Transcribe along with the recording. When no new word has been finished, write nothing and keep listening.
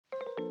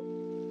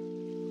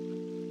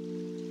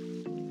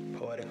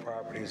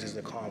Properties is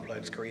a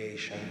complex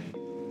creation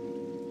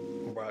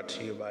brought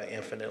to you by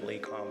Infinitely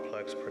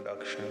Complex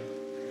Production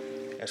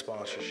and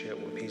sponsorship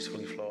with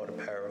Peacefully Flawed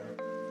Apparel,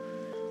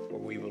 where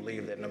we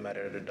believe that no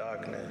matter the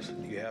darkness,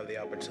 you have the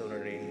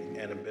opportunity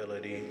and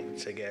ability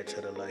to get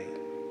to the light.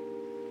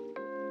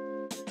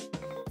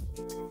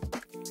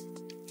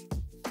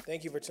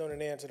 Thank you for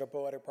tuning in to the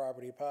Poetic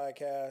Property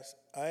Podcast.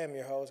 I am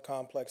your host,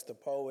 Complex the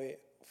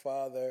Poet,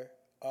 father,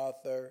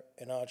 author,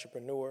 and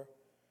entrepreneur.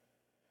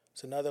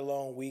 It's another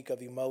long week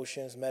of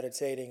emotions,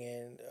 meditating,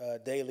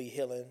 and daily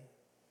healing.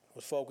 I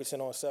was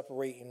focusing on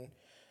separating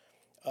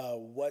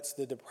what's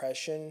the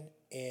depression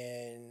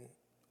and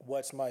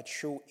what's my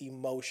true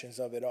emotions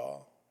of it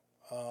all.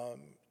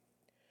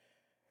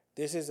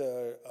 This is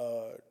a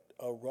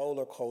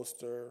roller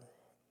coaster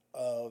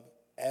of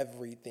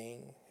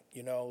everything,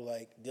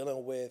 like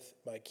dealing with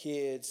my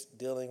kids,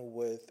 dealing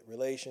with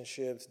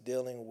relationships,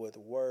 dealing with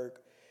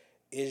work.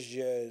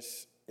 It's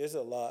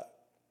a lot.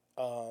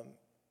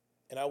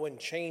 And I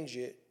wouldn't change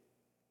it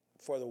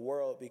for the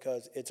world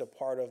because it's a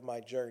part of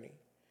my journey,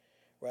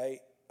 right?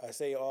 I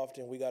say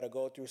often we got to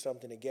go through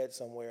something to get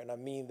somewhere, and I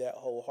mean that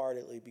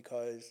wholeheartedly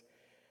because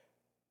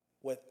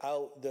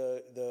without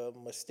the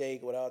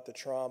mistake, without the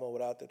trauma,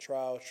 without the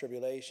trials,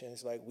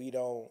 tribulations, like we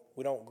don't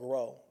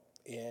grow.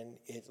 And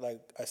it's like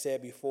I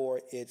said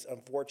before, it's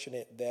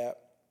unfortunate that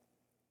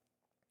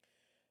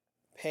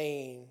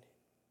pain,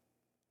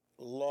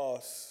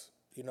 loss,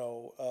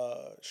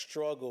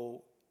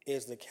 struggle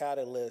is the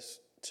catalyst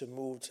to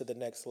move to the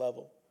next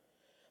level.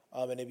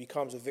 And it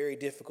becomes a very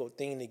difficult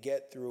thing to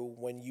get through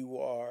when you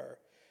are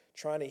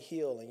trying to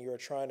heal and you're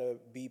trying to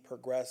be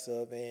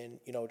progressive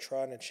and,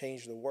 trying to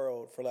change the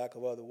world, for lack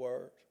of other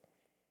words.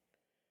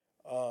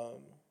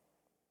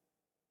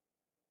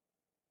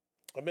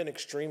 I've been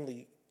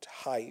extremely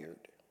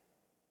tired.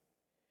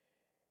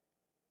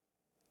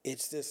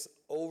 It's this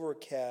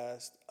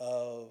overcast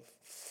of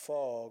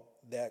fog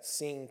that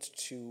seems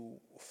to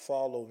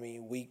follow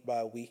me week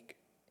by week.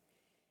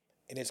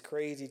 And it's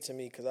crazy to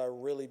me because I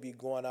really be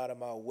going out of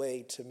my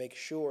way to make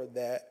sure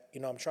that,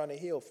 I'm trying to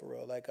heal for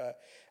real. Like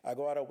I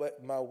go out of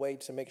my way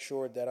to make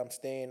sure that I'm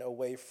staying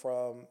away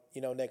from,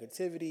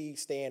 negativity,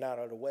 staying out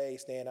of the way,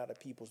 staying out of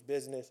people's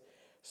business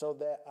so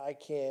that I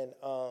can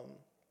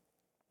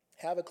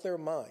have a clear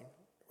mind,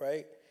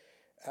 right?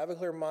 Have a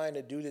clear mind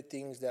to do the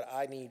things that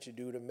I need to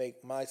do to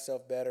make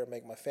myself better,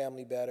 make my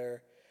family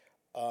better.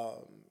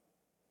 But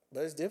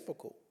it's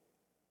difficult.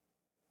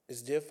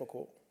 It's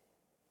difficult.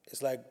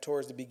 It's like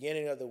towards the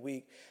beginning of the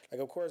week, like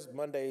of course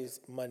Monday's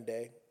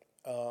Monday,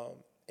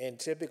 and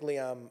typically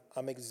I'm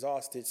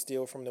exhausted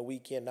still from the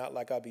weekend, not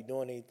like I'll be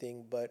doing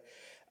anything, but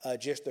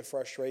just the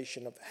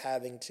frustration of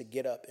having to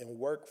get up and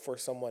work for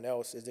someone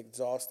else is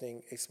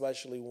exhausting,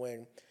 especially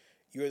when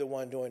you're the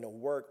one doing the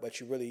work, but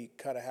you really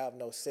kind of have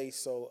no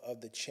say-so of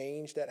the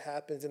change that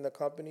happens in the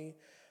company.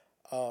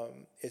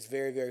 It's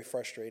very, very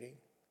frustrating.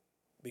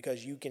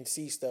 Because you can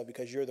see stuff,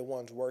 because you're the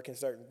ones working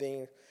certain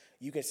things,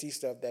 you can see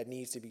stuff that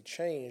needs to be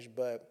changed.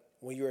 But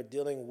when you're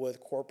dealing with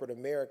corporate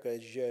America,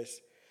 it's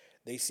just,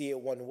 they see it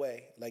one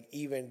way. Like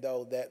even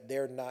though that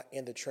they're not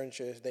in the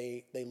trenches,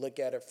 they look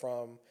at it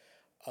from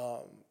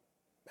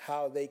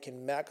how they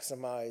can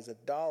maximize a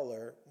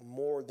dollar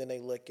more than they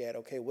look at,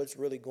 okay, what's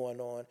really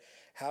going on?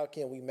 How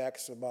can we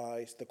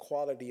maximize the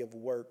quality of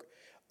work?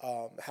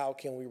 How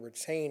can we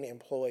retain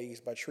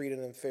employees by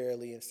treating them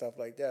fairly and stuff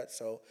like that?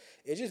 So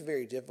it's just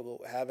very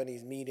difficult having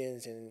these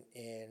meetings and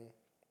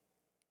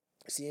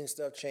seeing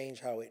stuff change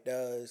how it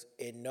does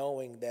and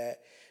knowing that,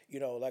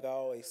 like I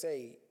always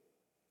say,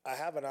 I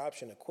have an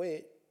option to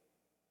quit,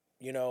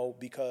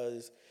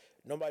 because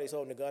nobody's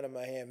holding a gun in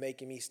my hand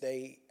making me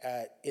stay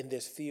in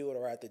this field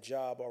or at the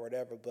job or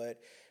whatever.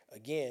 But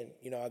again,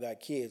 I got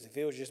kids. If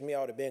it was just me, I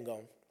would have been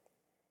gone.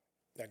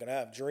 Like, and I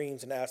have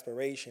dreams and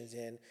aspirations,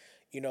 and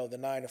the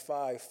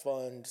 9-to-5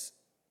 funds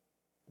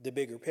the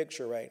bigger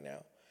picture right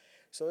now.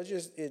 So it's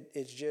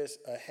just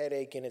a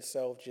headache in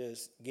itself,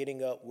 just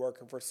getting up,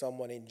 working for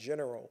someone in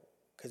general,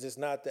 because it's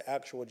not the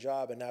actual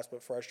job, and that's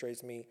what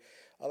frustrates me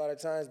a lot of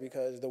times.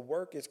 Because the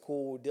work is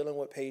cool, dealing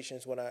with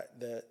patients when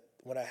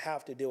I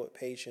have to deal with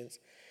patients,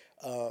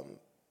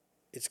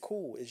 it's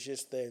cool. It's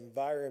just the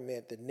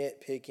environment, the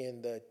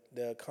nitpicking,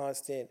 the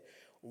constant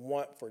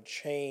want for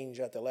change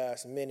at the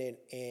last minute.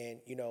 And,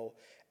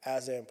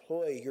 as an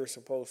employee, you're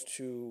supposed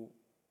to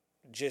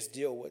just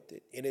deal with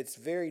it. And it's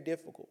very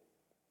difficult.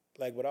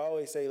 Like what I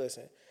always say,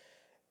 listen,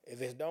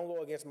 if it don't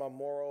go against my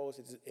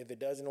morals, if it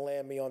doesn't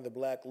land me on the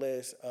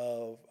blacklist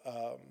of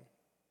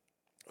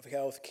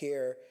health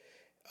care,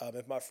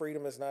 if my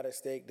freedom is not at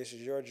stake, this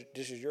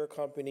is your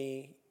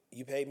company.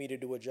 You pay me to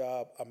do a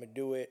job. I'm going to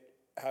do it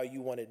how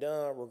you want it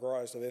done,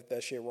 regardless of if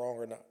that shit wrong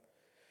or not.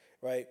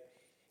 Right?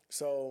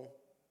 So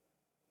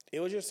it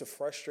was just a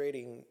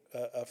frustrating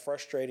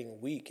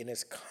week, and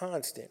it's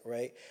constant,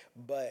 right?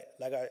 But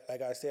like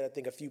I said, I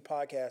think a few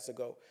podcasts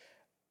ago,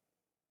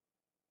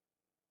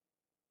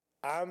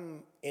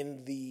 I'm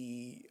in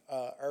the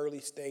early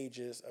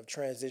stages of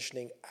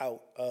transitioning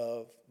out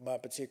of my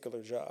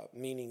particular job,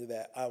 meaning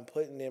that I'm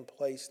putting in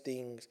place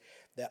things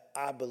that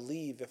I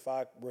believe if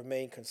I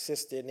remain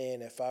consistent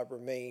in, if I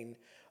remain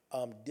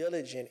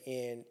diligent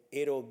in,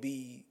 it'll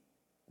be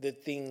the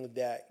thing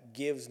that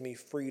gives me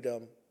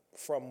freedom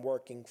from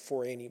working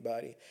for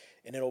anybody.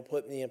 And it'll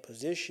put me in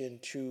position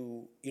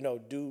to,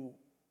 do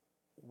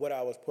what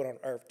I was put on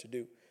earth to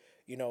do,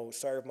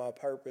 serve my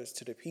purpose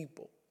to the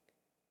people.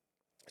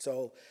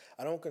 So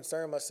I don't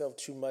concern myself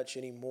too much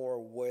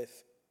anymore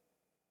with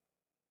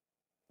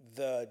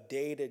the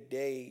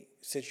day-to-day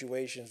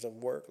situations of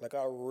work. Like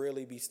I'll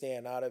really be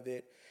staying out of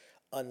it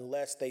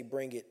unless they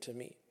bring it to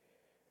me,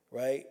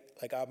 right?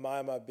 Like I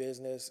mind my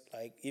business.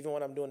 Like even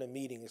when I'm doing the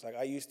meetings, like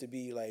I used to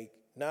be like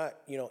not,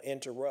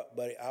 interrupt,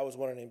 but I was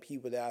one of them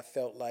people that I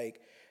felt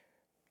like,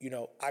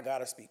 I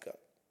gotta speak up.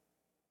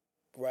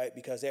 Right?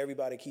 Because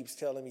everybody keeps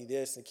telling me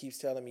this and keeps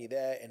telling me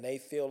that, and they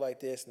feel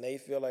like this and they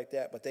feel like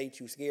that, but they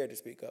too scared to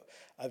speak up.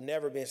 I've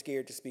never been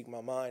scared to speak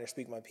my mind or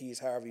speak my piece,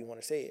 however you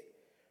want to say it.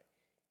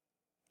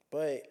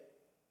 But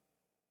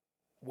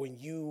when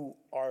you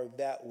are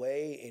that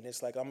way and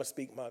it's like, I'm going to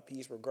speak my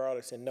piece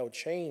regardless and no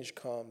change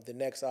come, the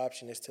next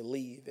option is to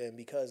leave. And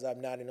because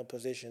I'm not in a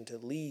position to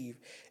leave,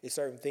 it's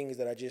certain things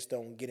that I just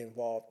don't get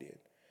involved in,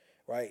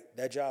 right?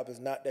 That job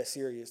is not that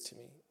serious to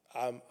me.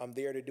 I'm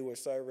there to do a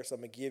service. I'm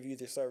going to give you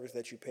the service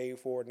that you paid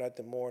for,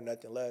 nothing more,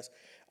 nothing less.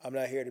 I'm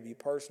not here to be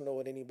personal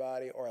with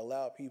anybody or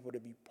allow people to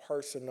be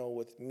personal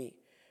with me,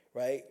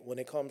 right? When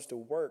it comes to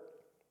work,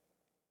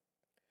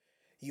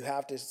 you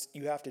have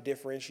to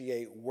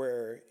differentiate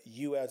where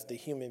you as the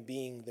human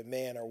being, the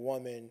man or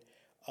woman,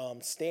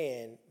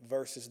 stand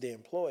versus the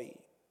employee,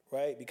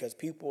 right? Because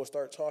people will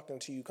start talking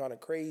to you kind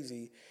of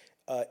crazy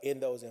in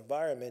those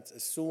environments,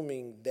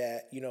 assuming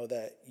that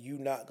that you're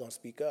not gonna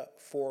speak up.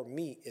 For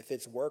me, if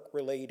it's work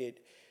related,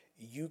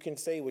 you can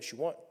say what you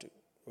want to,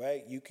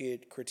 right? You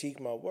could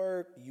critique my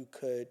work. You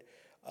could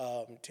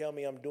tell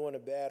me I'm doing a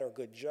bad or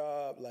good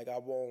job. Like I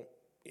won't.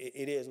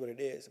 It is what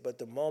it is. But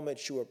the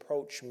moment you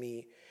approach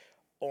me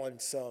on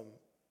some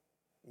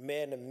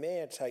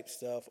man-to-man type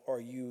stuff,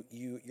 or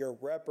your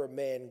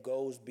reprimand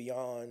goes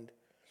beyond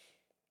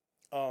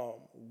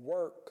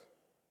work,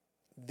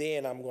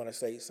 then I'm going to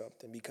say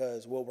something,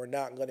 because what we're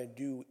not going to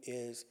do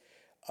is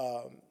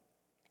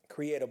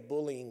create a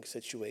bullying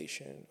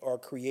situation or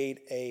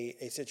create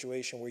a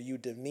situation where you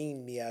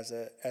demean me as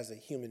a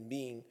human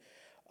being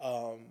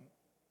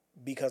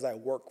because I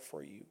work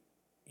for you.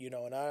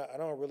 And I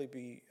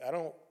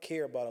don't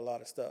care about a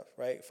lot of stuff,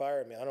 right?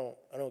 Fire me. I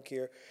don't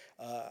care.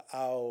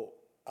 I'll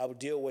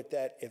deal with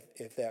that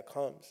if that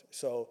comes.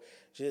 So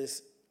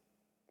just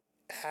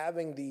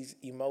having these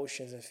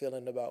emotions and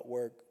feeling about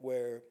work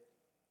where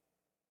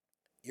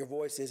your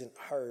voice isn't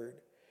heard,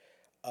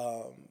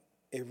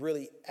 it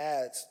really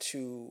adds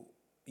to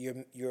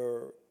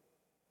your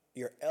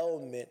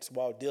elements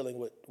while dealing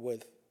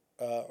with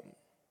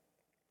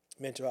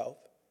mental health,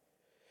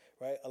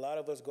 right? A lot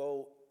of us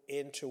go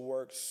into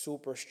work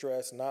super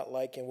stressed, not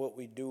liking what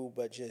we do,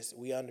 but just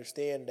we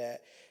understand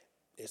that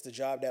it's the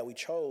job that we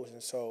chose,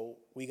 and so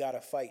we got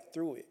to fight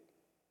through it.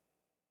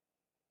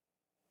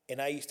 And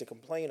I used to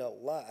complain a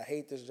lot. I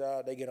hate this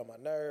job. They get on my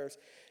nerves,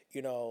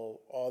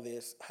 all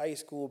this high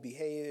school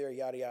behavior,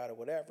 yada, yada,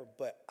 whatever.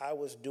 But I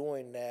was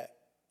doing that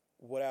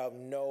without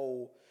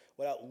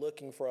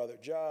looking for other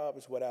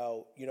jobs,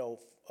 without,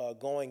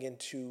 going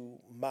into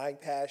my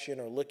passion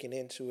or looking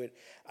into it.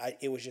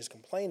 It was just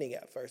complaining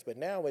at first. But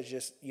now it's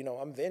just,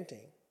 I'm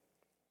venting,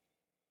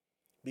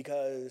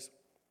 because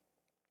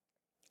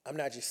I'm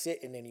not just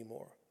sitting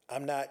anymore.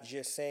 I'm not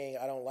just saying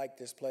I don't like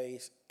this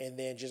place and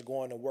then just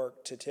going to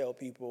work to tell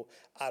people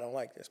I don't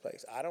like this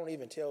place. I don't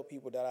even tell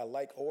people that I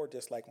like or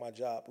dislike my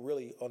job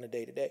really on a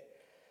day-to-day.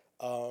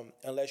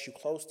 Unless you're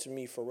close to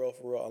me for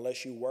real,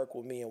 unless you work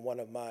with me and one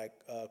of my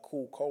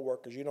cool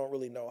coworkers, you don't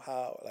really know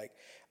how. Like,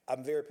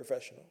 I'm very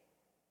professional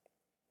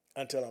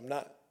until I'm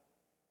not.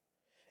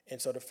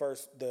 And so the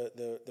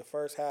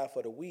first half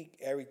of the week,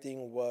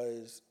 everything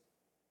was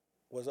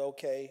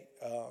okay.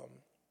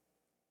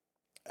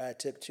 I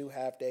took 2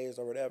 half days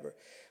or whatever.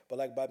 But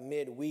like by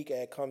midweek, I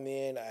had come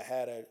in, I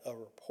had a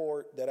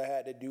report that I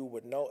had to do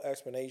with no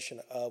explanation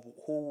of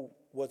who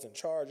was in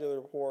charge of the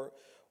report,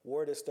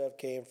 where the stuff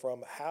came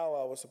from, how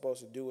I was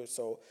supposed to do it.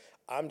 So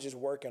I'm just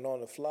working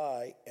on the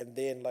fly. And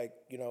then I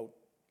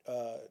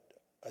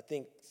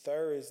think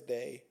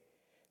Thursday,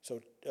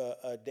 so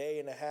a day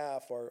and a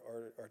half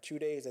or 2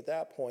 days at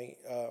that point,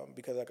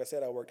 because like I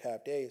said, I worked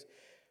half days,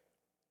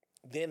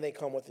 then they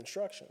come with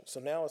instructions. So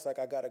now it's like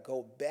I got to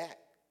go back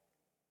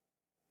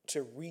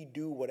to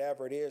redo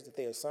whatever it is that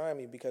they assigned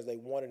me because they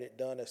wanted it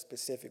done a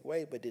specific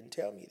way but didn't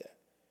tell me that.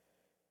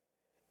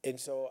 And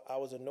so I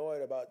was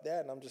annoyed about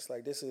that, and I'm just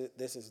like, this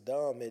is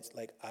dumb. It's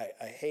like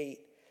I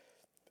hate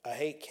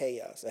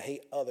chaos. I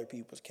hate other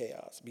people's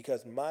chaos,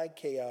 because my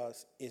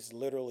chaos is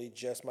literally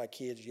just my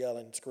kids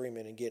yelling,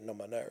 screaming, and getting on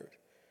my nerves.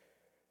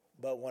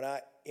 But when I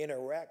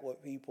interact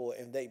with people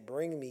and they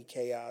bring me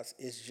chaos,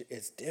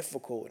 it's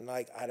difficult. And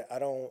like I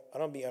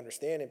don't be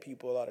understanding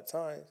people a lot of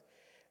times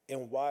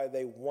and why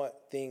they want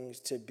things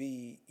to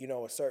be,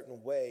 a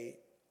certain way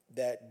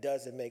that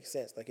doesn't make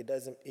sense. Like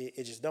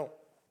it just don't.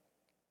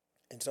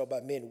 And so by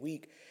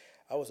midweek,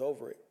 I was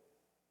over it.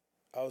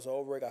 I was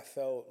over it. I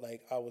felt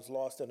like I was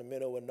lost in the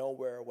middle of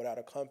nowhere without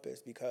a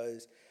compass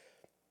because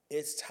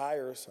it's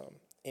tiresome.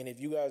 And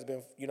if you guys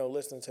been,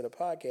 listening to the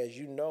podcast,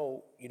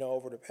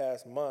 over the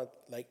past month,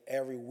 like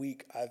every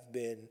week I've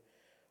been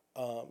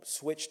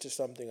switched to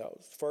something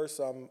else. First,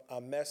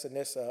 I'm messing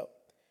this up,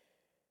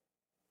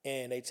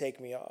 and they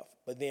take me off.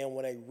 But then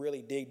when they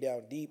really dig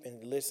down deep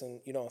and listen,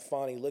 and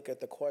finally look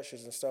at the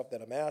questions and stuff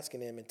that I'm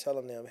asking them and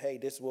telling them, hey,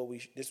 this is what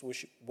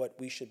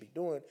we should be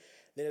doing.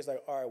 Then it's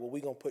like, all right, well,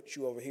 we're gonna put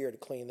you over here to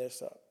clean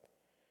this up,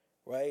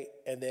 right?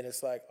 And then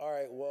it's like, all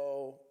right,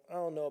 well, I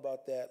don't know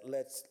about that.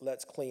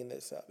 Let's clean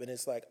this up. And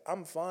it's like,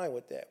 I'm fine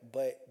with that,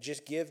 but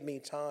just give me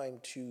time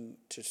to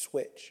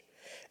switch.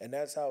 And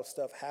that's how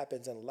stuff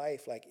happens in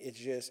life. Like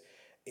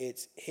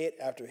it's hit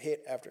after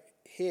hit after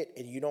hit,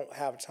 and you don't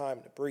have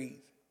time to breathe.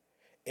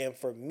 And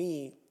for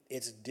me,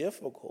 it's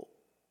difficult.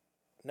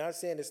 Not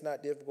saying it's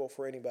not difficult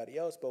for anybody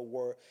else, but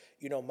one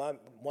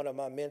of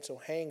my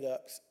mental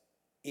hangups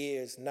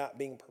is not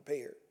being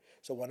prepared.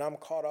 So when I'm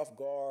caught off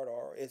guard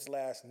or it's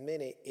last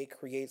minute, it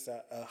creates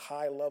a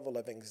high level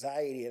of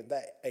anxiety, and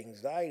that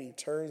anxiety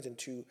turns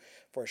into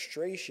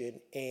frustration,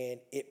 and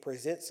it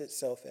presents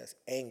itself as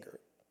anger.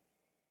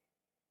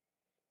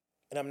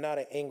 And I'm not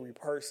an angry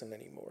person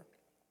anymore.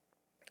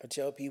 I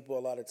tell people a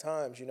lot of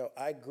times,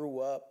 I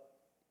grew up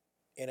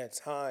in a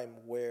time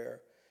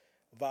where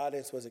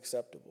violence was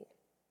acceptable.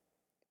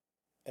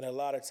 And a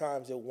lot of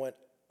times it went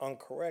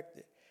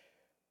uncorrected.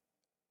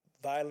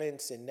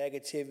 Violence and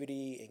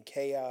negativity and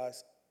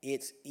chaos,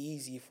 it's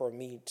easy for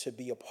me to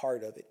be a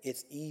part of it.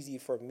 It's easy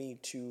for me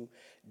to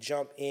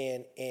jump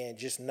in and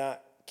just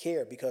not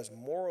care because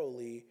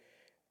morally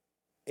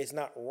it's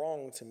not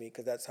wrong to me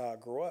because that's how I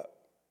grew up.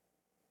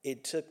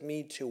 It took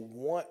me to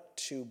want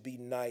to be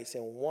nice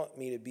and want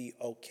me to be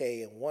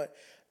okay and want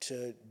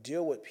to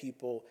deal with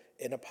people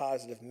in a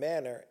positive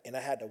manner, and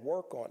I had to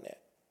work on that.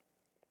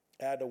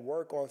 I had to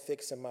work on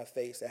fixing my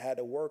face. I had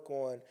to work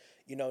on,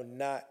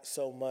 not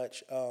so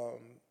much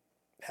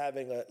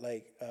having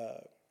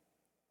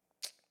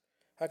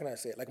how can I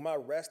say it? Like my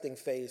resting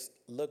face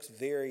looks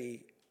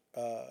very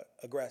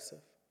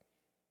aggressive,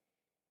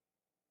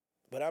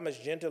 but I'm as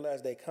gentle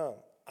as they come.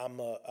 I'm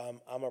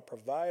a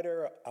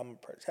provider. I'm a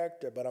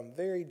protector, but I'm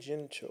very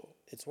gentle.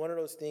 It's one of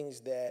those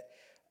things that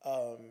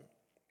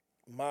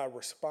my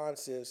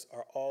responses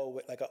are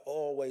always like I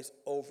always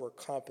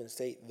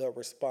overcompensate the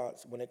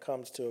response when it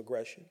comes to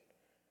aggression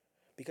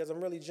because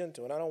I'm really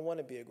gentle and I don't want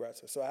to be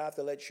aggressive. So I have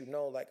to let you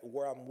know like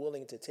where I'm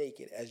willing to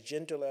take it. As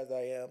gentle as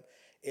I am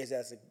is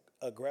as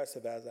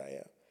aggressive as I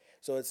am.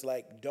 So it's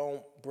like,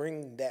 don't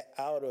bring that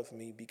out of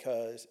me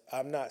because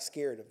I'm not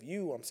scared of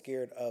you. I'm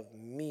scared of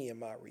me and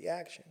my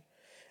reaction.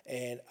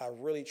 And I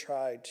really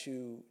try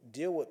to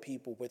deal with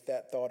people with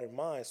that thought in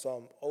mind. So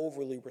I'm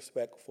overly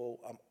respectful.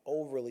 I'm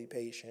overly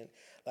patient.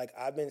 Like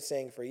I've been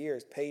saying for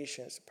years,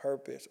 patience,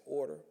 purpose,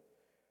 order.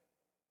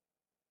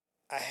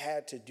 I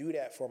had to do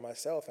that for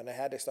myself, and I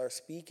had to start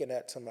speaking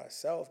that to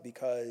myself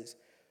because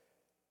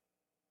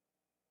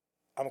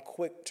I'm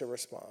quick to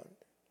respond.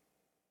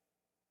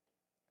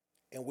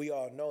 And we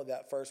all know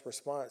that first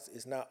response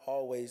is not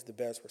always the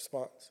best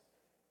response.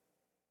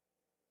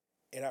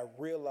 And I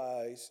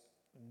realized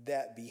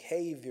that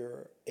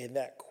behavior and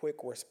that quick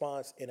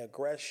response and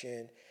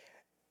aggression,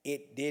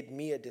 it did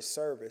me a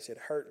disservice. It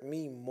hurt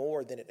me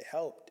more than it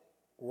helped,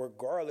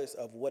 regardless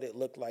of what it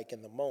looked like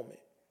in the moment.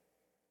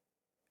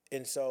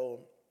 And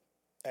so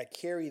I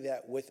carry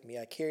that with me.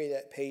 I carry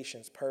that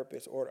patience,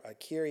 purpose, order. I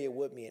carry it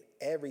with me in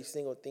every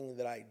single thing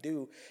that I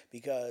do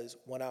because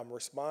when I'm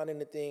responding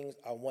to things,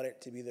 I want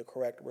it to be the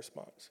correct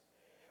response.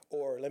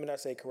 Or let me not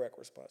say correct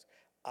response.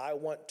 I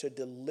want to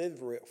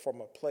deliver it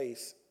from a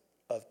place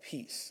of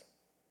peace.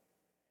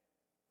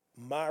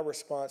 My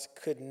response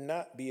could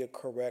not be a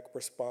correct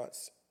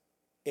response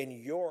in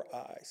your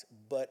eyes,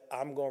 but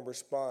I'm going to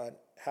respond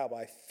how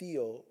I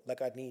feel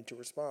like I need to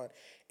respond.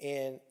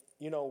 And,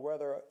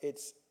 whether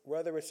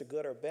it's a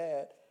good or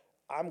bad,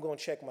 I'm going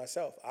to check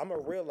myself. I'm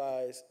going to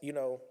realize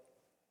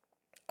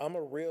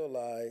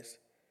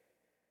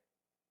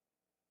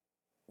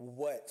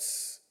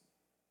what's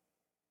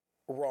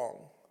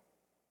wrong.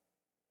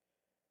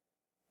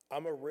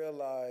 I'm going to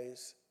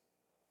realize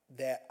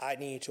that I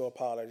need to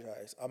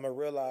apologize. I'm going to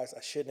realize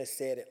I shouldn't have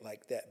said it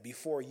like that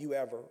before you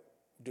ever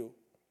do.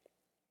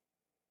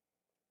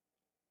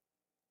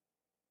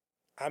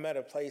 I'm at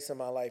a place in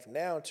my life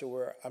now to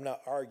where I'm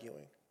not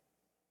arguing.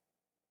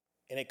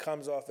 And it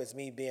comes off as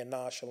me being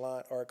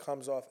nonchalant, or it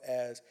comes off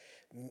as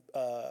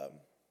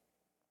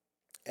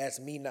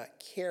me not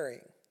caring.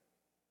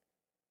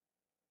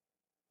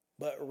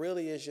 But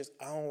really it's just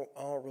I don't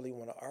really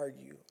want to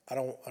argue. I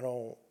don't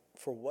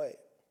for what?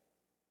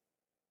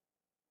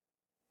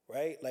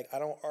 Right? Like I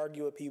don't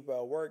argue with people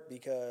at work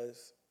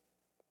because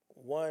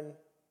one,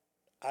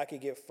 I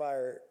could get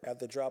fired at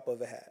the drop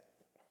of a hat.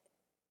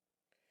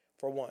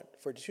 For one.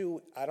 For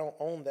two, I don't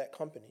own that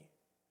company.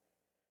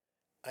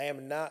 I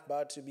am not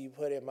about to be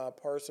putting my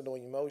personal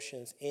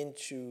emotions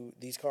into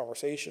these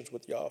conversations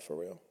with y'all for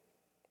real.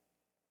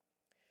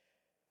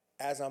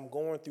 As I'm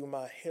going through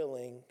my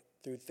healing,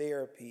 through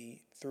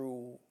therapy,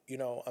 through,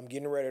 I'm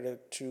getting ready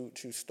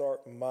to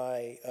start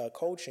my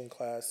coaching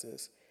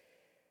classes,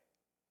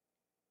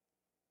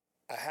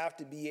 I have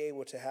to be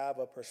able to have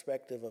a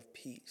perspective of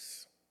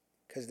peace.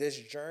 Because this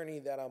journey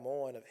that I'm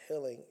on of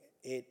healing,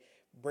 it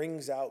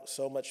brings out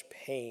so much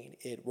pain.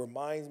 It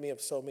reminds me of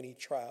so many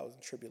trials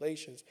and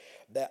tribulations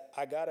that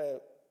I got to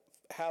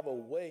have a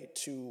way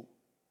to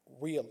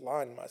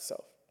realign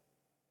myself.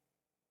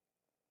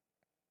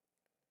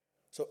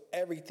 So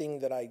everything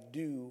that I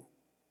do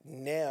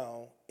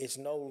now is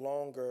no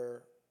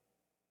longer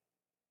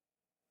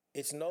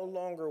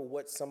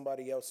what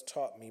somebody else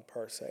taught me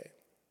per se.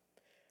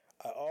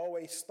 I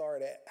always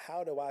start at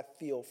how do I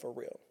feel for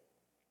real?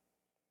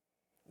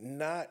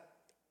 Not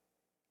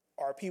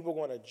are people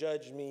going to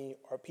judge me?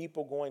 Are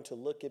people going to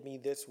look at me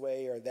this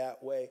way or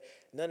that way?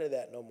 None of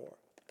that no more.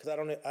 Because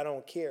I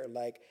don't care.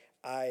 Like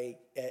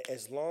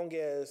as long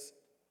as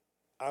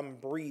I'm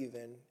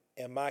breathing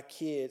and my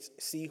kids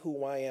see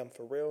who I am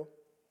for real,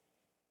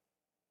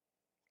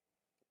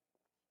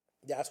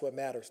 that's what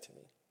matters to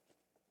me.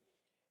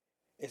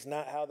 It's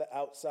not how the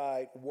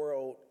outside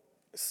world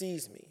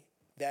sees me.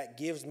 That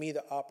gives me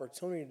the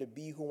opportunity to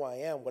be who I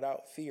am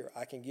without fear.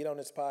 I can get on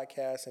this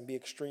podcast and be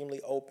extremely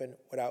open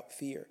without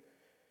fear,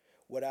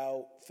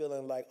 without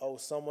feeling like, oh,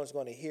 someone's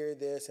going to hear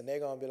this and they're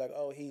going to be like,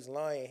 oh, he's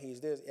lying,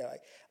 he's this. Yeah,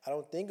 I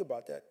don't think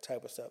about that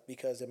type of stuff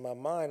because in my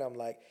mind, I'm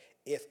like,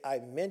 if I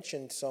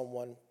mention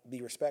someone,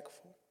 be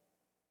respectful.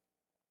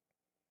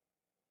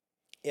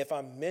 If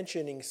I'm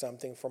mentioning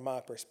something from my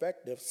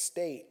perspective,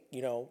 state,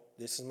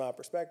 this is my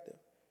perspective.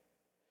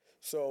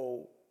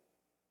 So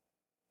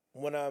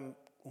when I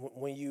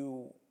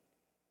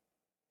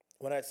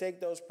take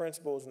those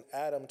principles and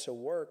add them to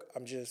work,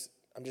 I'm just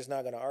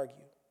not going to argue.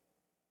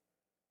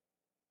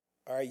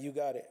 All right, you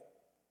got it.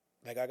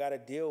 Like I got to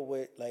deal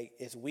with, like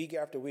it's week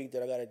after week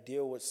that I got to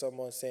deal with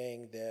someone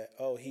saying that,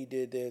 oh, he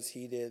did this,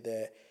 he did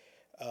that.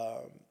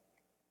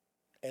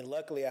 And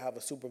luckily I have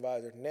a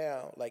supervisor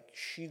now, like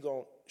she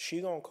gon'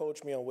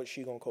 coach me on what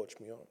she gon' coach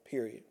me on,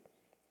 period.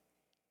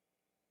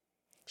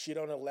 She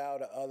don't allow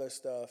the other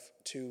stuff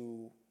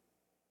to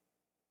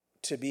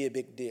be a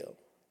big deal.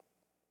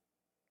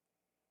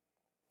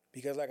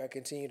 Because like I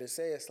continue to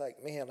say, it's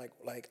like, man,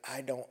 like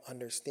I don't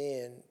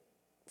understand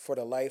for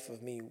the life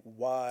of me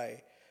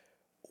why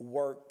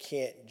work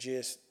can't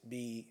just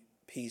be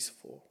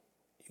peaceful.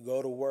 You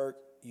go to work,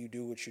 you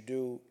do what you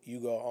do, you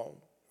go home,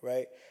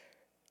 right?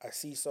 I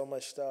see so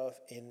much stuff,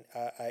 and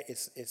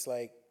it's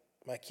like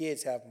my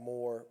kids have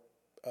more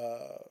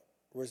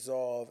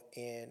resolve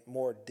and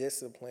more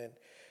discipline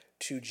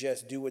to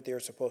just do what they're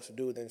supposed to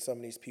do than some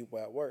of these people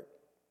at work.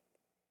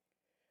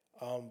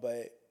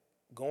 But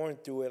going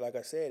through it, like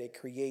I said, it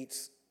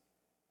creates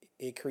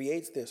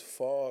this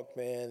fog,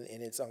 man,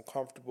 and it's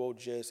uncomfortable.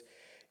 Just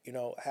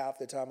half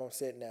the time I'm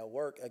sitting at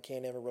work, I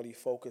can't ever really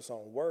focus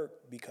on work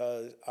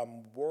because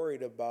I'm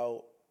worried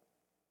about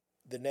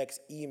the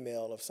next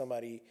email of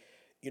somebody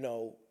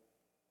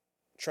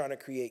trying to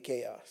create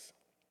chaos.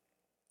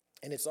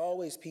 And it's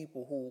always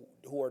people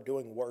who are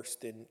doing worse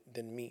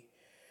than me.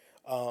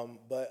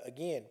 But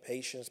again,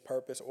 patience,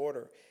 purpose,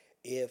 order.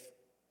 If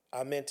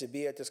I'm meant to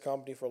be at this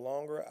company for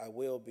longer, I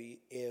will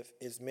be. If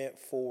it's meant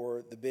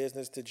for the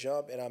business to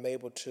jump and I'm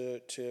able to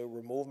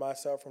remove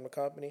myself from the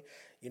company,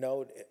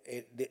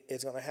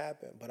 it's going to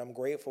happen. But I'm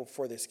grateful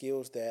for the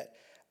skills that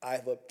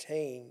I've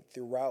obtained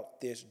throughout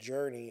this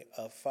journey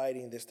of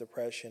fighting this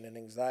depression and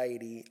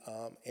anxiety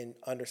and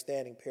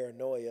understanding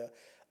paranoia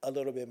a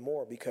little bit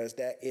more, because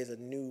that is a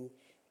new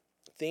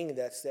thing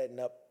that's setting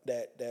up,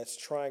 that's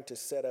trying to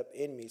set up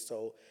in me.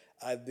 So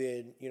I've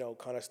been,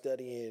 kind of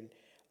studying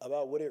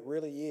about what it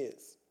really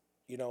is,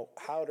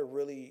 how to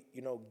really,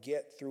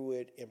 get through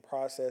it and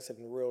process it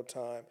in real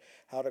time,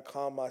 how to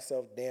calm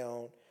myself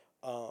down.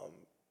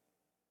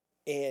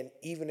 And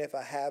even if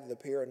I have the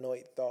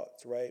paranoid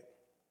thoughts, right,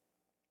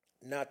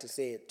 not to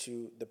say it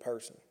to the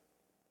person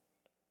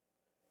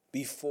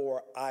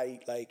before I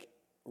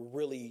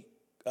really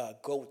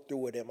go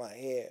through it in my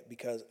head,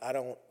 because I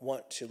don't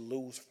want to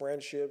lose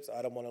friendships.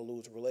 I don't want to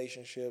lose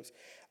relationships.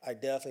 I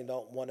definitely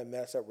don't want to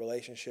mess up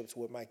relationships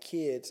with my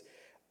kids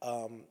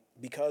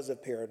because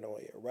of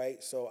paranoia,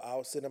 right? So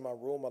I'll sit in my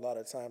room a lot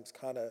of times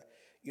kind of,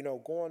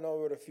 going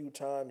over it a few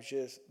times,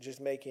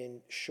 just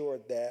making sure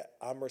that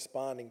I'm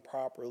responding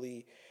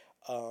properly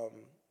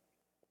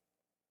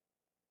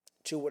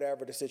to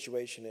whatever the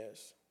situation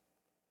is.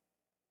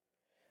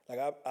 Like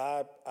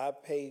I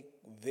pay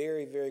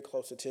very, very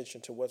close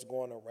attention to what's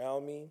going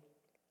around me,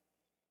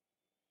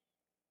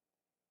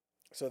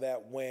 so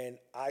that when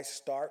I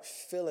start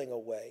feeling a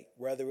way,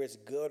 whether it's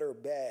good or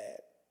bad,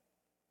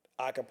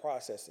 I can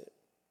process it.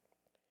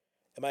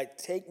 It might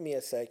take me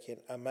a second.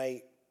 I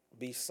might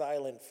be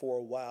silent for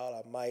a while.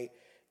 I might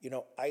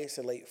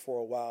isolate for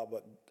a while,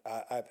 but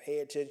I pay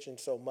attention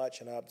so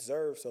much and I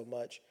observe so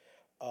much,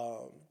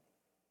 um,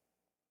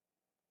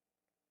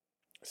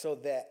 so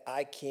that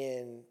I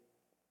can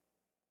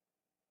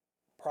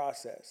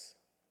process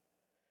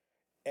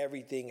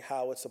everything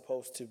how it's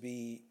supposed to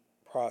be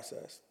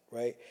processed,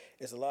 right?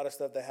 It's a lot of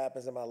stuff that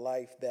happens in my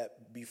life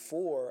that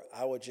before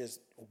I would just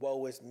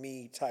woe is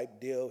me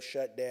type deal,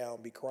 shut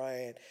down, be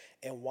crying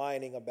and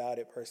whining about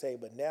it per se.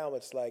 But now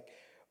it's like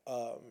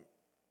um,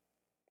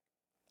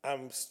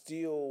 I'm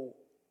still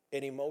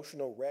an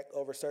emotional wreck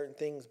over certain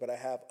things, but I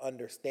have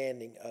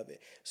understanding of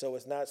it. So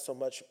it's not so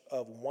much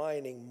of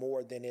whining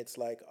more than it's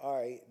like, all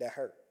right, that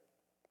hurt.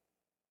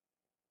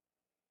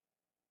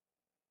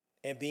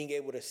 And being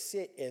able to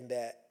sit in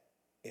that,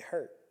 it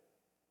hurt.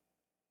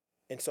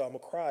 And so I'm gonna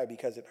cry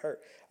because it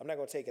hurt. I'm not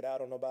gonna take it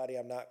out on nobody.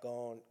 I'm not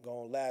gonna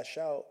lash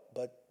out,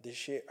 but this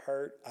shit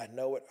hurt. I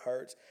know it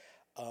hurts.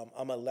 I'm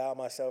gonna allow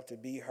myself to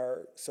be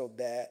hurt so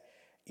that,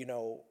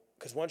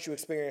 because once you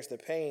experience the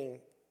pain,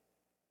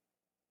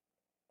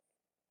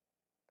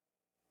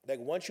 like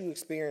once you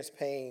experience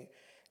pain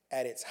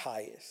at its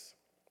highest,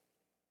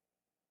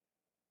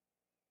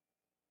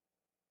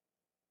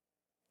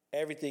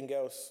 everything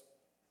else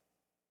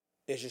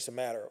is just a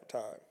matter of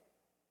time.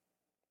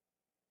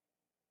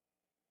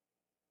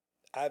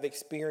 I've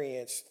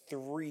experienced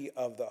three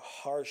of the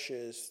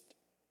harshest,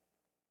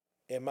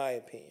 in my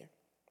opinion,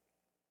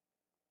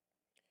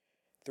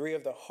 three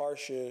of the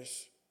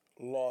harshest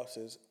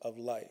losses of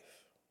life.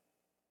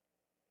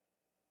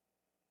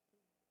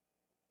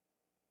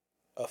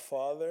 A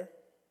father,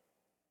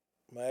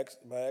 my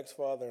ex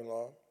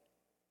father-in-law,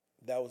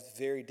 that was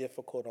very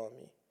difficult on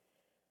me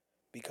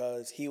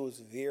because he was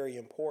very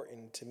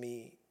important to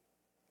me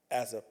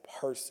as a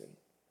person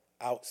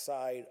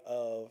outside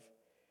of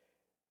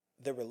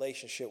the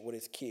relationship with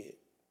his kid.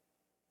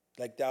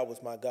 Like that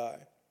was my guy.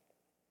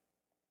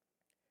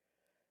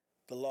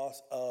 The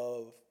loss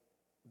of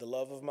the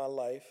love of my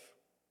life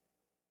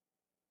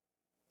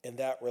in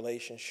that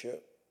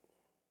relationship,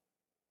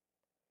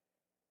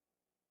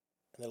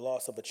 and the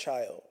loss of a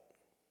child.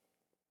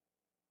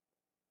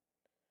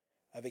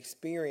 I've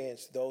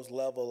experienced those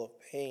level of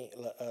pain,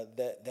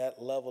 that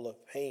level of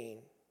pain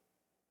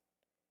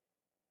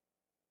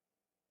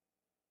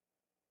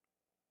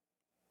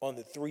on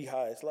the three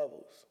highest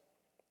levels.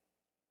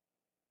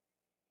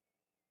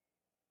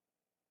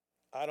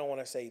 I don't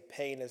want to say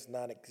pain is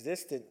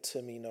non-existent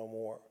to me no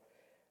more,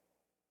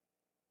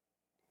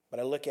 but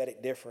I look at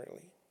it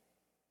differently.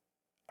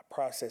 I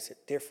process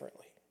it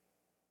differently.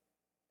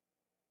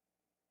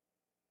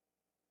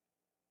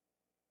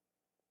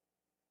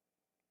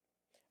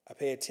 I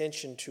pay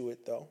attention to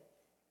it though,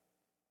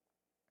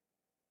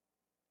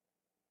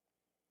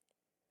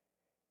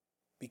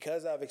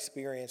 because I've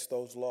experienced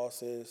those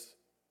losses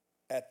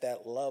at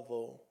that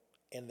level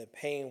and the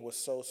pain was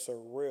so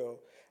surreal.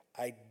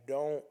 I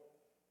don't,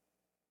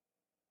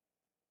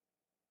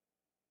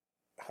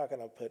 how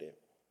can I put it?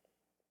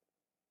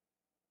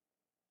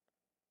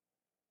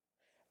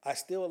 I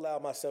still allow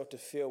myself to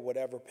feel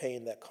whatever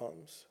pain that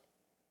comes.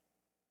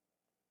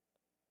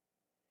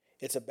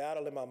 It's a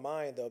battle in my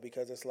mind though,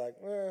 because it's like,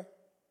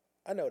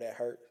 I know that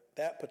hurt.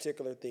 That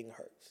particular thing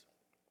hurts.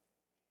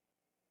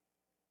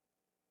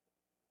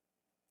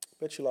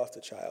 But you lost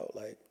a child.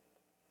 Like,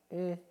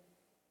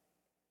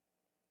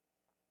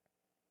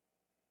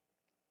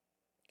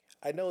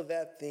 I know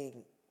that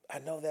thing, I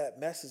know that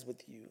messes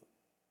with you.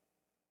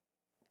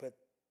 But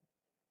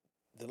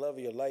the love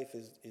of your life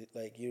is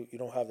like, you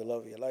don't have the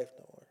love of your life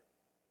no more.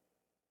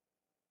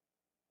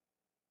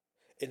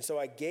 And so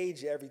I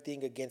gauge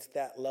everything against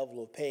that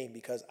level of pain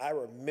because I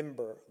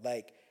remember,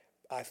 like,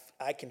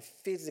 I can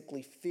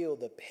physically feel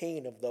the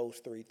pain of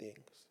those three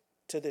things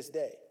to this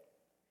day.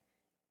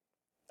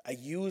 I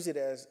use it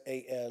as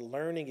a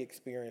learning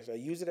experience. I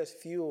use it as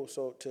fuel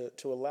so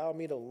to allow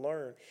me to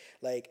learn.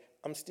 Like,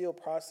 I'm still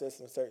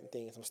processing certain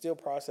things. I'm still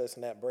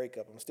processing that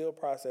breakup. I'm still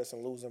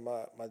processing losing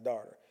my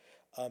daughter.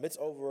 It's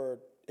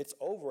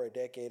over a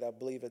decade, I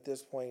believe, at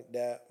this point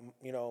that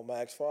my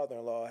ex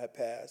father-in-law had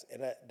passed,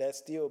 and that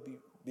still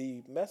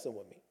be messing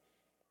with me.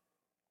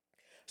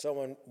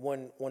 So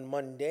when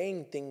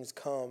mundane things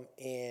come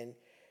and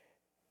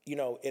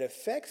it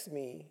affects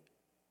me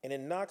and it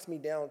knocks me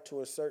down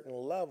to a certain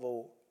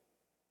level,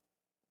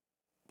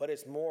 but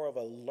it's more of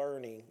a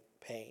learning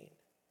pain.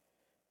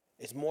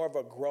 It's more of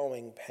a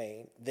growing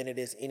pain than it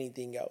is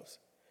anything else.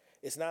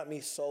 It's not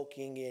me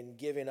sulking and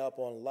giving up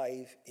on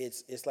life.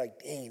 It's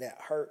like, dang, that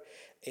hurt.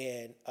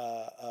 And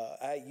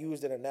I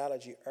used an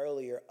analogy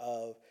earlier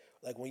of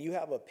like when you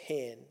have a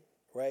pen,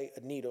 right, a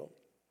needle,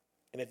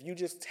 and if you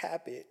just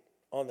tap it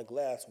on the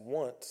glass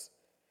once,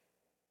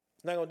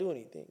 it's not gonna do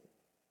anything,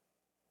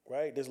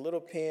 right? This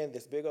little pen,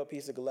 this big old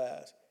piece of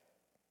glass.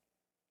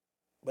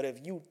 But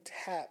if you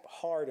tap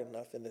hard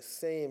enough in the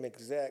same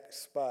exact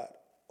spot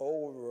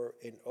over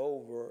and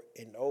over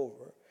and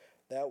over,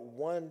 that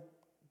one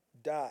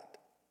dot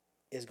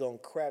is going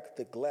to crack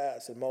the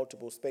glass in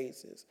multiple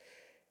spaces,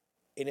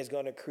 and it's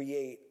going to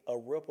create a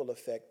ripple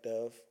effect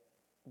of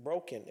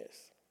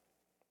brokenness.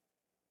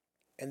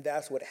 And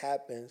that's what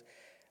happens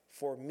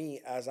for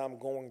me as I'm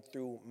going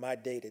through my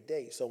day to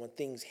day. So when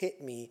things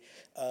hit me,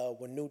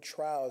 when new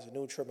trials and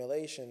new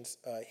tribulations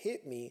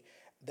hit me,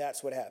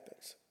 that's what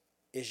happens.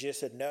 It's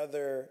just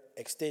another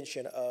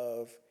extension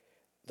of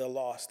the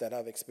loss that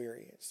I've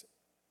experienced,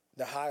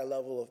 the high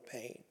level of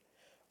pain,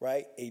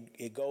 right?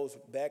 It goes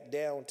back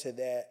down to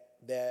that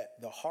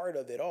the heart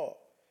of it all.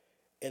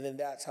 And then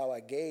that's how I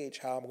gauge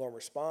how I'm going to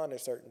respond to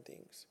certain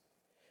things.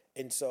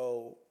 And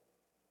so,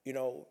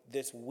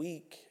 this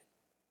week,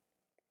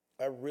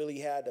 I really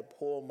had to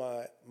pull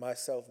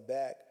myself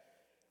back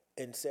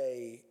and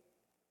say,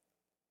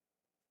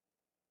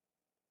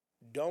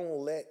 don't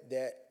let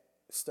that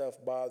stuff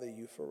bother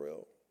you for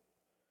real.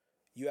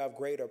 You have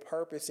greater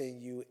purpose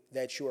in you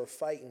that you are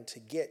fighting to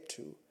get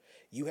to.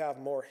 You have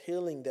more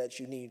healing that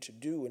you need to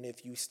do. And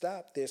if you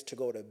stop this to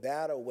go to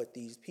battle with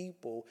these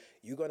people,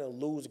 you're going to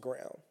lose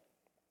ground.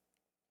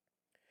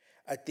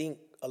 I think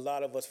a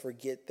lot of us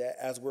forget that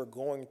as we're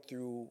going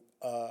through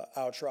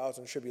our trials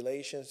and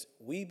tribulations,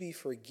 we be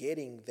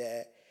forgetting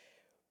that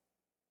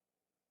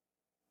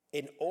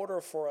in order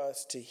for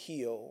us to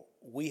heal,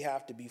 we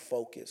have to be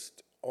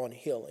focused on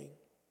healing.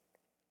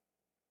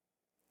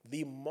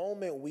 The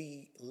moment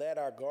we let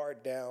our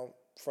guard down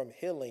from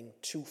healing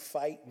to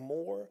fight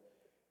more,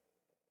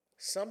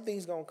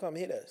 something's going to come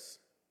hit us.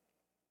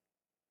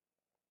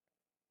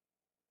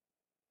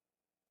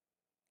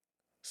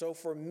 So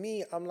for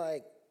me, I'm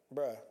like,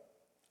 bruh,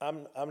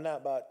 I'm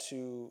not about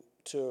to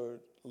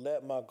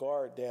let my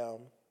guard down.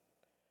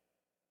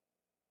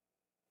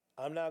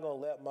 I'm not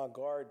going to let my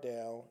guard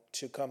down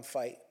to come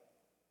fight.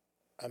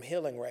 I'm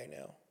healing right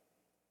now.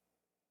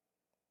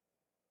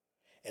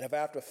 And if I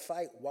have to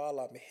fight while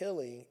I'm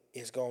healing,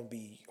 it's going to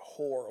be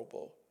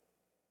horrible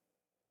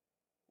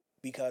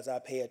because I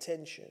pay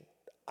attention.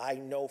 I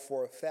know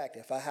for a fact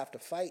if I have to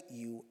fight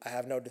you, I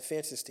have no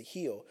defenses to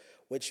heal,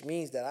 which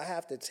means that I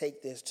have to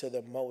take this to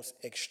the most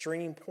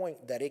extreme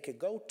point that it could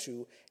go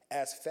to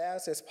as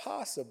fast as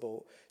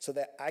possible so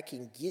that I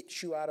can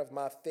get you out of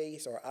my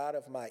face or out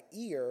of my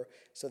ear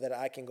so that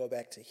I can go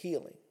back to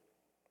healing.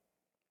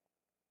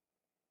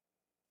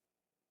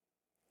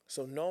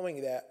 So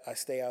knowing that, I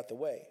stay out the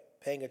way.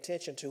 Paying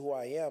attention to who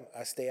I am,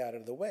 I stay out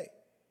of the way.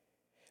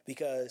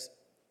 Because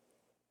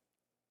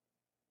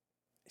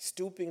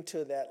stooping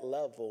to that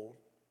level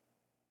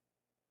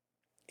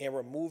and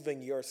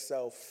removing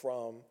yourself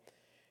from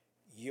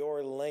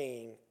your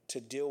lane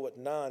to deal with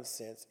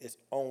nonsense is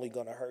only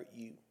going to hurt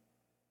you.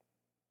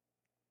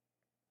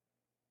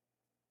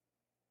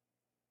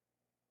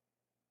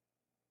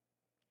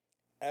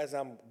 As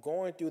I'm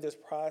going through this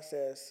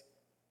process,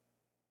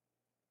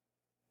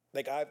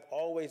 like I've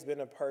always been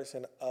a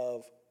person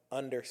of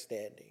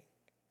understanding.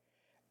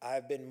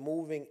 I've been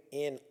moving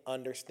in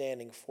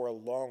understanding for a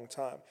long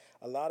time.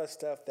 A lot of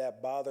stuff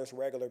that bothers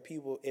regular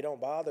people, it don't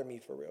bother me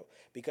for real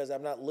because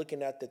I'm not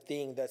looking at the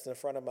thing that's in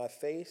front of my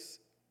face,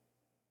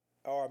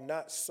 or I'm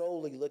not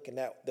solely looking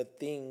at the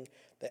thing,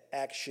 the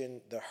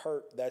action, the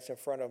hurt that's in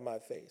front of my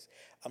face.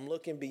 I'm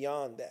looking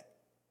beyond that.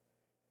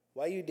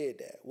 Why you did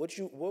that?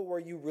 What were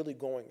you really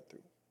going through?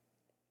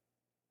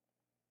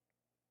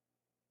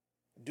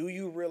 Do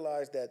you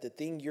realize that the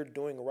thing you're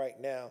doing right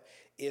now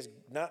is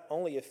not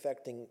only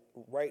affecting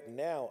right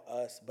now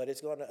us, but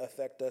it's going to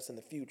affect us in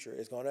the future.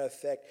 It's going to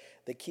affect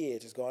the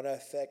kids. It's going to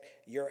affect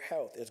your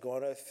health. It's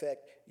going to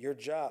affect your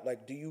job.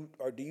 Like, do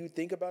you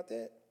think about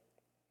that?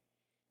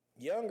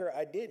 Younger,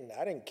 I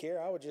didn't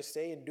care. I would just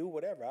say and do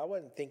whatever. I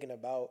wasn't thinking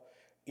about,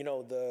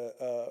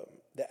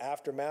 the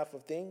aftermath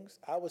of things.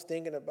 I was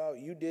thinking about,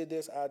 you did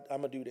this,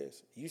 I'm going to do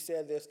this. You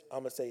said this, I'm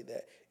going to say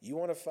that. You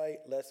want to fight?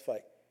 Let's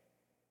fight.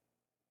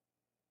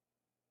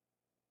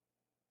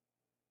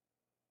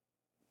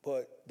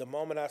 But the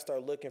moment I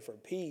start looking for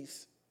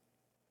peace,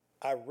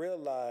 I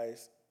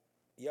realized,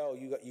 you're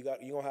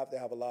gonna have to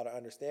have a lot of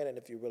understanding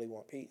if you really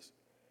want peace.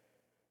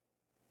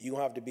 You're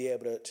gonna have to be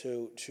able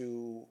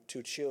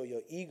to chill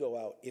your ego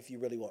out if you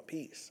really want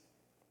peace.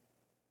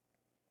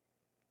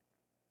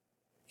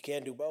 You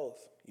can't do both.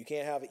 You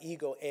can't have an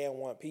ego and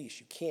want peace.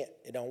 You can't.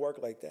 It don't work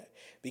like that.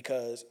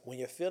 Because when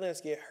your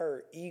feelings get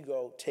hurt,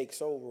 ego takes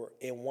over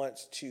and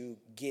wants to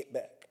get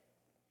back.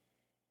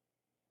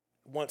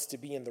 Wants to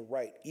be in the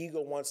right.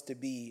 Ego wants to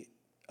be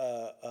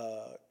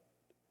a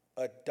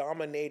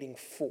dominating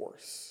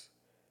force,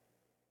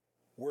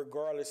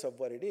 regardless of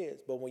what it is.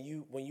 But when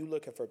you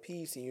looking for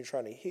peace and you're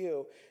trying to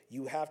heal,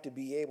 you have to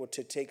be able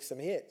to take some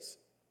hits.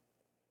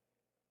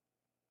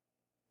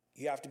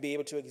 You have to be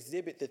able to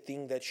exhibit the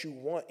thing that you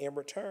want in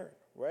return,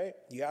 right?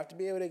 You have to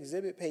be able to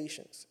exhibit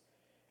patience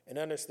and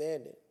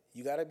understanding.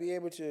 You got to be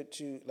able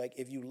to like,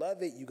 if you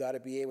love it, you got to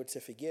be able to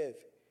forgive.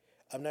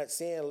 I'm not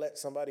saying let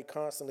somebody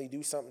constantly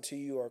do something to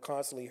you or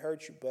constantly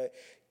hurt you, but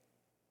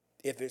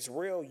if it's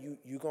real,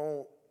 you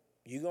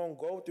gonna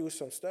go through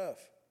some stuff.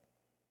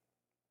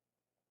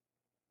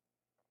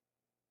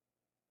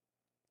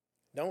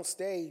 Don't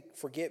stay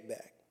for get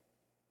back.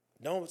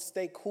 Don't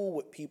stay cool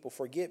with people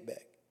for get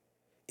back.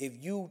 if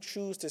you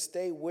choose to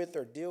stay with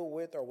or deal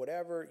with or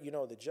whatever,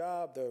 the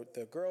job,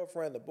 the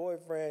girlfriend, the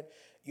boyfriend,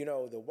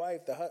 the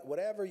wife, the husband,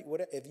 whatever,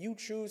 if you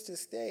choose to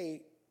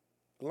stay,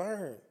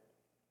 learn.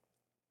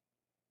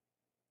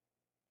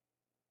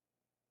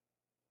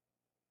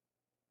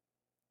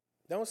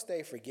 Don't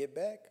stay for get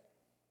back.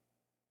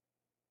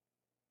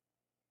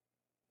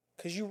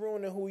 Cause you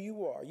ruining who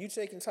you are. You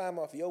taking time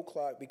off your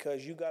clock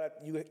because you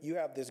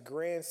have this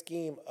grand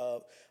scheme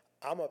of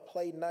I'm gonna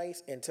play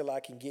nice until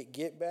I can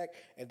get back,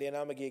 and then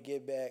I'm gonna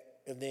get back,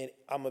 and then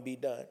I'm gonna be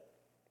done.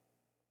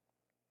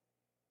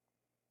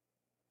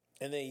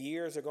 And then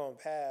years are gonna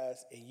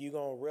pass, and you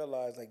gonna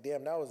realize like,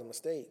 damn, that was a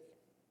mistake.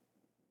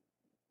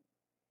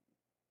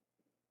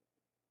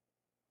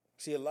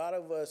 See, a lot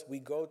of us, we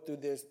go through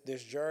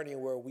this journey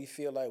where we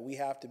feel like we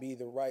have to be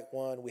the right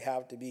one, we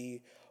have to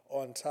be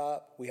on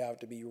top, we have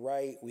to be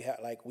right.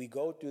 We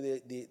go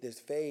through this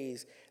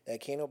phase that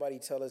can't nobody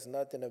tell us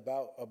nothing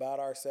about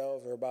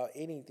ourselves or about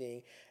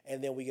anything,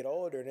 and then we get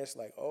older, and it's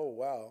like, oh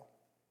wow.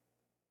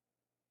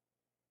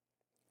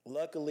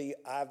 Luckily,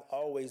 I've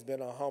always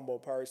been a humble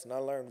person. I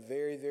learned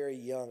very, very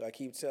young. I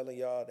keep telling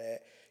y'all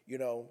that,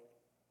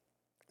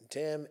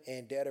 Tim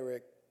and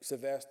Dedrick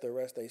Sylvester,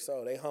 rest they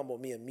soul, they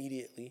humbled me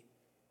immediately.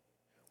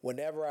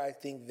 Whenever I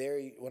think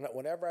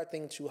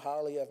too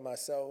highly of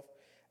myself,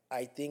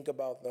 I think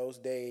about those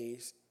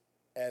days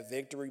at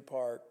Victory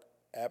Park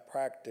at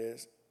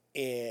practice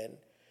and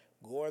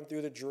going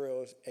through the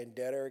drills and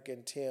Dedrick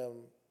and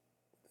Tim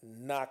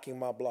knocking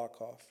my block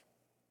off.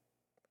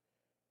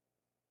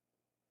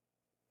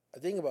 I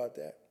think about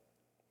that,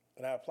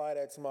 and I apply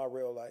that to my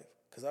real life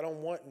because I don't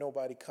want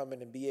nobody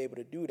coming and be able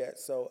to do that.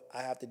 So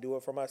I have to do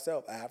it for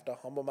myself. I have to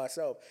humble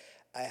myself.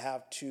 I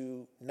have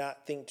to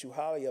not think too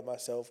highly of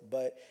myself,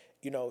 but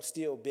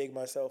still big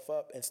myself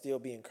up and still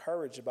be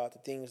encouraged about the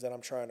things that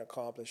I'm trying to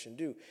accomplish and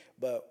do.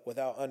 But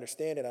without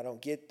understanding, I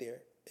don't get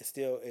there.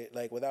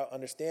 Without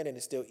understanding,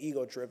 it's still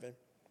ego driven.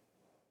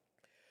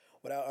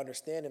 Without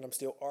understanding, I'm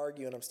still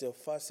arguing, I'm still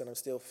fussing, I'm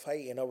still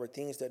fighting over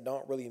things that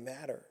don't really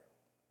matter.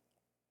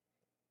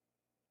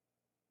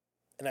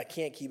 And I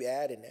can't keep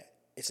adding that.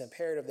 It's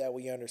imperative that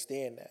we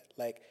understand that.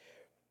 Like,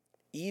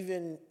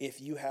 even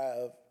if you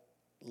have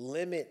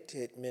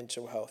limited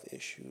mental health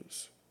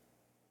issues,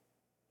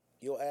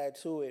 you'll add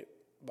to it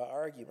by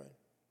arguing.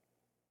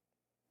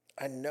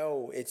 I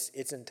know it's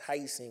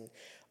enticing.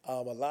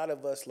 A lot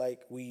of us,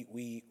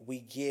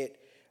 we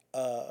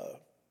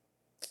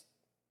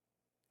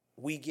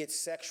get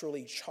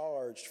sexually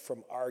charged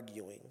from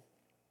arguing,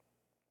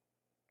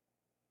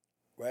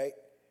 right?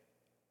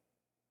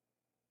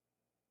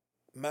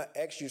 My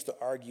ex used to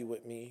argue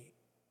with me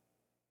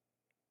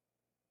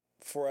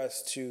for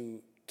us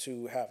to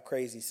have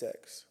crazy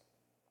sex.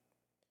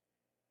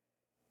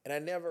 And I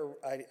never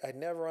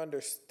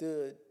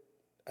understood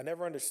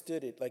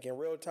it. Like in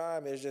real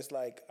time, it's just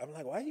like, I'm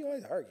like, why do you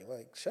always argue?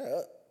 Like, shut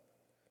up.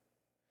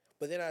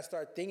 But then I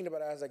start thinking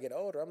about it as I get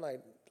older. I'm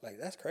like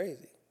that's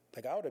crazy.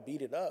 Like I would have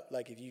beat it up.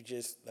 Like if you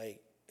just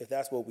if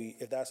that's what we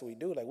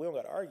do, like we don't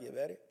got to argue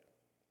about it.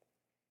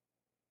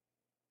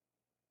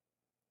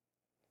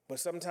 But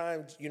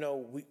sometimes,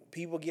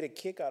 people get a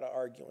kick out of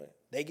arguing.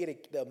 They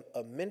get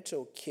a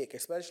mental kick,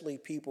 especially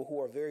people who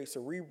are very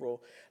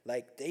cerebral.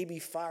 Like, they be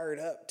fired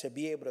up to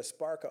be able to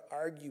spark an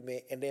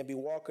argument and then be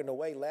walking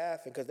away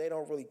laughing because they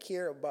don't really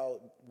care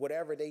about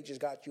whatever they just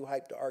got you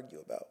hyped to argue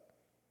about.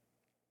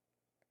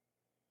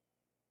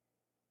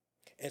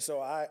 And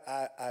so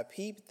I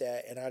peeped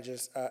that, and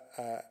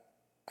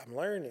I'm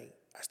learning.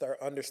 I start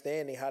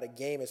understanding how the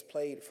game is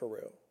played for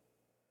real.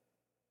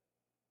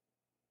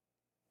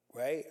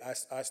 Right?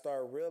 I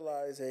start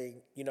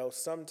realizing,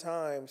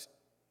 sometimes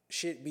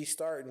shit be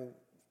starting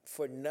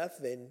for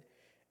nothing.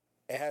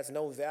 It has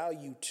no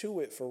value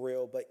to it for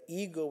real, but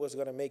ego is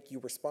going to make you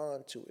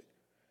respond to it.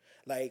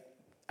 Like,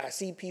 I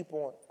see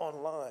people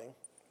online,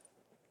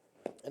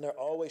 and they're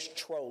always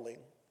trolling.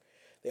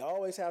 They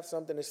always have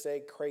something to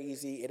say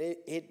crazy, and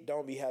it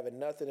don't be having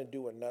nothing to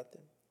do with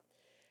nothing.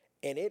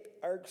 And it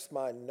irks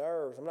my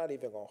nerves. I'm not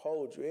even going to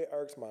hold you. It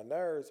irks my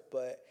nerves,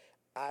 but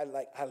I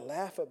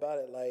laugh about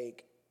it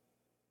like,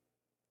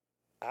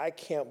 I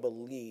can't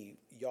believe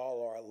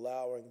y'all are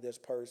allowing this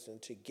person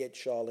to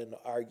get y'all in the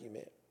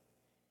argument.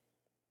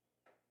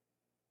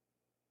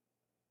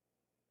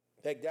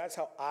 Like, that's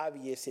how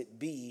obvious it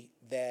be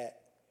that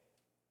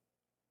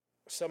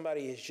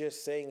somebody is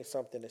just saying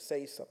something to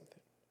say something.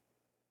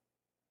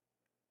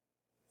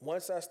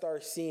 Once I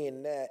start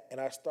seeing that and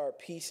I start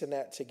piecing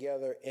that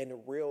together in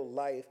real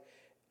life,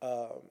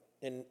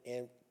 and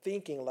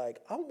thinking like,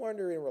 I'm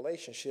wondering in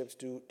relationships,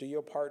 do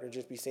your partner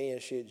just be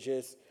saying shit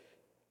just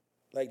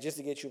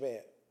to get you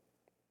mad?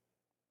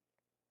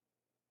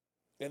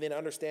 And then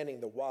understanding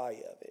the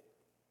why of it.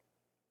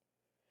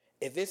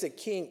 If it's a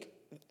kink,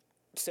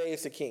 say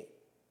it's a kink.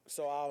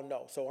 So I'll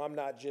know. So I'm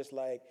not just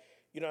like,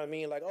 you know what I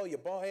mean? Like, oh, your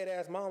bald head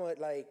ass mama,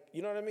 like,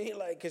 you know what I mean?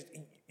 Like, because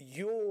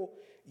you'll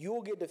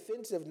get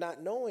defensive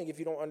not knowing if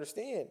you don't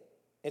understand.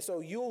 And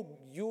so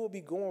you'll be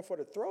going for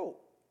the throat.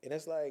 And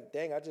it's like,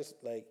 dang, I just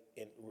like,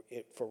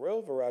 for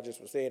real, I just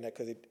was saying that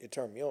because it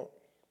turned me on.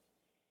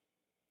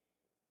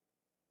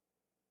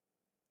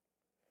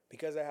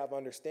 because I have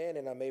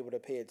understanding, I'm able to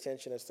pay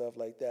attention and stuff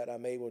like that.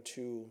 I'm able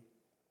to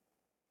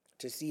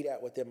see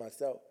that within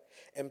myself.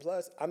 And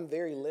plus, I'm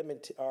very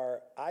limited,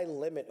 or I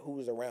limit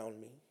who's around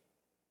me.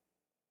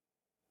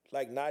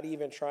 Like, not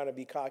even trying to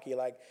be cocky,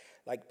 like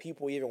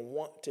people even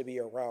want to be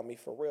around me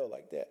for real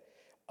like that.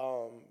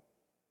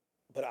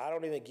 But I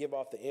don't even give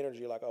off the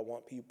energy like I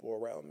want people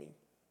around me.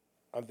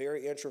 I'm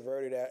very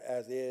introverted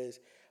as is.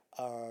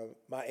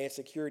 My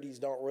insecurities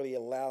don't really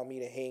allow me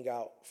to hang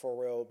out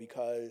for real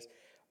because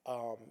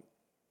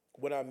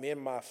when I'm in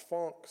my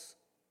funks,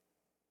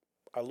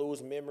 I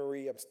lose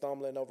memory. I'm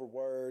stumbling over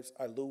words.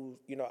 I lose,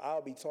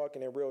 I'll be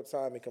talking in real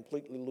time and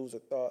completely lose a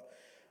thought.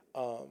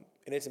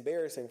 And it's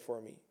embarrassing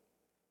for me.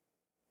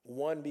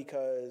 One,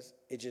 because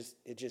it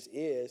just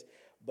is,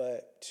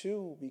 but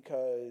two,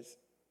 because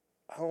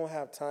I don't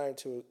have time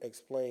to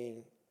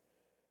explain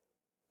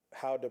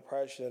how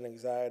depression and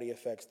anxiety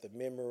affects the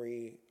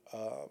memory,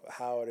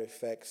 how it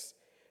affects,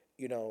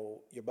 your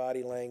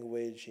body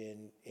language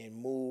and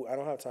mood. I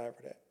don't have time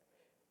for that.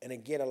 And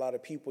again, a lot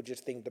of people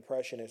just think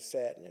depression is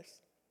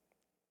sadness.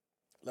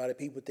 A lot of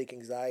people think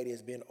anxiety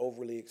is being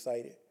overly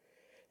excited.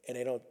 And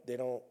they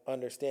don't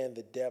understand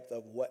the depth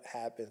of what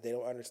happens. They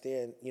don't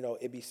understand,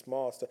 it be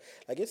small stuff.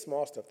 Like, it's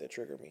small stuff that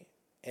trigger me.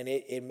 And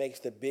it makes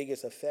the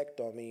biggest effect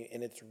on me.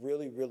 And it's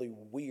really, really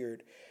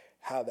weird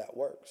how that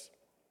works.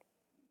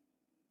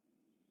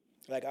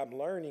 Like, I'm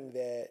learning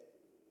that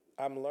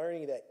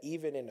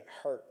even in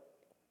hurt,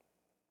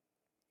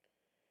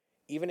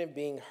 even in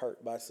being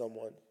hurt by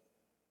someone,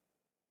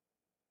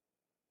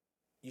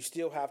 you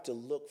still have to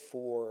look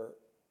for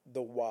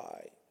the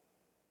why.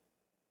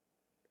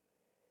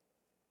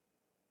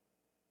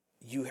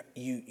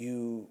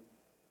 You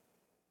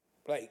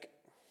like,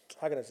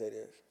 how can I say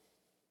this?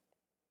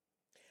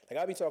 Like,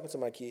 I'll be talking to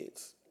my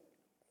kids,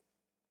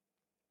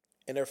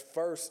 and their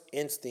first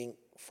instinct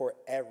for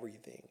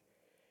everything,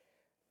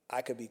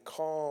 I could be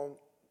calm,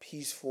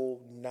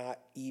 peaceful, not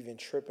even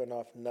tripping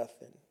off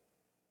nothing.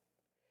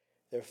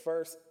 Their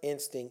first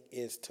instinct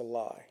is to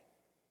lie.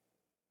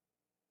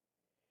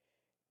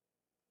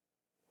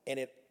 And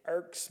it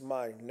irks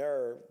my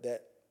nerve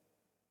that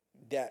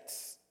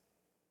that's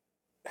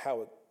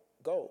how it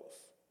goes,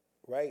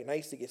 right? And I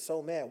used to get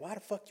so mad. Why the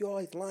fuck you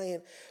always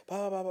lying?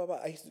 Blah, blah, blah, blah.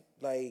 I used to,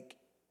 like,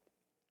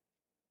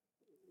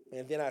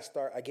 and then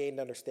I gained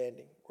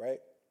understanding, right?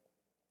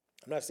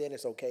 I'm not saying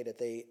it's okay that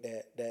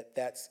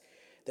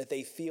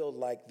they feel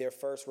like the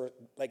first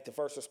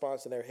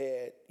response in their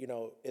head,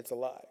 it's a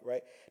lie,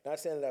 right? Not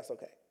saying that that's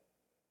okay.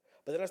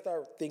 But then I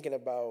started thinking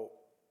about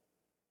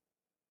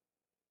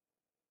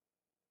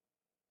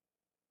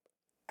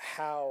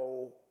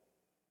how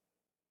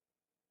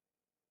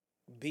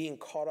being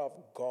caught off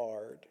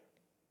guard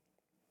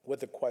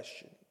with a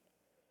question,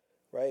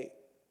 right?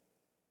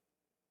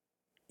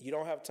 You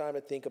don't have time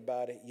to think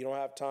about it. You don't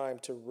have time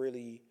to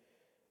really,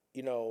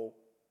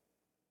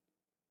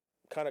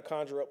 kind of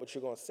conjure up what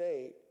you're going to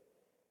say.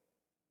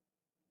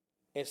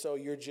 And so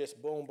you're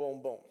just boom,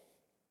 boom, boom.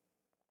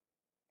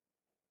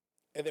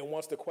 And then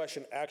once the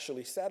question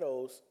actually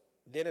settles,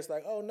 then it's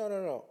like, oh,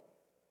 no.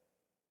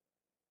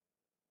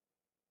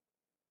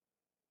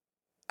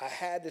 I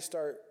had to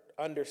start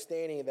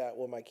understanding that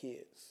with my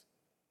kids.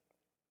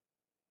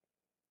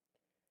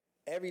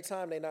 Every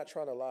time they're not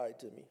trying to lie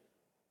to me,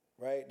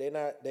 right?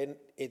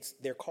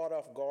 They're caught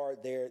off guard.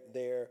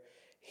 They're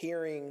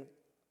hearing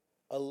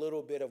a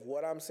little bit of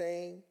what I'm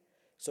saying,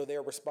 so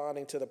they're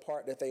responding to the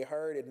part that they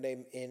heard,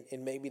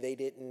 and maybe they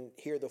didn't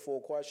hear the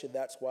full question.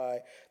 That's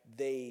why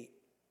they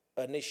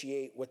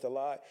initiate with the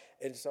lie.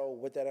 And so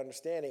with that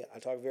understanding, I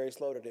talk very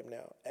slow to them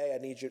now. Hey, I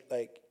need you,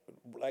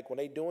 like when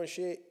they doing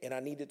shit and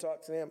I need to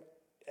talk to them,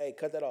 hey,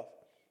 cut that off.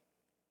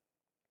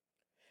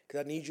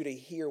 Because I need you to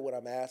hear what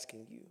I'm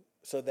asking you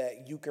so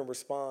that you can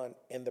respond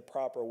in the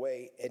proper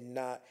way and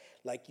not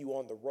like you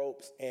on the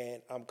ropes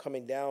and I'm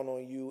coming down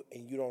on you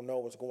and you don't know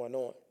what's going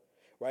on,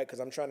 right? Because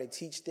I'm trying to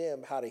teach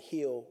them how to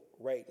heal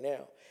right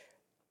now.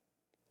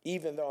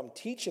 Even though I'm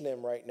teaching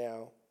them right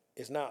now,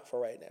 it's not for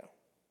right now.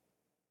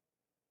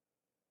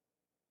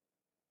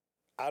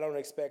 I don't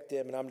expect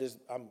them, and I'm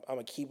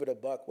going to keep it a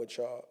buck with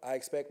y'all. I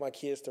expect my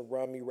kids to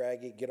run me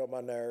ragged, get on my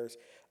nerves,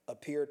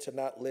 appear to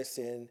not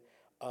listen,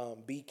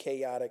 be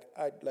chaotic.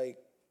 I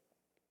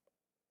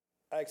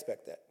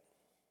expect that.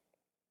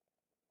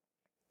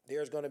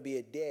 There's going to be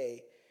a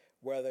day,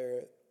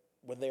 whether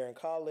when they're in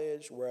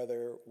college,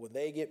 whether when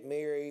they get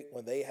married,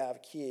 when they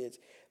have kids,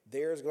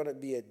 there's going to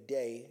be a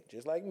day,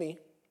 just like me.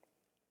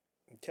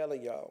 I'm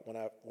telling y'all,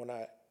 when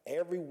I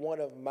every one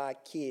of my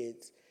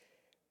kids,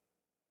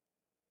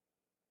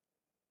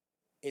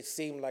 it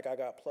seemed like I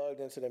got plugged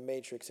into the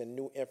matrix and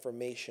new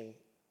information,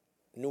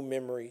 new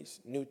memories,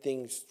 new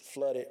things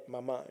flooded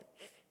my mind.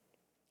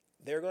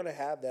 They're going to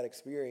have that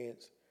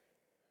experience,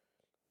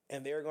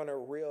 and they're going to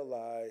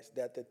realize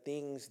that the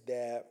things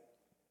that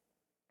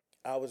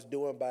I was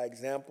doing by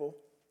example,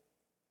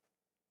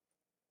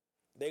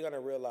 they're going to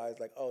realize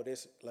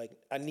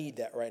I need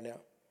that right now.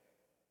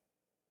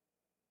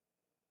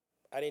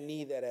 I didn't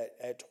need that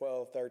at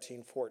 12,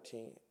 13,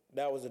 14.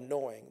 That was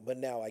annoying, but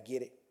now I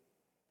get it.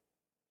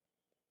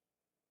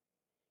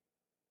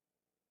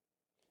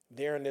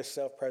 they're in this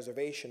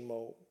self-preservation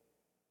mode.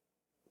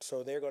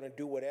 So they're going to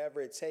do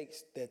whatever it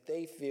takes that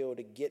they feel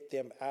to get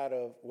them out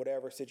of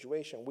whatever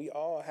situation. We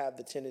all have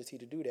the tendency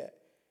to do that.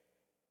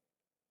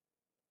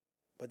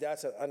 But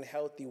that's an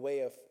unhealthy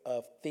way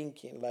of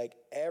thinking. Like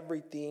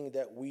everything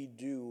that we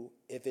do,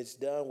 if it's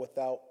done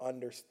without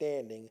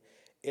understanding,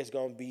 it's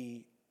going to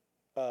be,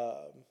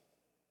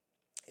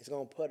 it's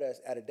going to put us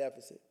at a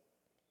deficit.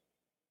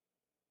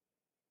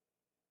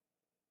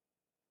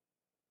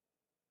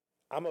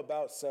 I'm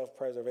about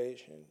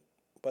self-preservation,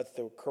 but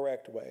the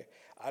correct way.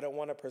 I don't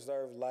want to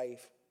preserve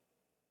life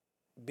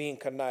being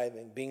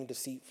conniving, being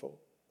deceitful,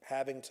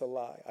 having to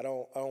lie. I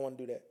don't want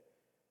to do that.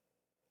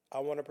 I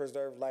want to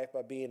preserve life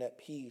by being at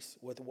peace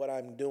with what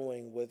I'm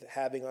doing, with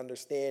having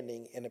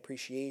understanding and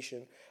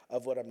appreciation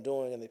of what I'm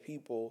doing and the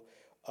people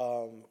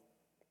around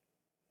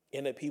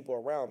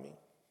me.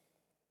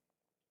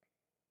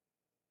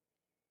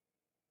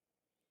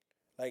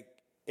 Like,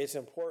 it's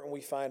important we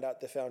find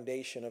out the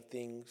foundation of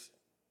things.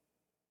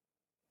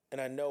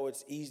 And I know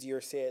it's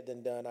easier said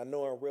than done. I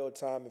know in real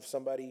time, if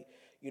somebody,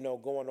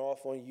 going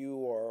off on you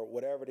or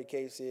whatever the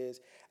case is,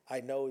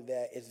 I know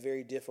that it's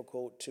very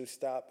difficult to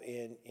stop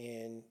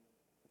and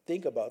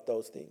think about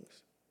those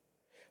things.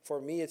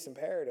 For me, it's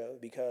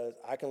imperative because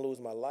I can lose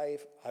my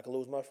life, I can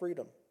lose my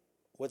freedom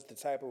with the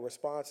type of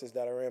responses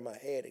that are in my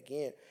head.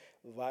 Again,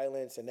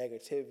 violence and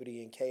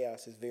negativity and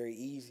chaos is very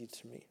easy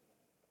to me.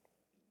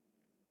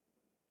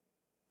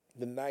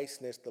 The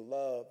niceness, the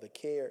love, the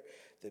care,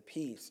 the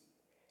peace,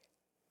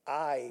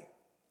 I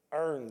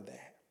earned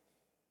that.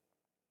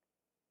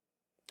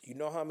 You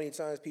know how many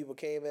times people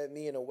came at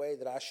me in a way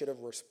that I should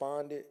have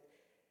responded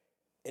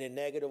in a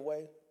negative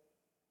way?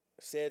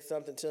 Said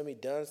something to me,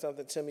 done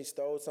something to me,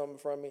 stole something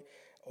from me,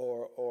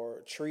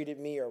 or treated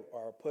me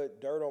or put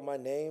dirt on my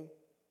name,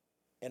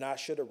 and I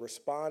should have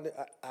responded.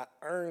 I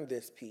earned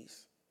this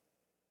peace.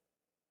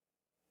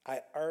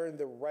 I earned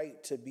the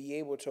right to be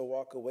able to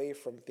walk away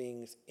from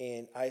things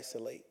and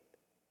isolate.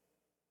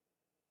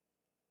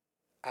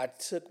 I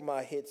took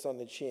my hits on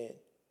the chin.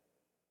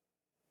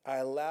 I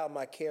allowed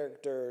my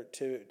character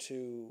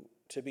to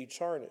be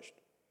tarnished.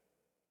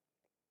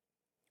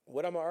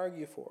 What am I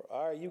arguing for?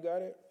 All right, you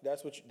got it.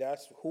 That's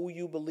who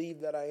you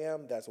believe that I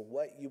am. That's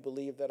what you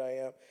believe that I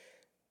am.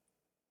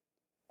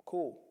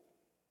 Cool.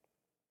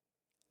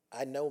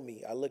 I know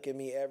me. I look at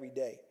me every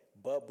day,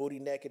 butt booty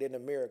naked in the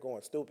mirror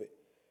going stupid.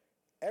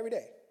 Every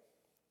day.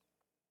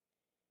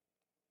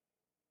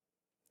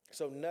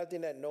 So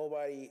nothing that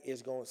nobody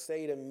is going to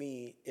say to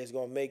me is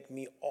going to make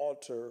me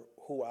alter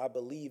who I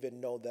believe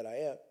and know that I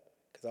am,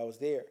 because I was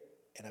there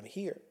and I'm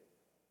here.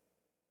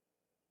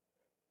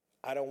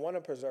 I don't want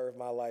to preserve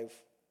my life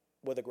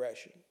with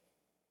aggression.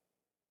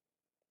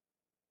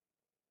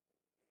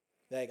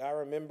 Like I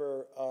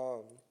remember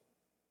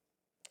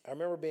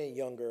being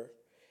younger,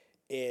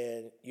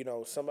 and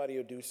somebody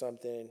will do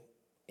something,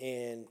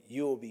 and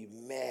you'll be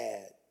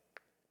mad.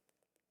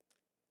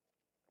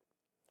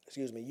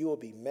 You will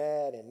be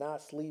mad and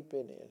not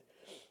sleeping, and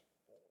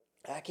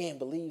I can't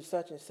believe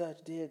such and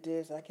such did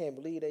this. I can't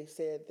believe they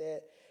said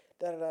that.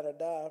 Da da da da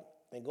da,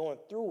 and going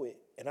through it.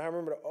 And I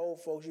remember the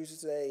old folks used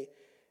to say,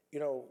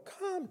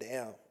 calm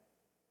down.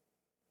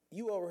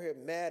 You over here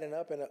mad and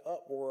up in an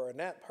uproar, and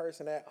that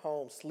person at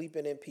home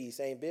sleeping in peace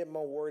ain't a bit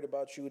more worried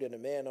about you than a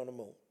man on the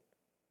moon.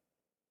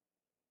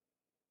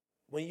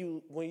 When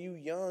you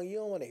young, you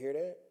don't want to hear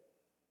that.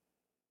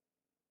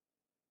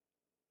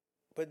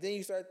 But then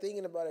you start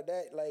thinking about it,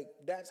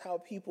 that's how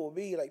people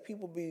be. Like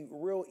people be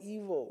real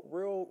evil,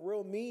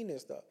 real mean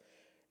and stuff.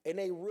 And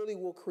they really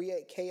will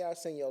create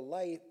chaos in your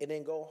life and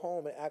then go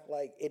home and act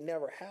like it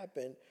never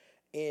happened,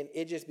 and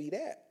it just be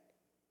that.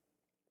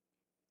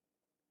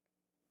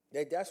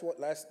 That's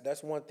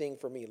one thing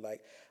for me.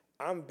 Like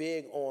I'm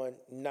big on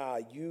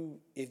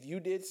if you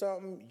did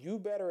something, you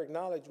better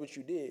acknowledge what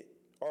you did,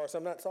 or else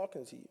I'm not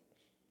talking to you.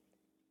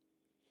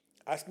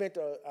 I spent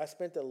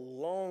a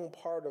long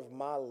part of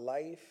my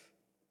life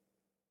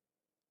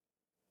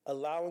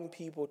allowing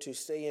people to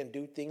say and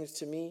do things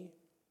to me,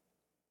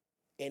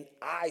 and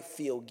I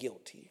feel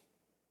guilty.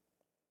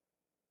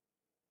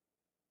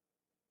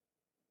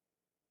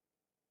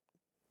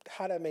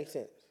 How that make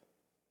sense?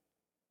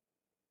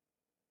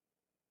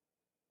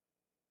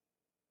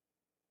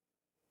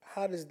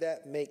 How does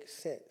that make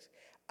sense?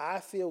 I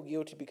feel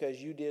guilty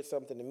because you did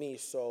something to me.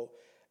 So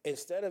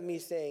instead of me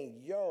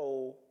saying,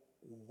 yo,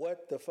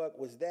 what the fuck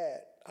was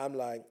that? I'm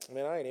like,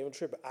 man, I ain't even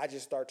tripping. I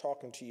just start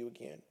talking to you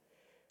again.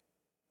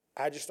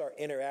 I just start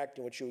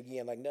interacting with you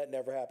again like nothing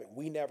ever happened.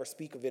 We never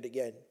speak of it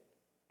again.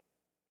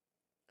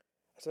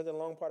 I spent a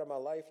long part of my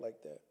life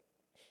like that.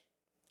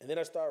 And then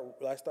I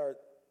start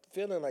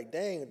feeling like,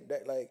 dang,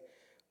 that like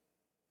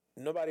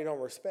nobody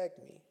don't respect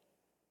me.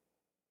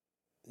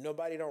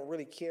 Nobody don't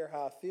really care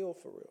how I feel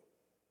for real.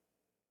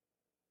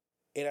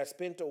 And I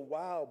spent a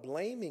while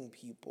blaming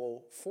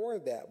people for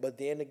that. But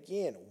then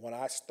again, when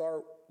I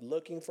start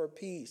looking for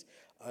peace,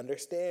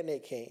 understanding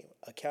came,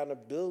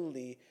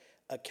 accountability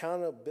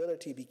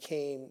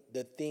became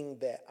the thing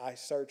that I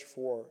searched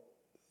for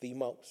the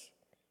most.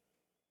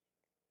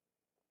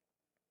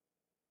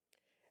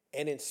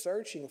 And in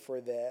searching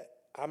for that,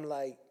 I'm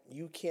like,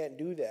 you can't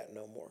do that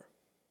no more.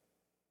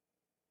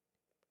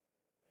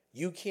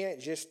 You can't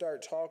just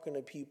start talking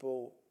to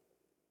people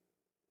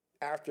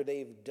after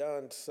they've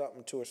done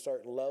something to a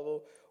certain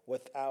level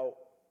without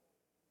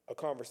a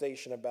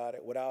conversation about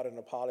it, without an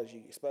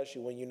apology,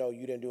 especially when you know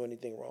you didn't do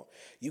anything wrong.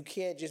 You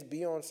can't just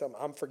be on some,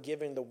 I'm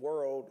forgiving the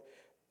world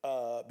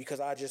because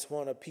I just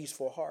want a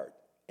peaceful heart.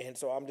 And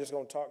so I'm just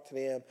going to talk to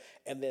them,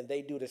 and then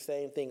they do the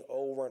same thing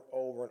over and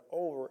over and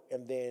over,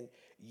 and then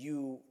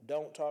you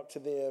don't talk to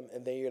them,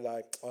 and then you're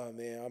like, oh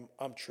man,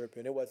 I'm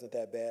tripping. It wasn't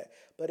that bad,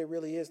 but it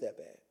really is that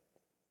bad.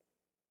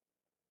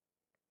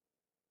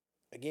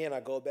 Again, I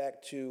go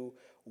back to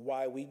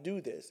why we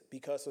do this,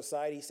 because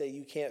society say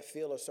you can't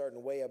feel a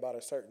certain way about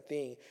a certain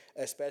thing,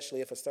 especially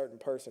if a certain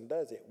person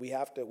does it. We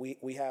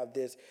have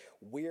this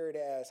weird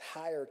ass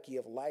hierarchy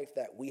of life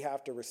that we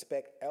have to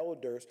respect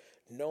elders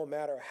no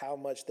matter how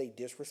much they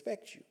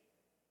disrespect you.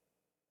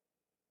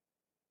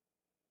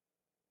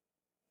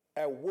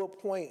 At what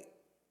point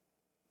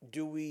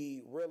do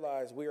we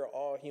realize we are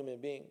all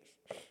human beings?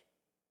 I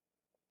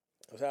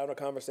was having a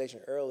conversation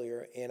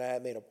earlier, and I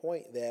had made a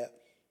point that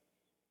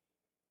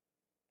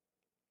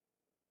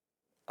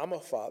I'm a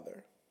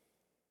father,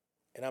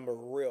 and I'm a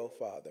real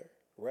father,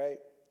 right?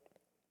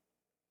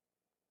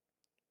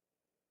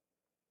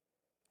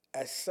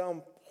 At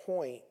some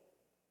point,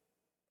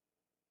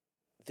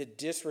 the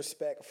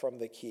disrespect from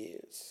the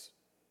kids,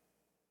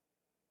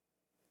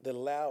 the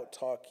loud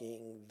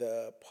talking,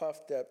 the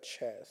puffed up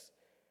chest,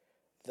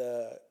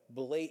 the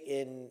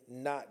blatant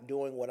not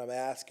doing what I'm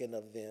asking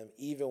of them,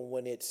 even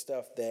when it's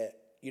stuff that,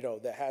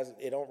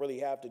 it don't really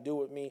have to do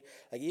with me.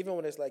 Like, even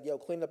when it's like, yo,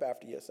 clean up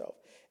after yourself.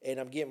 And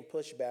I'm getting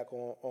pushback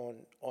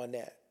on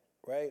that,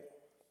 right?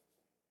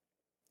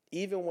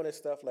 Even when it's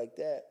stuff like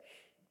that,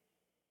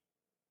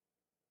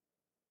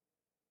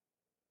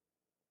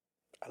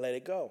 I let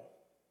it go.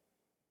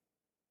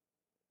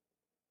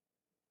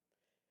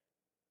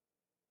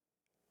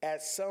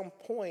 At some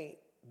point,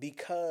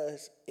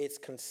 because it's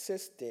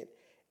consistent,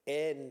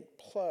 and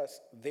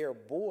plus they're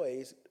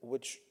boys,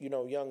 which,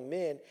 young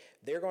men,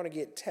 they're going to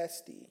get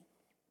testy.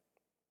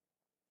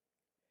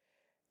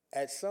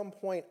 At some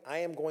point, I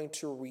am going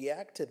to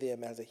react to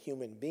them as a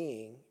human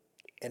being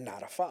and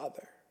not a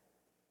father.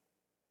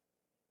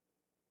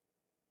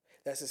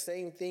 That's the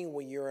same thing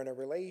when you're in a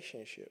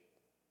relationship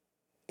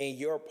and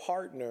your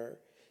partner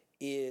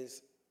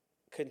is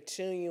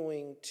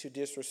continuing to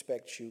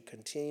disrespect you,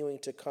 continuing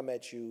to come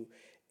at you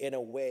in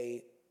a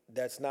way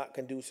that's not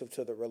conducive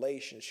to the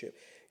relationship.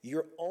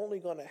 You're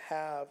only going to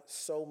have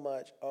so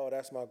much, oh,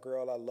 that's my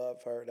girl, I love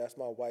her. That's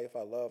my wife,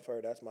 I love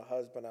her. That's my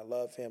husband, I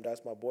love him.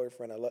 That's my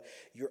boyfriend, I love.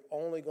 You're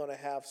only going to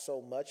have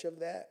so much of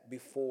that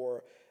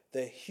before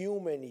the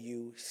human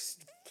you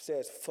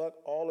says, fuck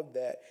all of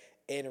that,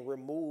 and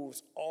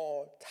removes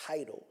all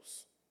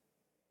titles.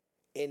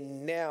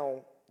 And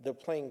now the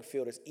playing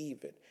field is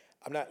even.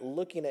 I'm not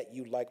looking at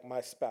you like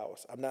my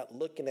spouse. I'm not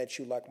looking at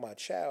you like my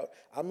child.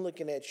 I'm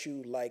looking at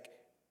you like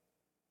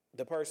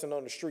the person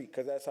on the street,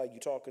 because that's how you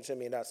talking to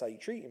me and that's how you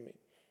treating me.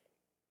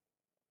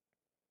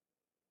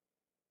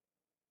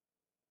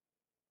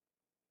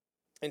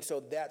 And so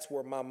that's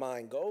where my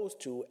mind goes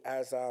to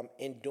as I'm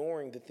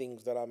enduring the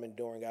things that I'm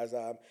enduring, as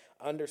I'm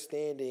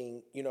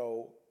understanding,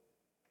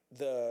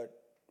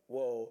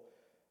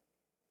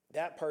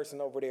 that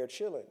person over there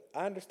chilling.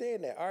 I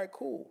understand that. All right,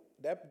 cool.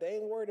 That they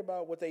ain't worried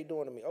about what they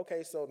doing to me.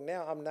 Okay, so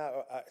now I'm not.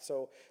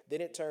 So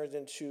then it turns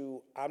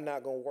into I'm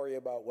not going to worry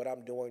about what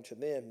I'm doing to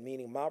them.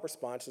 Meaning my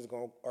responses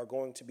are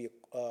going to be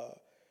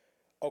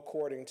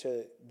according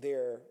to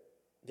their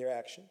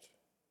actions.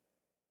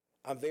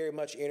 I'm very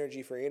much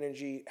energy for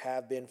energy.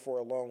 Have been for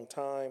a long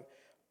time.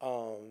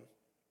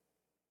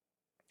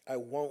 I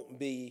won't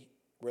be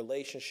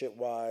relationship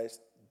wise.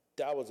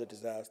 That was a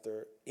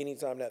disaster.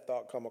 Anytime that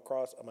thought come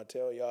across, I'm going to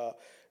tell y'all,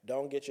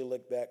 don't get your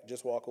look back.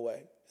 Just walk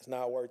away. It's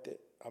not worth it.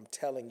 I'm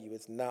telling you,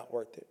 it's not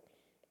worth it.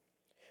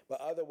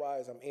 But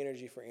otherwise, I'm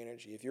energy for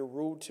energy. If you're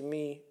rude to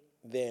me,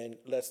 then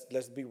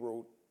let's be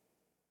rude.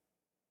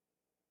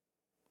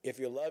 If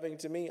you're loving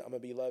to me, I'm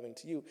going to be loving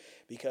to you,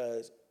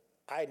 because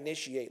I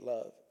initiate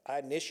love. I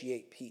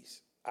initiate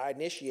peace. I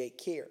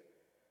initiate care.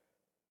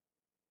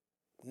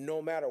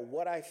 No matter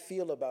what I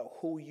feel about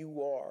who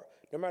you are,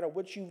 no matter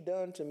what you've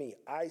done to me,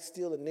 I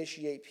still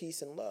initiate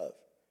peace and love.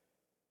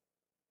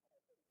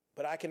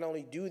 But I can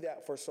only do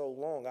that for so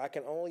long. I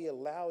can only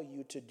allow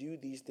you to do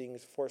these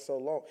things for so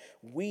long.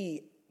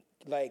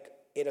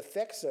 It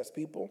affects us,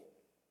 people.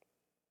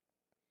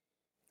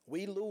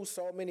 We lose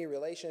so many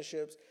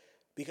relationships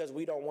because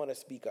we don't want to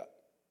speak up.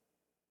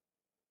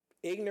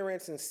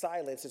 Ignorance and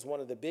silence is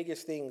one of the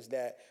biggest things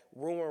that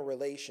ruin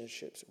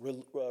relationships,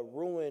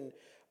 ruin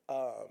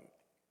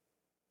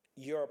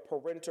your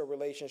parental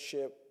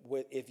relationship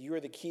with, if you're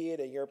the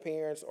kid and your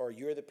parents, or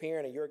you're the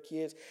parent and your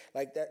kids.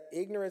 Like that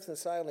ignorance and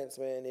silence,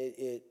 man,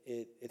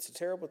 it's a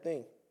terrible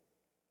thing.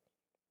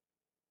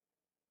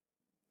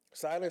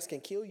 Silence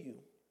can kill you.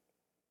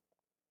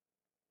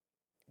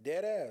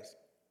 Dead ass.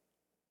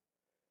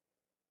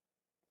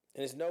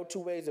 And there's no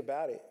two ways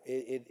about it.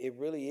 It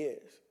really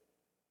is.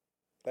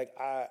 Like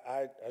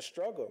I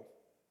struggle.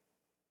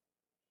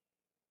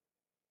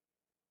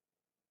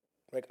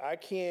 Like I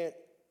can't.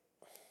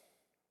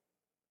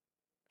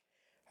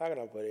 How can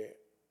I put it?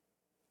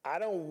 I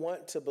don't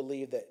want to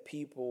believe that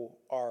people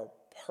are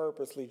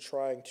purposely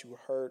trying to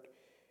hurt,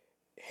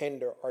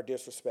 hinder, or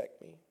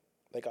disrespect me.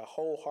 Like I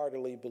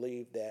wholeheartedly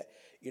believe that,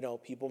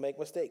 people make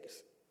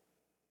mistakes.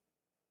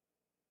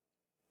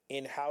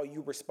 And how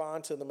you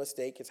respond to the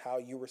mistake is how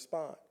you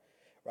respond.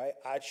 Right?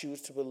 I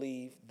choose to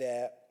believe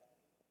that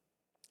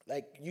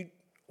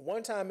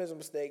one time is a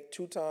mistake,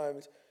 two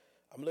times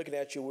I'm looking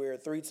at you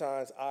weird, three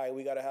times, all right,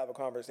 we gotta have a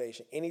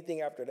conversation.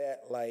 Anything after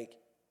that, I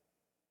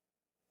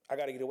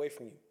gotta get away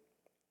from you.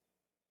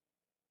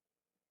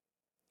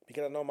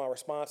 Because I know my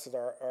responses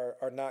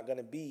are not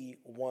gonna be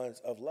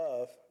ones of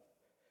love,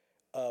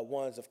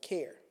 ones of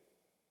care.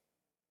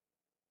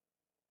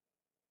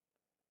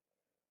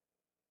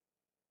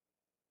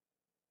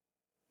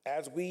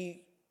 As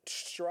we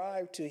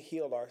strive to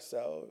heal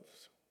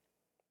ourselves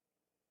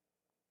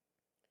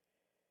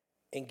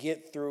and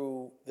get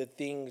through the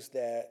things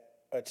that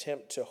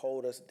attempt to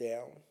hold us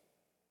down,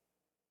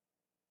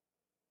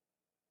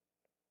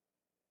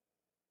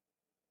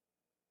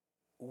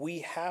 we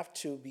have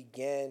to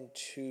begin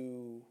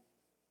to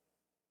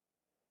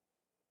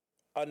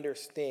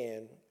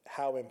understand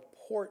how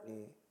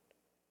important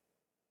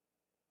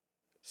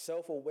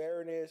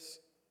self-awareness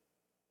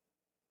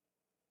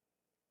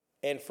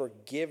and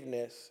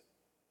forgiveness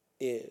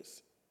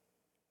is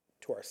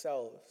to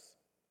ourselves.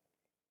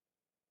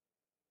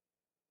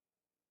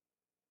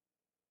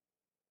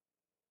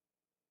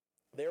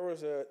 There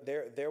was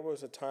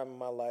a time in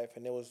my life,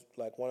 and it was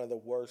like one of the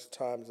worst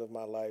times of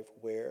my life,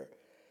 where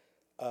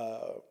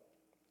uh,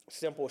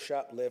 simple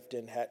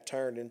shoplifting had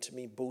turned into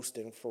me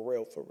boosting for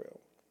real, for real.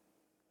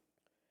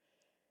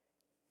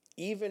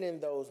 Even in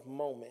those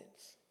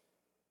moments,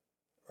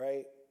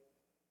 right?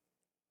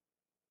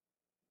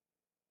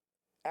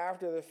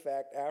 After the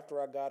fact,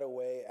 after I got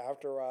away,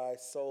 after I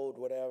sold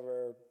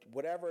whatever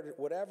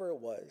it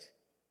was,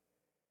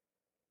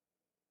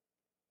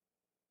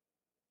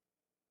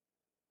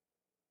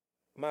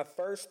 my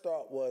first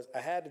thought was I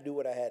had to do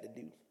what I had to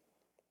do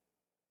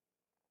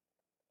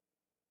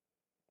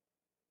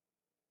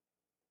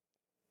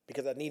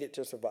because I needed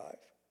to survive.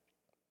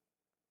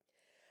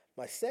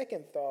 My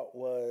second thought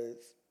was,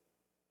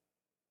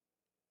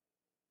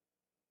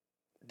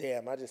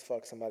 damn, I just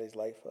fucked somebody's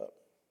life up.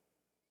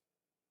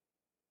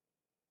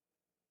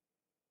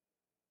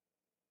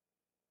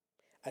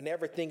 I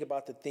never think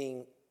about the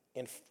thing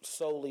and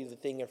solely the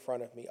thing in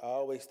front of me. I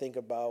always think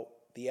about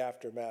the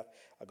aftermath.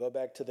 I go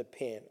back to the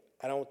pen.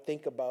 I don't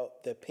think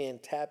about the pen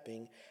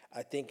tapping.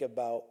 I think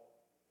about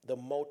the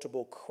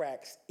multiple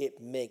cracks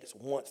it makes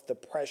once the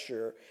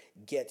pressure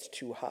gets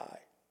too high.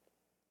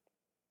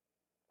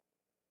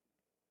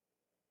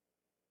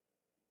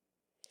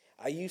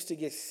 I used to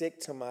get sick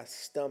to my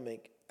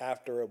stomach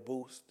after a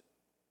boost,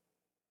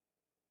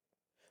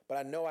 but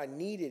I know I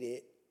needed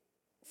it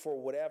for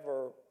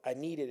whatever I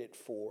needed it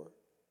for.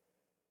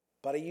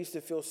 But I used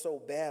to feel so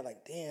bad,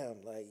 like,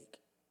 damn, like,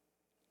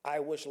 I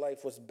wish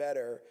life was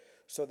better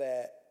so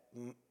that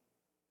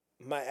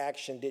my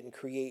action didn't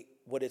create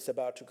what it's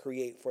about to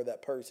create for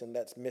that person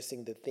that's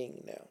missing the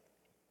thing now.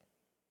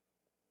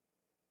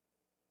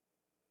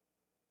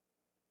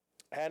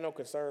 I had no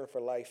concern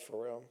for life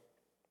for real.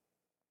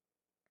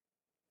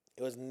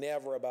 It was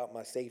never about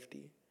my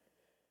safety.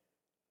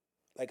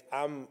 Like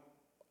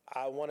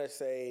I want to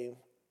say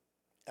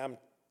I'm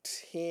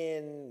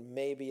 10,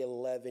 maybe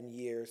 11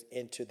 years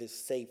into this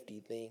safety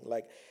thing.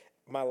 Like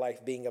my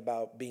life being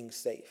about being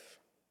safe.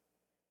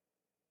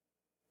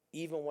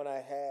 Even when I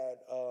had,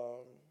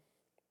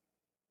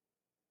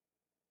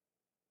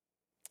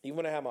 even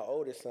when I had my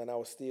oldest son, I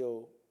was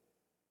still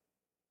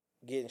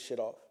getting shit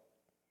off.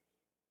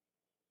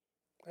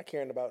 Not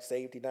caring about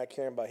safety, not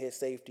caring about his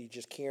safety,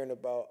 just caring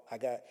about I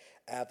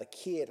have a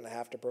kid and I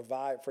have to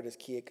provide for this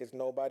kid because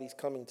nobody's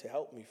coming to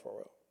help me for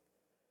real.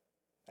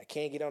 I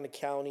can't get on the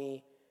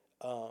county.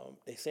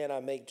 They saying I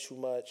make too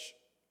much.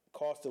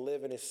 Cost of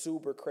living is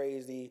super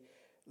crazy.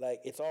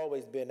 Like it's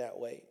always been that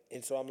way.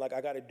 And so I'm like,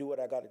 I got to do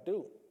what I got to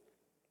do.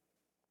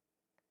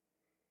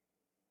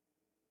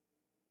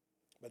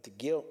 But the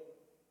guilt,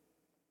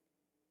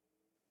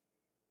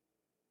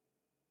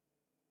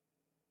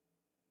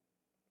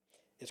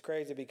 it's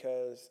crazy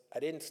because I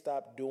didn't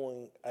stop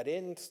doing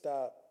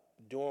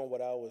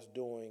what I was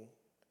doing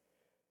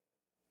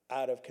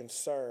out of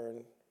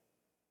concern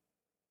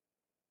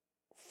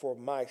for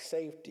my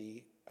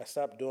safety. I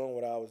stopped doing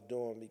what I was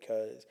doing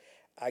because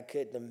I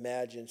couldn't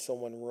imagine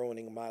someone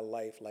ruining my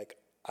life like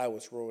I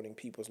was ruining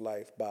people's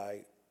life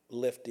by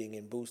lifting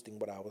and boosting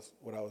what I was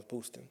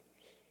boosting.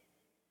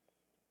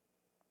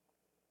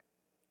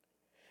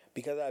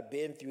 Because I've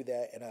been through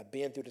that and I've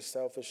been through the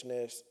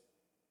selfishness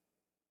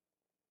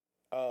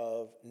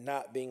of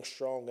not being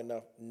strong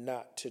enough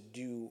not to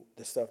do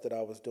the stuff that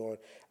I was doing.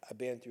 I've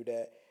been through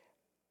that.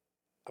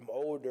 I'm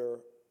older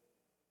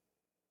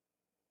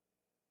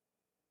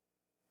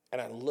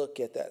and I look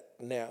at that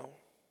now.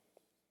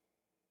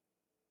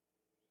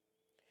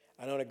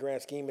 I know in the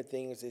grand scheme of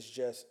things, it's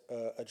just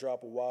a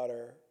drop of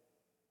water.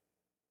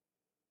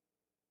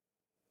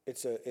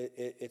 It's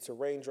a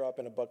raindrop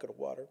in a bucket of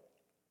water.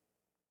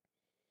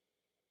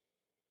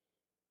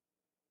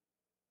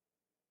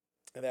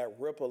 And that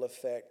ripple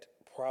effect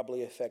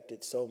probably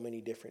affected so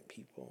many different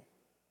people.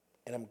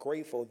 And I'm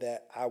grateful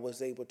that I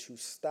was able to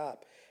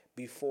stop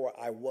before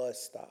I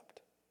was stopped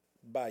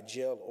by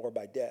jail or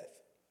by death.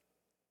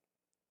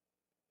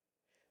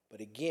 But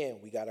again,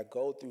 we got to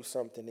go through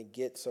something to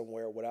get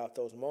somewhere. Without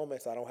those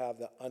moments, I don't have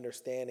the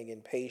understanding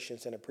and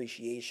patience and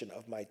appreciation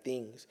of my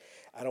things.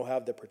 I don't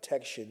have the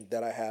protection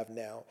that I have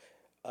now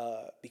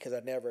because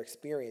I never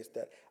experienced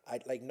that.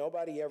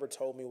 Nobody ever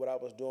told me what I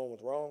was doing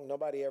was wrong.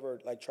 Nobody ever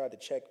tried to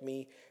check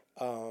me,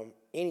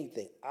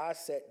 anything. I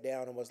sat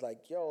down and was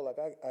like, yo,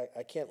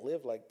 I can't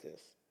live like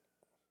this.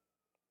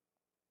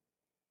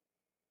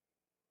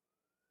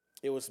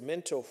 It was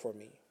mental for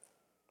me.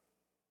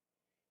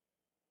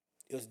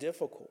 It was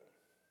difficult.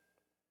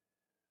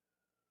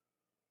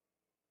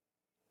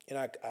 And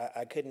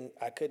I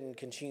couldn't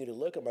continue to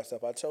look at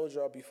myself. I told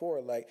y'all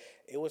before,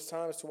 it was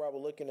times to where I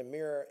would look in the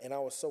mirror and I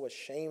was so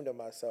ashamed of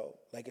myself,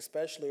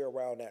 especially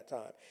around that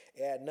time.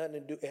 It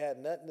had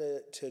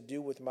nothing to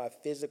do with my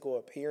physical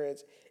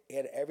appearance. It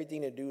had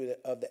everything to do with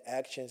of the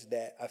actions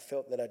that I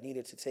felt that I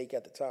needed to take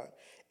at the time.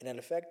 And it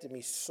affected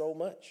me so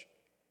much.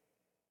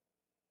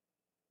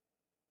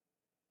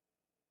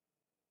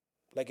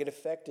 It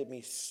affected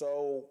me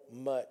so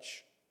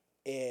much.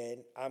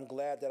 And I'm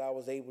glad that I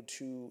was able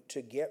to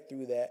get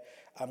through that.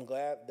 I'm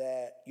glad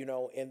that,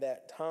 in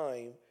that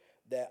time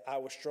that I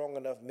was strong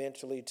enough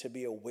mentally to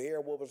be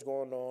aware of what was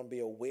going on, be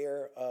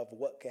aware of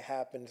what could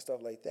happen and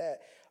stuff like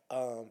that.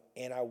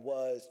 And I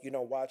was,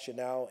 watching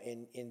out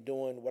and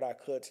doing what I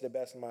could to the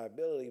best of my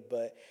ability.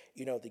 But,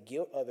 the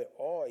guilt of it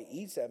all, it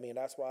eats at me. And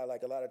that's why,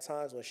 a lot of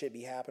times when shit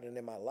be happening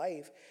in my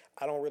life,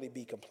 I don't really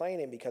be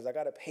complaining because I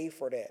got to pay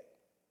for that.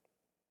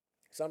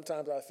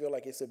 Sometimes I feel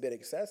like it's a bit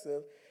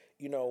excessive,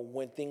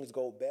 when things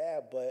go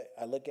bad, but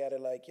I look at it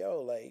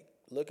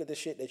look at the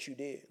shit that you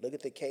did. Look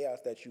at the chaos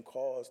that you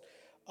caused,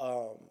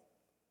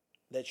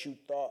 that you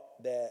thought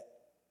that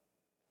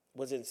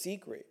was in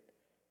secret.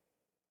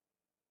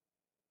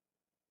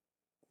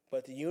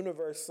 But the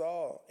universe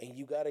saw, and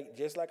you got to,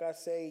 just like I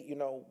say,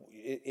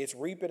 it's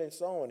reaping and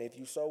sowing. If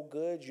you sow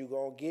good, you're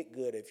going to get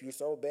good. If you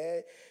sow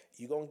bad,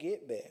 you're going to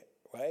get bad,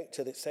 right?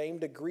 To the same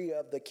degree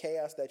of the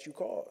chaos that you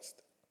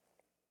caused.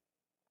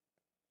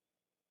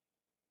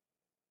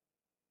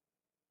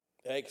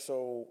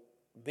 So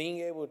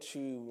being able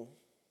to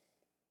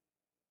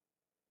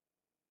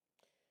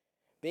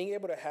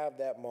have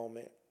that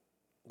moment,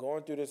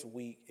 going through this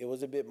week, it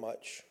was a bit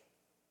much.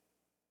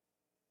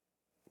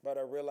 But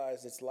I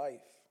realized it's life.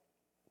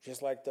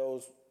 Just like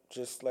those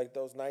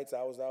nights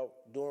I was out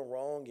doing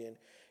wrong and,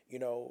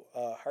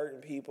 hurting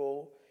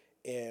people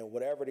and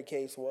whatever the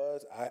case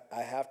was,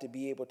 I have to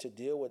be able to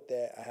deal with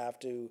that. I have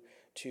to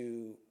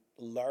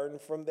learn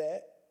from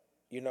that,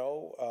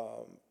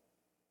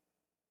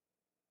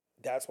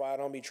 That's why I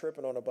don't be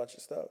tripping on a bunch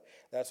of stuff.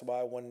 That's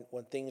why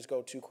when things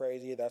go too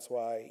crazy, that's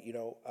why,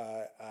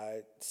 I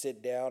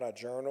sit down, I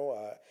journal,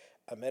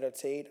 I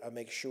meditate, I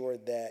make sure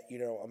that,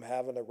 I'm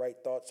having the right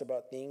thoughts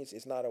about things.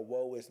 It's not a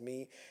woe is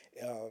me.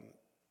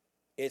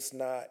 It's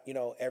not,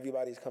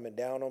 everybody's coming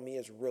down on me.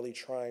 It's really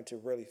trying to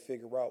really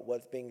figure out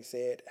what's being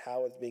said,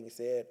 how it's being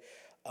said,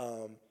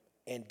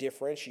 and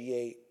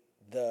differentiate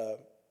the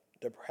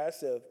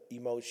depressive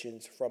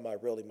emotions from my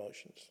real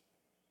emotions.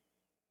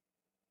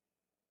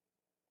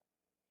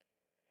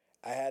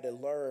 I had to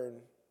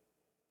learn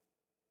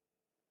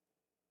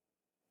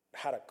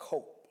how to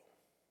cope.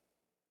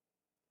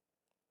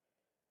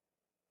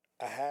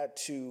 I had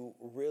to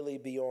really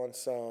be on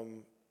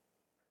some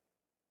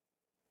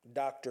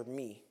Dr.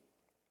 Me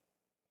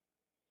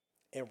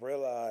and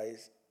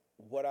realize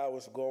what I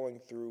was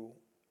going through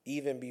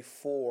even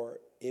before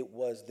it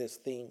was this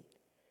thing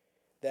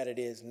that it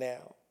is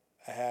now.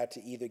 I had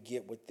to either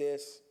get with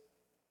this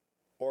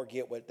or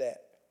get with that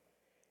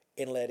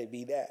and let it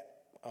be that.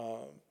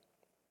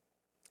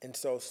 And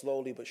so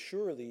slowly but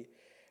surely,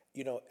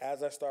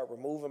 as I start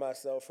removing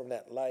myself from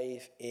that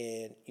life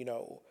and,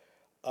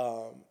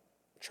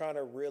 trying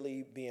to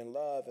really be in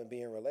love and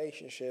be in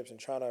relationships and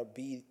trying to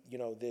be,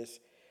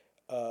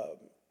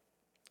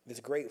 this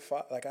great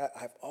father.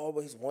 I've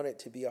always wanted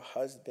to be a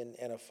husband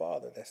and a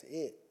father. That's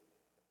it.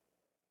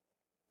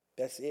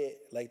 That's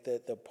it.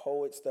 The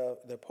poet stuff,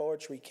 the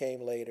poetry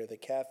came later. The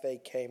cafe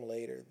came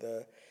later.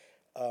 The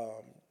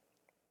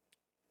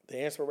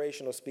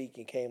inspirational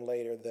speaking came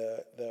later.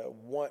 The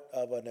want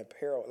of an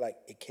apparel,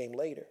 it came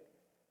later.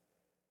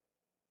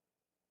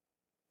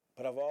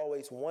 But I've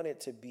always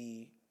wanted to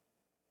be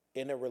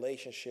in a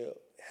relationship,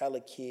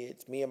 hella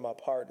kids, me and my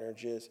partner,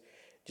 just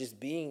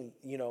being,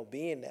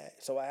 being that.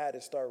 So I had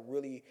to start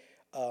really,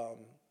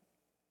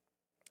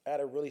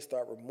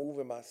 start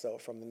removing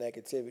myself from the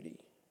negativity.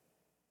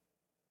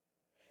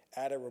 I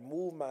had to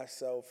remove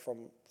myself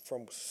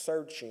from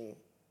searching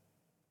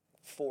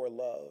for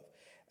love.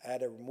 I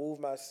had to remove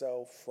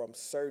myself from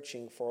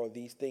searching for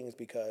these things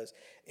because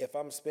if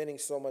I'm spending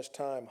so much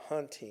time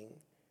hunting,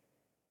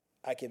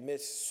 I can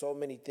miss so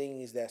many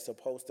things that's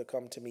supposed to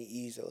come to me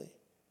easily.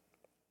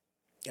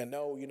 I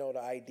know,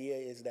 the idea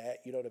is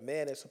that, the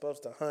man is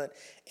supposed to hunt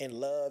and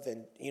love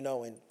and,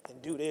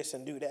 and do this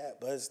and do that.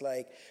 But it's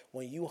like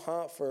when you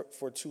hunt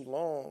for too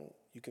long,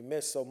 you can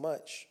miss so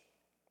much.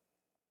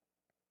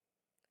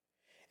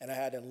 And I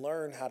had to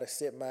learn how to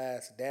sit my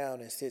ass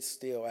down and sit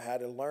still. I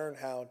had to learn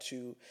how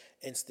to,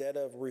 instead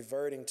of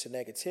reverting to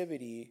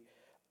negativity,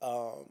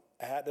 I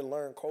had to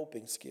learn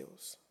coping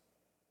skills,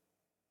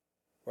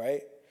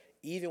 right?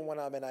 Even when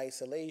I'm in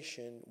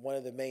isolation, one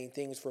of the main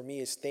things for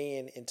me is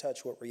staying in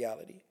touch with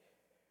reality,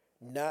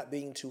 not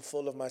being too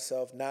full of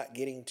myself, not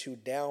getting too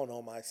down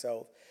on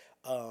myself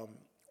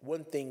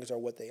when things are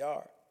what they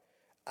are.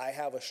 I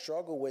have a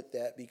struggle with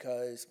that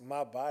because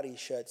my body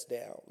shuts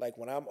down. Like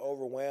when I'm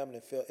overwhelmed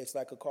and feel, it's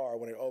like a car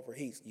when it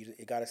overheats. You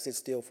got to sit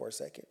still for a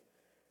second.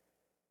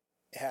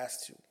 It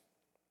has to.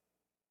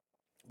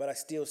 But I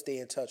still stay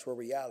in touch with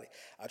reality.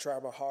 I try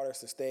my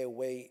hardest to stay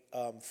away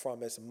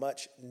from as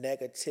much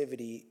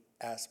negativity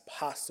as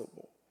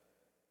possible.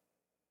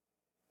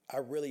 I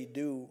really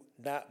do,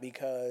 not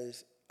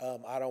because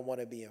I don't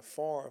want to be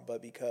informed,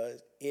 but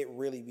because it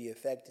really be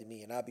affecting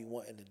me and I be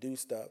wanting to do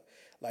stuff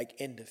like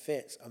in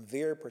defense. I'm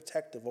very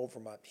protective over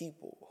my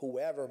people,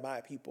 whoever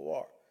my people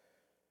are.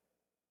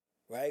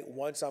 Right?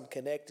 Once I'm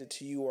connected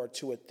to you or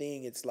to a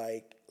thing, it's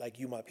like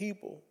you my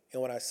people.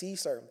 And when I see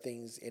certain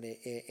things and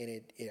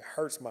it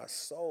hurts my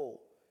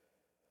soul,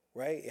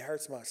 right? It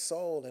hurts my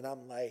soul, and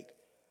I'm like,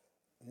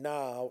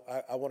 nah,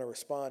 I want to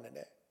respond to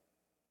that.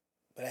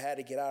 But I had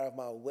to get out of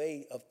my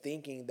way of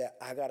thinking that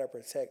I gotta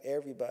protect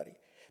everybody,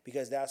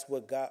 because that's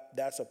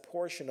a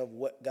portion of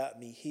what got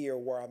me here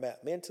where I'm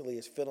at mentally,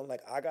 is feeling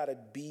like I gotta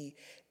be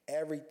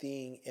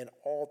everything and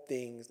all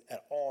things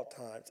at all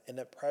times, and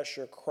the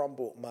pressure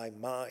crumbled my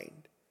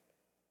mind.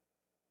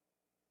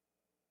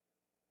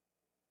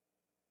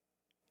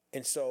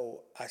 And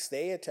so I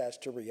stay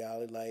attached to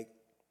reality. Like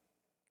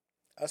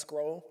I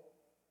scroll.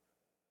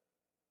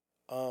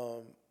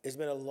 It's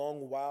been a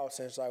long while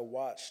since I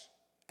watched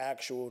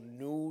actual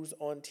news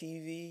on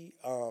TV.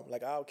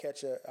 Like I'll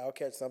catch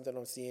something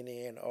on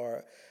CNN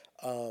or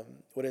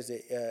what is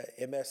it,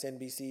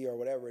 MSNBC or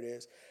whatever it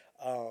is.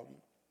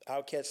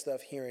 I'll catch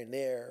stuff here and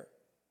there,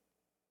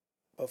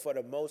 but for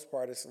the most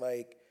part, it's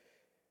like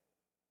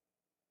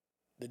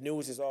the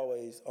news is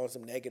always on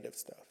some negative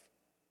stuff,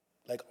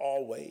 like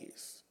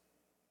always.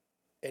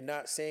 And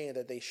not saying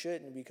that they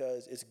shouldn't,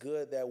 because it's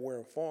good that we're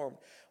informed.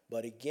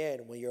 But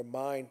again, when your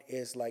mind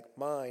is like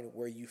mine,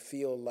 where you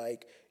feel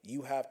like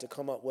you have to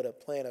come up with a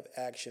plan of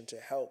action to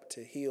help,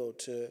 to heal,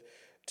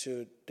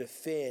 to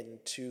defend,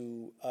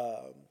 to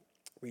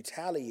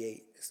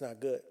retaliate, it's not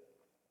good.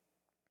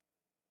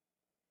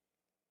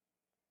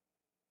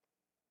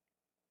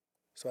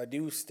 So I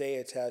do stay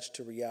attached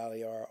to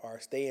reality, or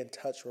stay in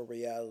touch with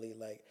reality,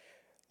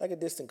 like a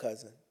distant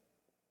cousin.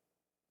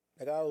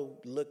 Like I'll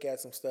look at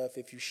some stuff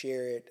if you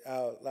share it.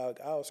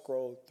 I'll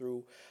scroll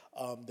through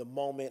the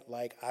moment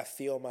like I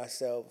feel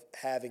myself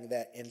having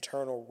that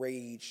internal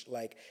rage,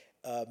 like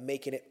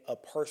making it a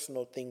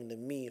personal thing to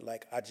me.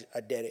 Like I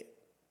did it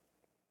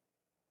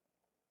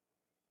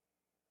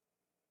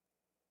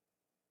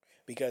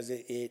because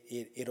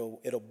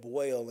it'll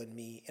boil in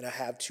me, and I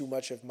have too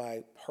much of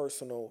my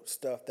personal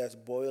stuff that's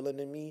boiling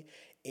in me,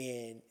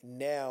 and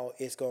now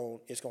it's gonna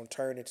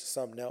turn into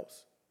something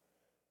else.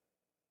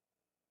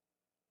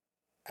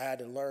 I had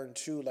to learn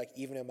too, like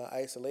even in my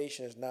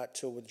isolation, is not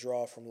to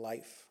withdraw from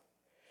life.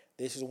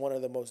 This is one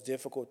of the most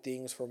difficult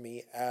things for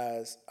me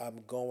as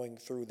I'm going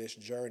through this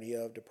journey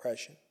of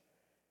depression.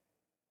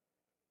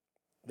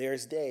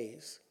 There's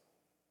days,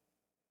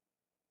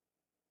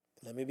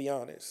 let me be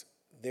honest,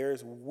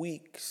 there's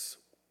weeks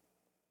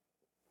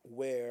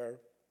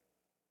where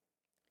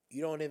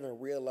you don't even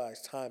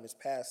realize time is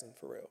passing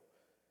for real.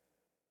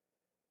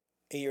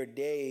 In your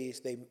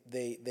days,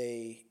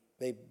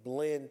 they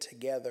blend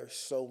together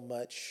so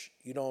much.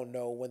 You don't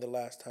know when the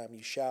last time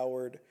you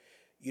showered.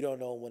 You don't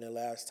know when the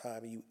last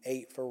time you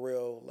ate for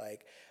real.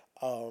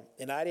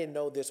 And I didn't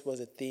know this was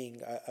a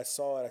thing. I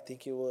saw it. I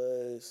think it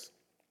was,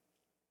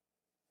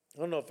 I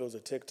don't know if it was a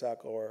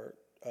TikTok or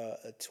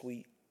a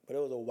tweet, but it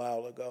was a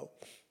while ago.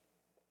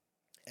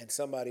 And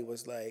somebody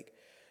was like,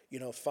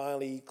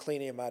 finally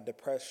cleaning my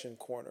depression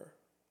corner,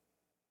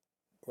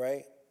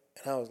 right?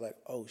 And I was like,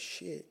 oh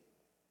shit.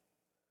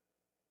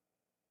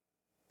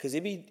 Because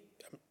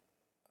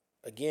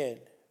again,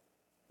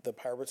 the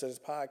purpose of this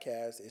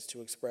podcast is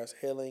to express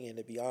healing, and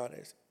to be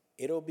honest,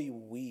 it'll be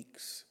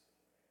weeks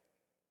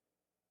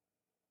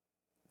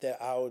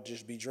that I'll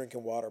just be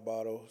drinking water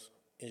bottles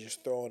and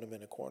just throwing them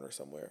in a corner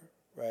somewhere,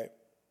 right?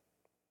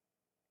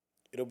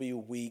 It'll be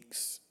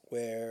weeks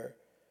where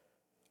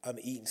I'm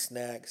eating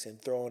snacks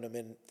and throwing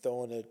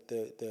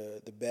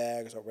the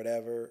bags or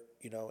whatever,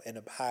 in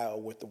a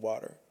pile with the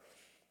water.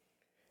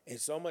 And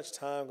so much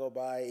time go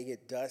by, it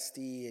get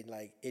dusty, and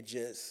like it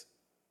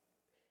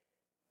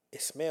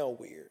smell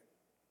weird.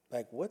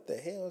 Like, what the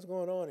hell is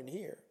going on in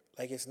here?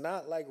 Like it's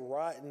not like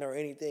rotten or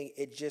anything.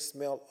 It just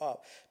smelled off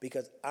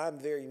because I'm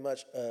very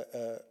much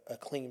a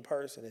clean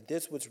person, and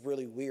this was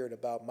really weird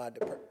about my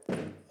bad.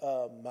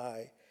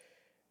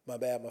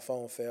 My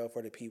phone fell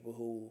for the people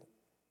who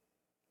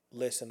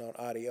listen on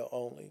audio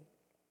only.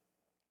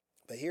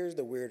 But here's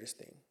the weirdest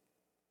thing.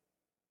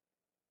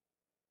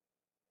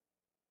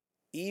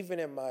 Even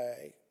in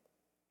my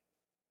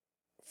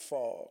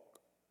fog,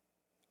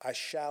 I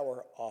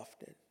shower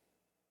often.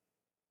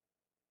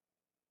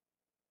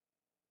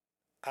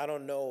 I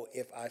don't know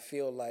if I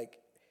feel like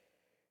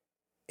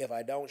if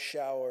I don't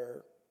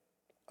shower,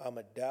 I'm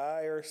going to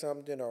die or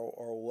something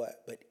or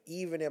what. But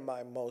even in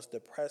my most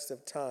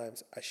depressive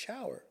times, I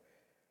shower.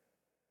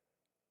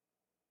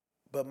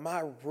 But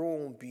my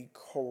room be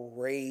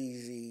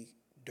crazy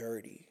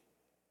dirty.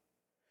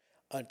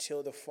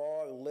 Until the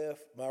fog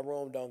lift, my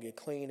room don't get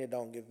clean. It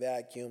don't get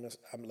vacuumed.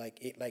 I'm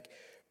like,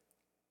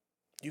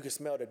 you can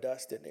smell the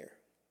dust in there.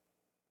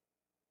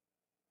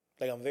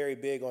 Like I'm very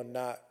big on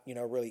not,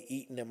 really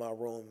eating in my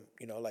room,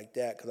 like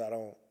that, because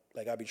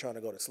I be trying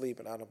to go to sleep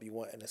and I don't be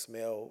wanting to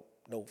smell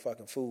no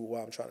fucking food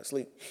while I'm trying to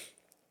sleep.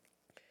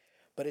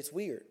 But it's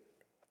weird.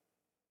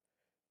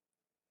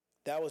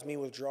 That was me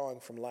withdrawing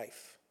from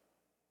life.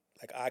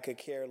 Like I could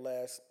care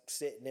less,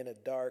 sitting in the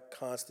dark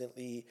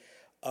constantly.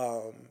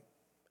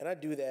 And I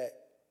do that.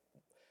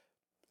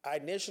 I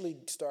initially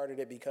started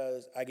it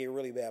because I get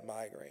really bad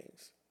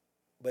migraines.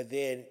 But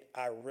then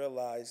I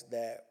realized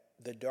that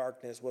the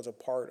darkness was a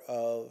part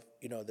of,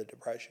 the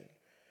depression.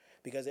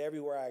 Because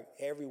everywhere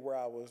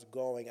I was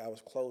going, I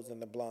was closing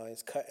the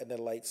blinds, cutting the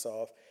lights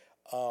off,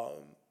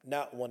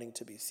 not wanting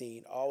to be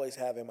seen, always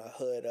having my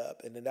hood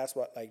up. And then that's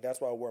why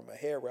I wear my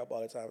hair up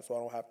all the time, so I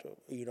don't have to,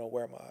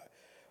 wear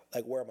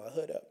my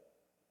hood up.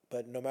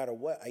 But no matter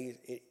what, I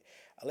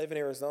live in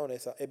Arizona,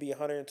 so it'd be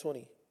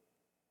 120.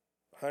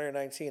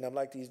 119. I'm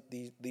like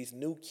these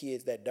new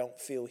kids that don't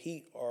feel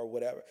heat or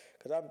whatever.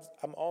 Because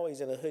I'm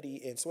always in a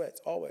hoodie and sweats,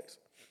 always.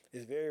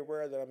 It's very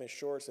rare that I'm in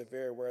shorts and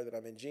very rare that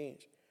I'm in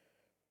jeans.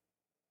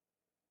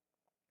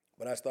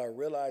 But I started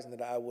realizing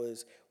that I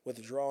was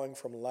withdrawing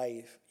from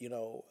life,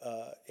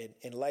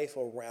 in life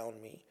around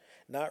me.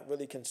 Not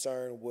really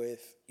concerned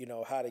with,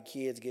 how the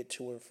kids get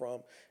to and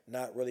from.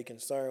 Not really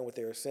concerned with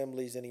their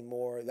assemblies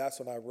anymore. That's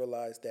when I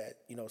realized that,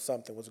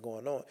 something was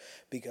going on.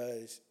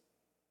 Because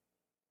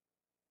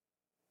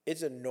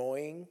it's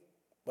annoying,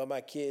 but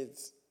my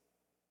kids,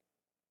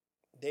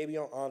 they be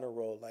on honor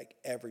roll like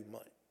every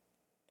month.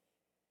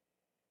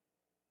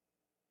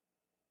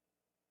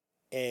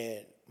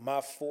 And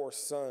my 4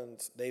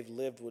 sons, they've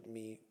lived with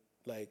me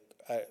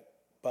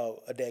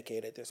about a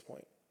decade at this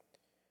point.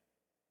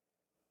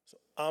 So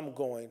I'm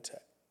going to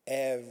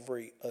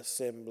every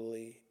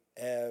assembly,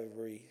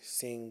 every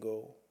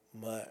single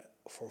month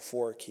for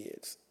 4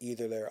 kids.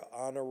 Either they're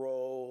honor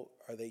roll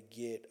or they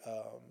get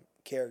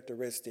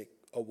characteristic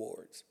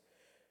awards,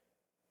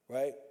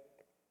 right?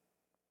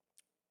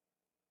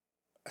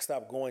 I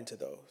stopped going to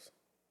those.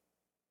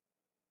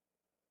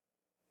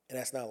 And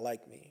that's not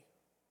like me.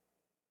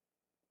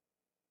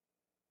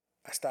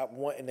 I stopped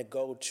wanting to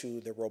go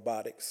to the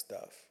robotics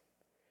stuff.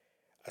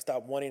 I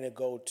stopped wanting to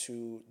go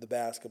to the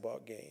basketball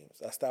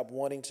games. I stopped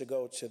wanting to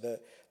go to the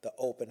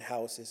open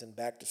houses and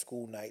back to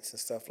school nights and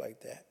stuff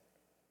like that.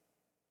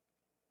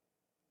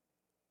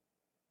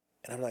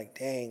 And I'm like,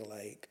 dang,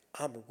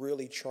 I'm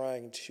really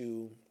trying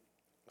to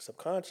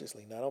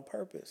subconsciously, not on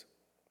purpose,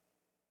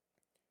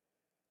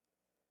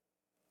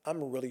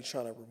 I'm really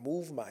trying to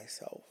remove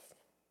myself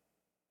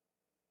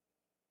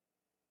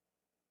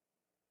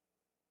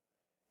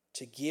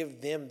to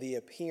give them the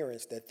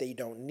appearance that they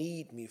don't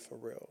need me for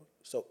real.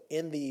 So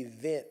in the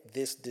event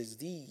this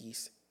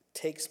disease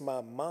takes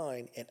my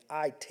mind and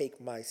I take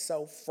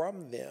myself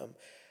from them,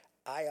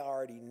 I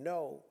already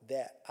know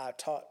that I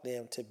taught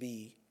them to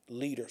be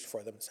leaders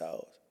for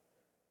themselves.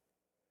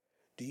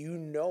 Do you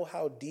know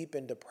how deep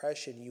in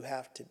depression you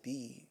have to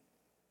be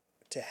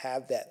to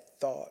have that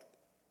thought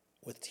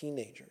with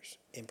teenagers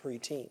and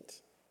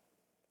preteens?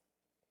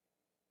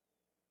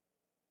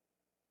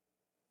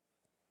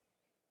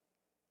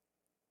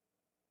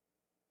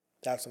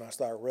 That's when I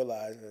started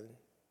realizing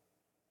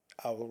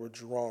I was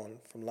withdrawn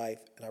from life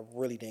and I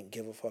really didn't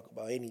give a fuck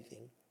about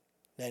anything,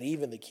 not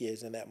even the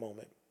kids in that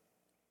moment.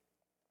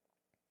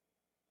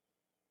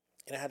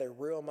 And I had to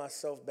reel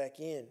myself back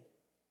in.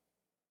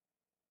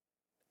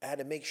 I had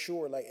to make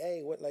sure,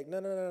 hey, what,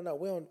 no,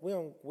 we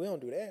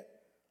don't do that.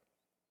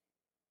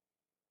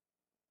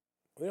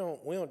 We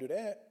don't do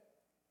that.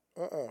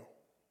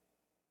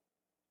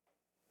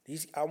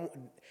 These, I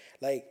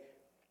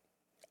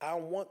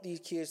want these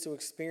kids to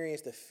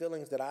experience the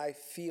feelings that I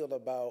feel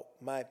about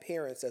my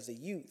parents as a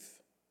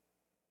youth.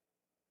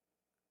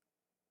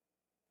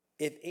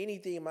 If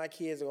anything, my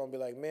kids are gonna be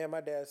like, man,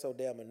 my dad's so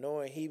damn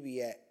annoying. He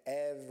be at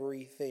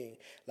everything.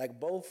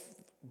 Like both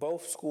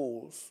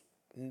schools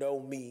know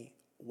me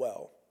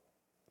well.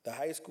 The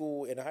high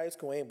school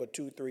ain't but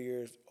 2-3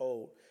 years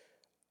old,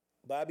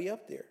 but I be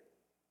up there.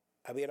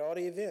 I be at all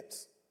the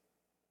events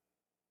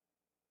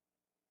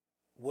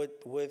with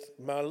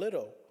my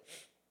little.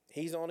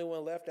 He's the only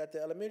one left at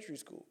the elementary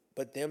school.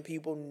 But them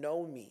people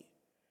know me.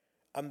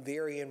 I'm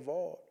very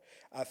involved.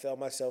 I felt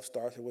myself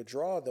start to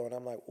withdraw though, and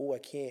I'm like, oh, I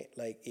can't.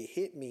 Like, it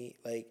hit me,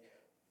 like,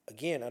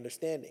 again,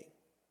 understanding.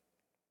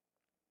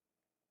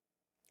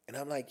 And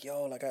I'm like,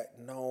 yo, like,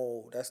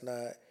 no, that's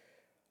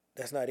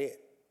not it.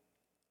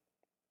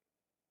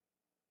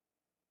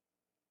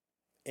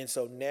 And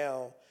so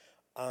now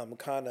I'm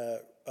kind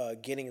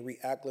of getting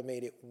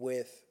reacclimated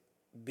with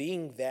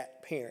being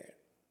that parent,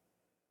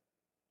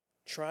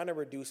 trying to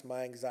reduce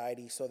my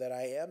anxiety so that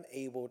I am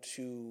able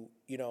to,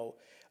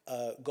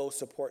 go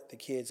support the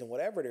kids and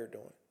whatever they're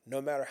doing,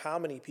 no matter how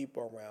many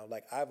people are around.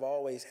 Like, I've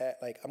always had,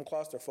 like, I'm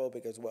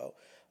claustrophobic as well.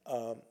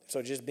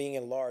 So just being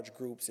in large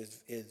groups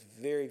is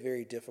very,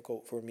 very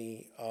difficult for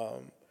me.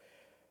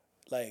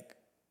 Like,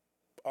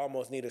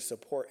 almost need a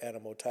support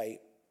animal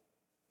type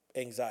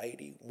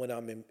anxiety when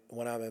I'm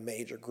in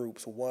major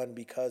groups. One,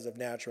 because of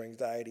natural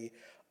anxiety.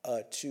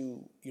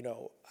 Two,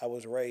 I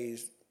was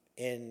raised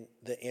in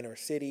the inner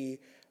city.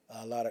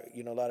 A lot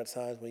of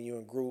times when you're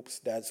in groups,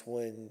 that's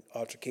when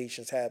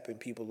altercations happen,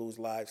 people lose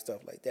lives,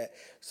 stuff like that.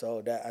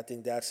 So that, I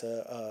think that's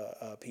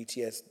a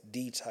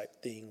PTSD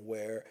type thing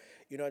where,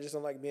 I just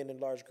don't like being in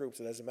large groups.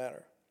 It doesn't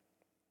matter.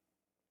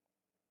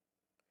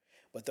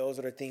 But those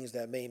are the things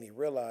that made me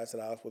realize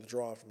that I was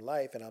withdrawn from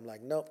life, and I'm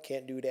like, nope,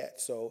 can't do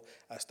that. So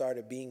I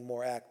started being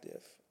more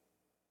active.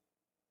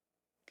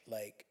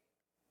 Like,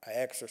 I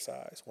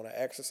exercise. When I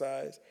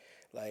exercise,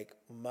 like,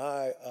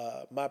 my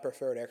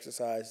preferred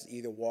exercise is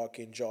either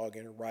walking,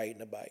 jogging,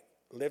 riding a bike.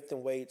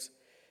 Lifting weights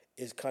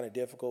is kind of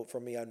difficult for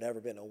me. I've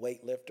never been a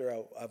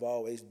weightlifter. I've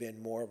always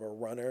been more of a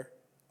runner,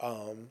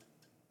 and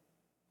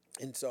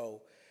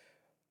so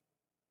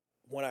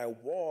when I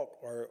walk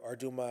or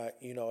do my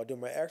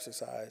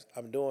exercise,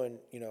 I'm doing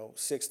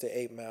 6 to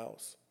 8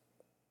 miles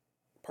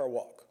per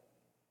walk.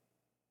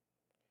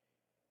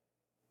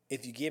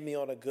 If you get me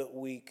on a good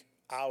week,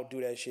 I'll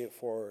do that shit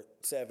for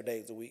 7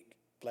 days a week,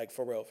 like,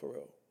 for real, for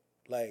real.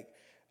 Like,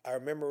 I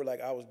remember, like,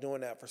 I was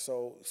doing that for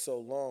so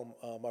long.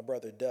 My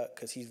brother Duck,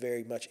 because he's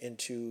very much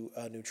into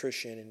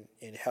nutrition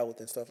and health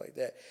and stuff like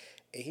that,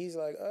 and he's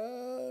like,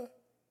 I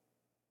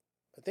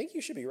think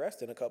you should be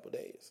resting a couple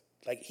days.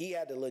 Like, he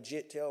had to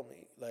legit tell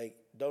me, like,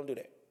 don't do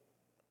that.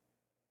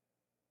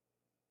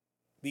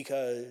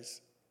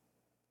 Because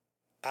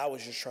I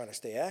was just trying to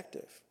stay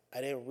active.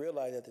 I didn't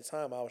realize at the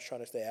time I was trying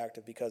to stay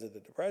active because of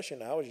the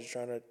depression. I was just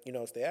trying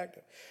to, stay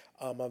active.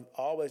 I've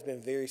always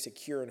been very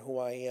secure in who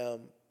I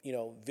am,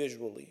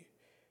 visually.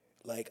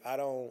 Like, I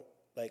don't,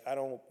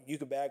 you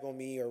could bag on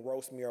me or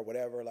roast me or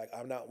whatever. Like,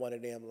 I'm not one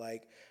of them,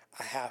 like,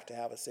 I have to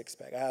have a six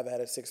pack. I haven't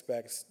had a six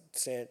pack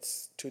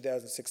since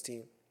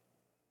 2016.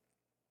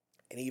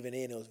 And even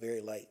then, it was very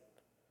light.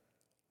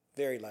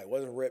 Very light.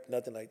 Wasn't ripped,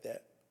 nothing like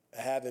that.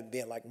 I haven't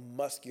been, like,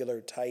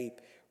 muscular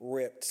type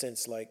ripped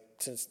since my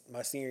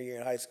senior year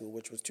in high school,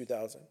 which was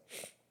 2000.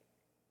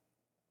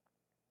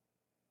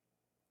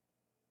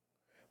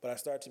 But I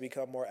start to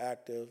become more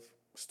active,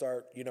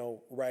 start,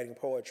 writing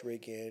poetry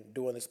again,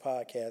 doing this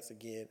podcast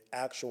again,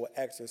 actual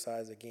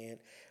exercise again.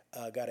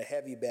 Got a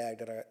heavy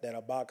bag that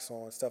I box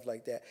on, stuff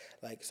like that.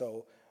 Like,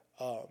 so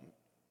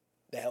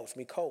that helps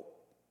me cope.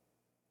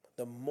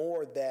 The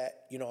more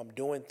that, I'm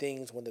doing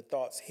things when the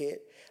thoughts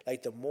hit,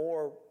 like, the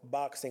more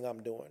boxing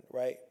I'm doing,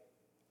 right?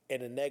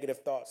 And the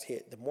negative thoughts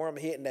hit. The more I'm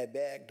hitting that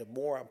bag, the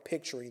more I'm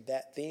picturing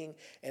that thing.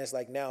 And it's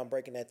like, now I'm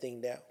breaking that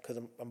thing down because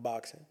I'm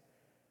boxing.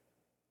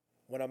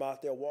 When I'm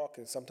out there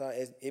walking,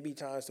 sometimes it be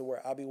times to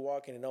where I'll be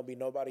walking and there'll be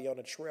nobody on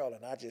the trail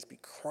and I just be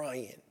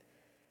crying,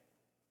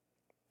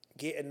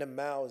 getting the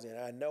mouths in.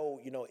 I know,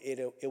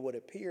 it would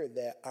appear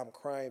that I'm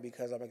crying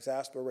because I'm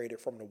exasperated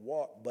from the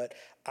walk, but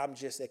I'm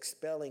just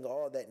expelling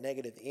all that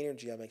negative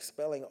energy. I'm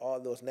expelling all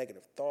those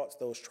negative thoughts,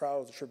 those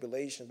trials and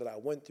tribulations that I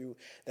went through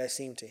that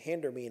seem to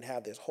hinder me and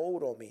have this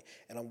hold on me,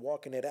 and I'm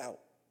walking it out.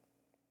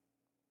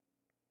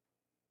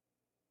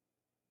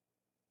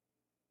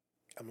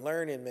 I'm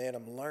learning, man.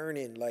 I'm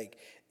learning. Like,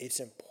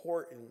 it's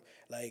important.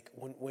 Like,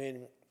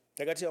 when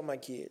like I tell my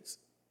kids,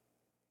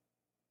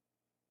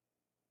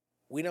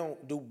 we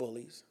don't do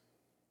bullies,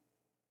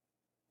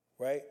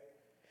 right?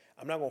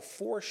 I'm not going to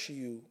force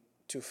you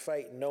to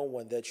fight no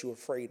one that you're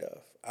afraid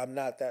of. I'm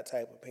not that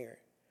type of parent.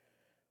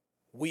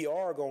 We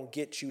are going to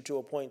get you to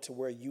a point to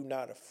where you're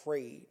not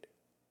afraid,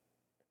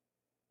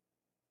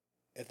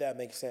 if that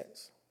makes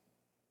sense.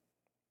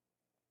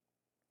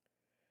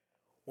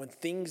 When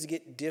things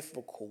get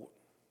difficult,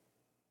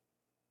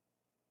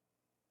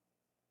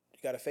 you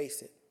got to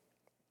face it.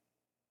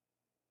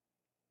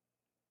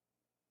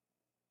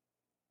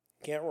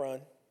 You can't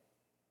run.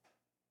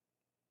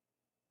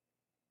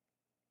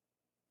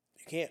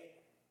 You can't.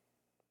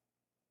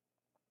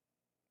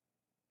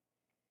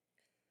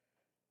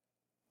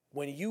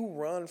 When you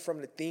run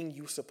from the thing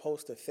you're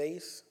supposed to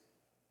face,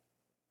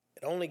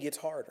 it only gets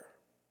harder.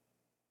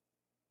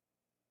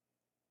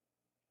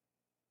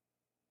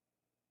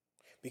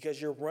 Because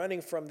you're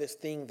running from this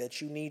thing that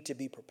you need to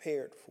be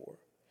prepared for.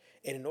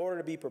 And in order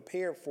to be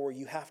prepared for,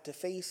 you have to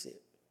face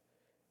it.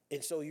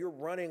 And so you're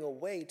running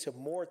away to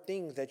more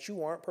things that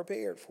you aren't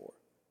prepared for.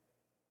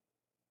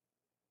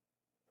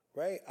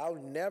 right? I'll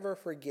never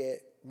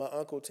forget my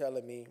uncle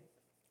telling me,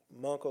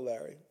 my Uncle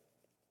Larry,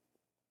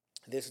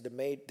 this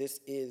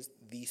is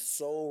the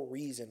sole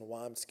reason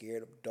why I'm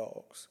scared of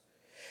dogs.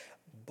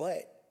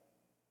 But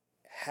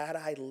had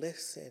I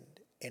listened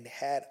and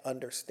had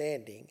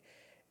understanding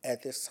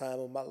at this time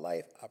of my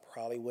life, I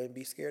probably wouldn't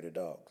be scared of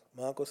dogs.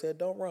 My uncle said,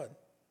 don't run.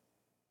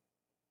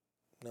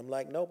 And I'm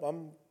like, nope,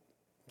 I'm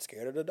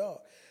scared of the dog.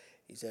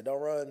 He said,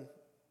 don't run.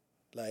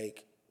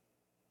 Like,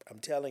 I'm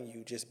telling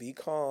you, just be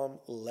calm.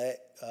 Let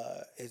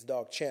his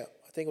dog Champ,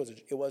 I think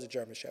it was a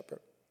German Shepherd.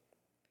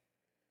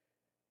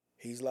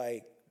 He's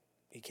like,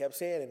 he kept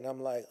saying it, and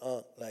I'm like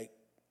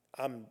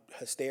I'm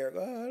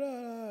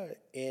hysterical.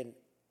 And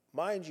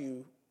mind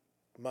you,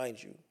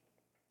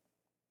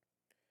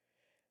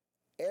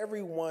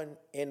 everyone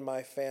in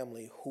my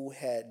family who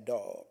had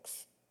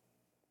dogs,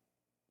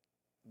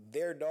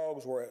 their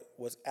dogs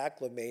was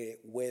acclimated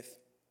with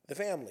the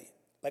family,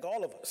 like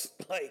all of us.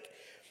 Like,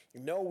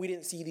 no, we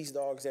didn't see these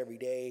dogs every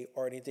day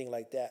or anything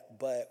like that,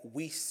 but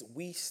we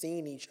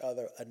seen each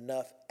other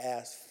enough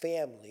as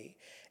family,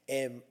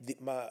 and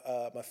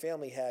my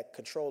family had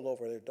control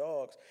over their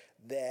dogs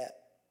that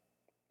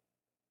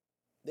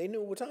they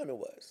knew what time it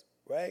was.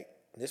 Right,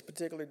 this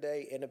particular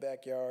day in the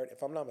backyard,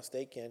 if I'm not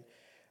mistaken,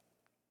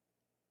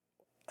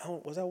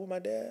 was I with my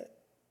dad?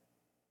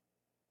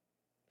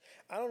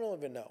 I don't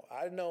even know.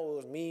 I know it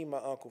was me, and my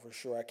uncle for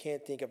sure. I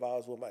can't think if I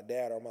was with my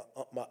dad or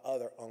my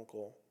other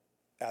uncle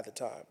at the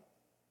time.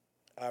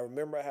 I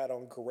remember I had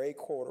on gray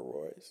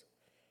corduroys,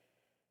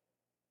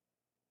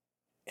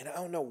 and I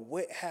don't know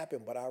what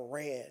happened, but I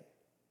ran,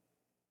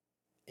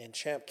 and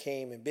Champ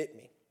came and bit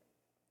me.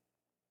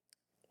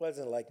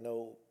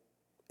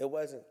 It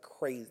wasn't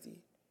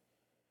crazy,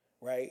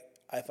 right?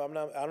 If I'm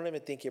not, I don't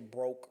even think it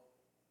broke.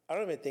 I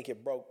don't even think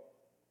it broke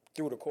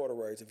through the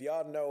corduroys. If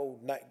y'all know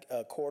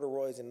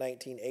corduroys in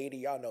 1980,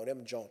 y'all know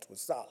them joints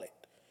was solid.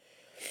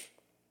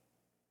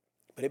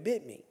 But it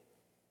bit me.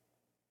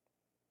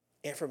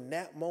 And from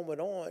that moment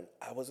on,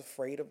 I was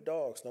afraid of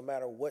dogs, no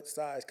matter what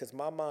size, because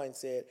my mind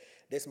said,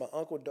 this is my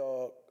uncle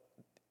dog.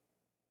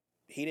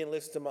 He didn't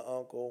listen to my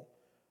uncle,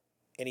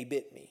 and he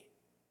bit me.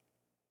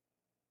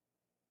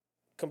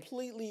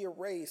 Completely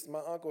erased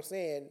my uncle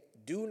saying,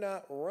 do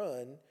not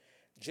run.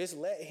 Just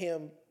let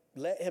him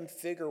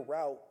figure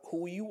out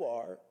who you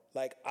are.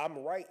 Like, I'm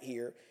right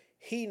here.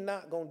 He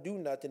not going to do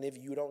nothing if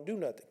you don't do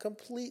nothing.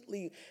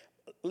 Completely.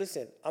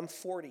 Listen, I'm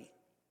 40.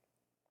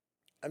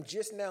 I'm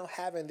just now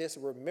having this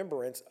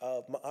remembrance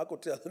of my uncle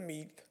telling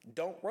me,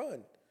 don't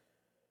run.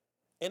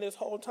 And this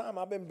whole time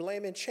I've been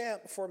blaming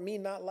Champ for me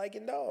not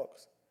liking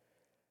dogs.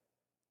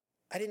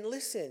 I didn't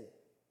listen.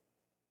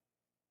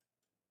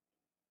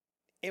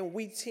 And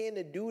we tend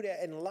to do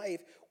that in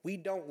life. We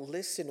don't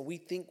listen. We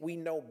think we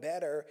know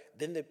better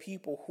than the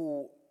people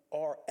who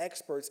are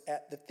experts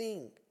at the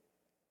thing.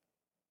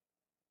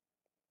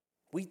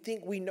 We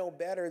think we know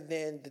better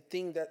than the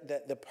thing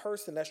that the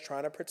person that's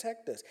trying to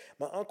protect us.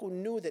 My uncle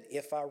knew that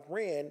if I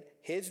ran,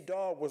 his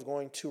dog was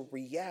going to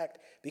react,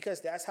 because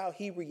that's how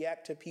he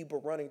reacts to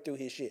people running through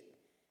his shit.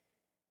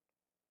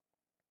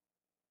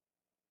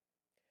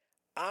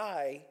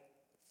 I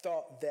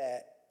thought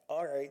that,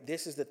 all right,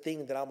 this is the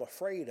thing that I'm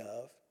afraid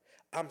of.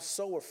 I'm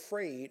so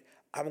afraid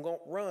I'm going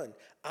to run.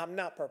 I'm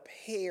not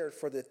prepared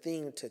for the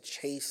thing to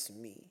chase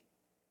me.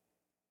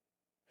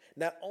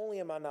 Not only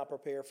am I not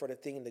prepared for the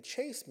thing to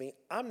chase me,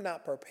 I'm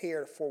not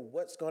prepared for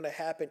what's going to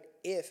happen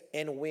if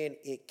and when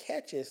it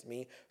catches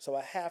me, so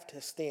I have to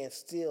stand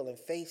still and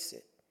face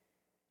it.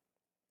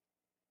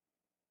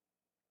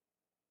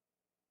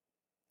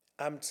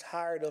 I'm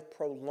tired of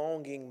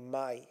prolonging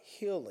my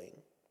healing.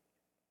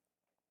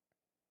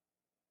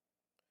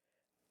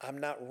 I'm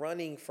not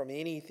running from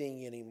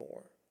anything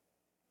anymore.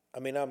 I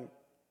mean,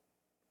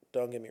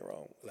 don't get me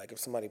wrong, like if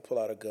somebody pull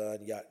out a gun,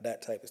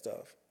 that type of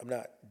stuff, I'm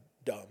not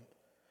dumb.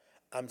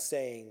 I'm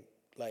saying,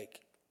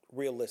 like,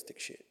 realistic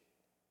shit.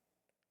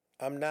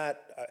 I'm not,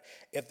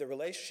 if the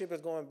relationship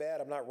is going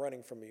bad, I'm not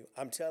running from you.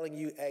 I'm telling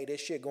you, hey,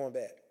 this shit going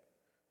bad.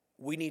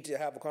 We need to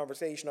have a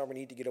conversation, or we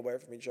need to get away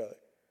from each other.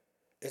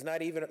 It's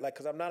not even, like,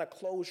 because I'm not a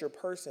closure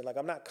person. Like,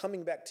 I'm not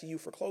coming back to you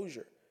for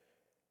closure.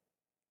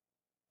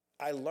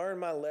 I learned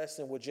my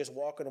lesson with just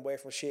walking away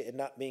from shit and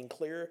not being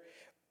clear.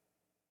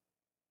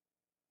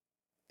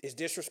 It's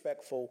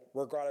disrespectful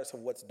regardless of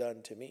what's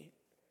done to me.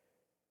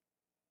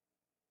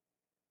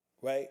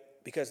 Right?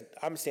 Because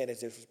I'm saying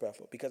it's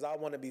disrespectful. Because I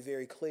want to be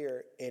very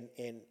clear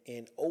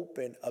and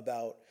open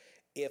about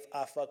if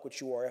I fuck with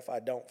you or if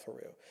I don't, for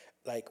real.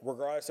 Like,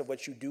 regardless of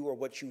what you do or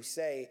what you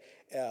say,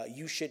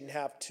 you shouldn't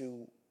have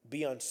to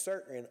be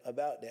uncertain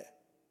about that.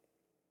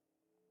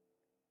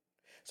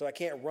 So I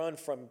can't run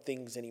from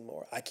things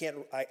anymore. I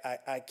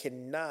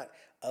cannot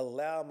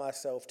allow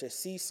myself to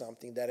see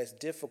something that is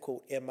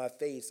difficult in my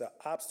face, an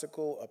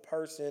obstacle, a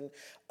person,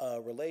 a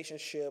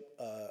relationship,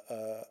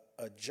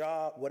 a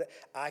job, whatever.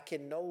 I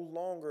can no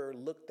longer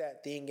look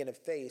that thing in the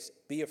face,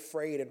 be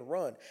afraid, and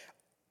run.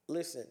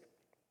 Listen,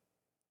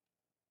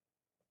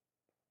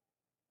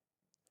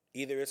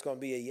 either it's going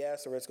to be a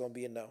yes or it's going to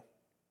be a no.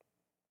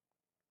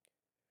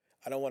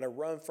 I don't want to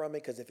run from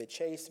it because if it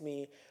chased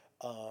me,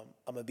 I'm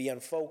going to be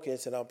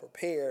unfocused and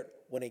unprepared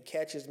when it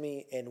catches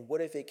me. And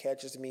what if it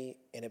catches me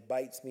and it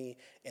bites me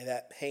and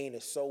that pain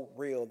is so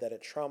real that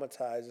it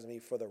traumatizes me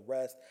for the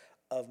rest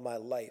of my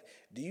life?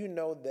 Do you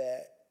know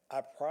that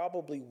I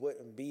probably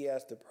wouldn't be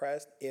as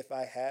depressed if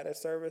I had a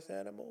service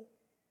animal?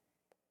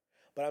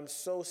 But I'm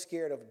so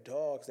scared of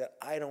dogs that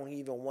I don't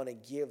even want to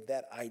give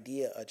that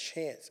idea a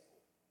chance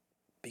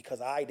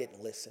because I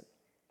didn't listen.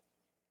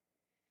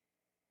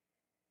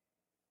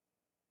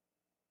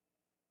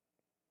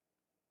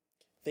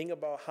 Think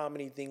about how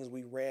many things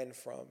we ran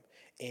from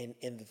and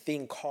the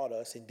thing caught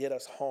us and did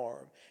us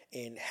harm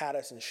and had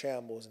us in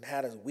shambles and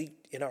had us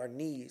weak in our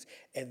knees.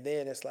 And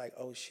then it's like,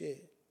 oh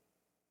shit,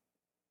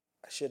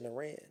 I shouldn't have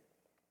ran.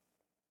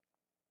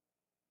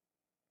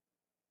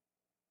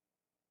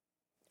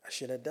 I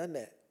shouldn't have done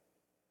that.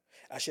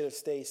 I should have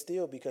stayed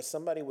still because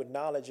somebody with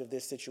knowledge of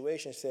this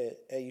situation said,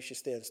 hey, you should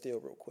stand still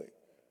real quick.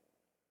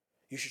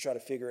 You should try to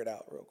figure it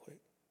out real quick.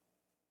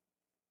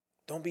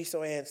 Don't be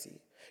so antsy.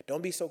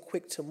 Don't be so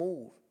quick to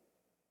move.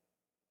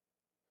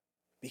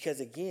 Because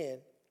again,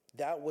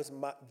 that was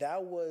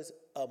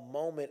a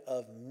moment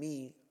of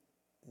me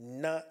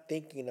not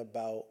thinking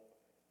about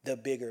the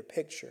bigger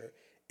picture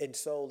and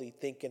solely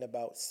thinking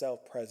about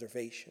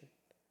self-preservation.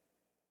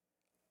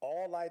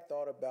 All I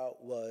thought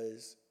about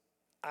was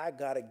I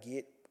gotta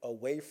get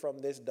away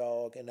from this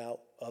dog and out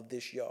of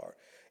this yard.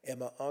 And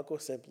my uncle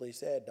simply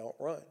said, don't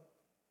run.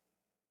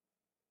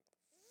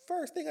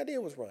 First thing I did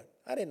was run.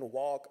 I didn't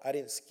walk. I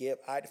didn't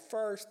skip.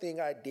 First thing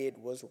I did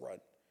was run.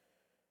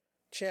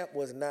 Champ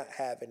was not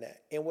having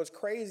that. And what's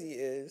crazy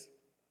is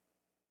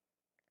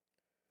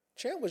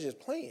Champ was just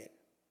playing.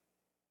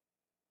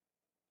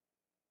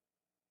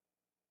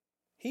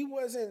 He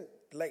wasn't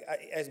like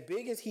as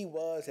big as he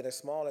was and as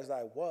small as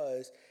I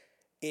was.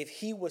 If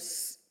he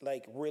was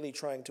like really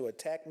trying to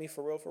attack me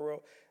for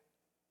real,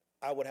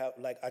 I would have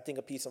I think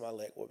a piece of my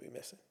leg would be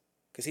missing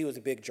because he was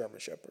a big German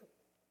Shepherd.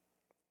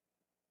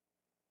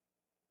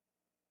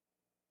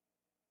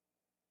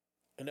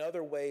 In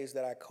other ways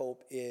that I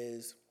cope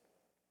is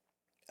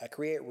I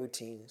create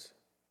routines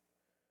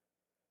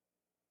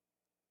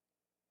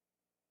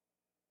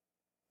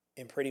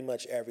in pretty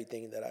much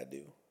everything that I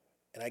do.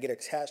 And I get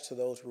attached to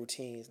those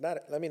routines.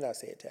 Let me not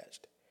say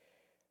attached.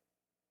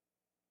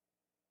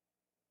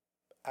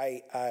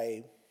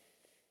 I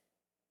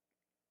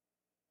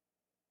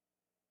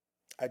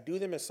do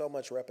them in so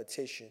much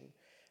repetition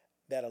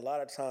that a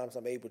lot of times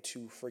I'm able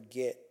to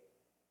forget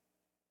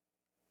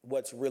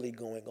what's really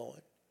going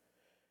on.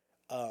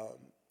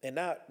 And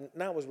not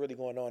what's really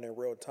going on in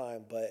real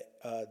time, but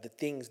the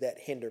things that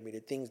hinder me, the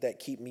things that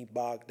keep me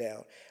bogged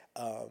down.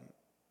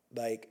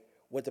 Like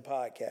with the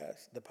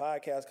podcast. The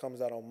podcast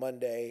comes out on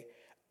Monday.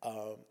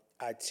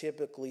 I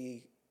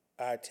typically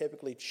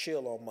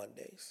chill on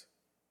Mondays,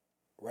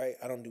 right?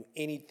 I don't do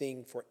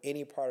anything for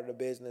any part of the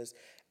business.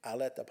 I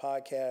let the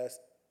podcast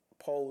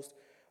post.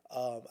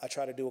 I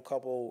try to do a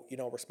couple,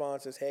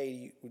 responses.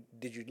 Hey,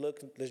 did you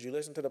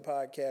listen to the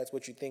podcast?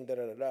 What you think?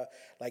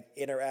 Like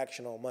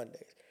interaction on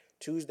Mondays.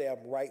 Tuesday,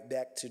 I'm right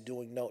back to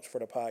doing notes for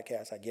the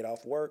podcast. I get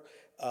off work.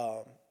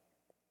 I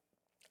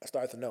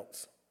start the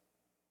notes.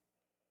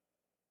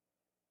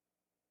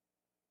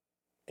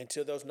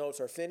 Until those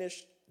notes are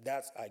finished,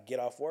 I get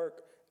off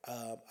work.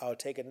 I'll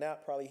take a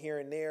nap probably here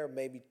and there,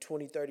 maybe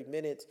 20, 30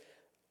 minutes.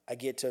 I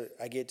get to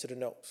the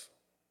notes.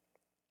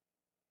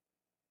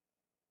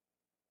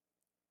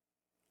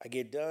 I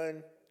get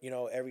done,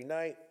 every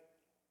night,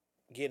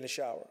 get in the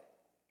shower.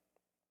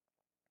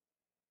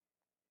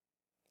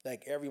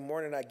 Like every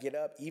morning I get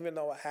up, even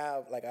though I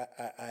have,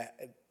 I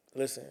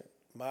listen,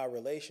 my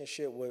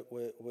relationship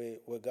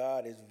with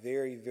God is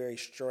very, very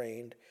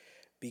strained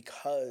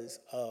because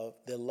of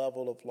the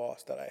level of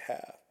loss that I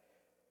have.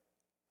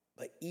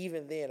 But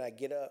even then I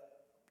get up,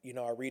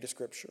 I read a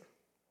scripture.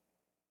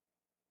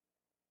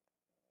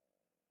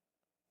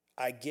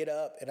 I get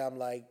up and I'm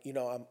like,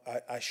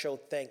 I show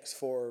thanks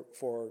for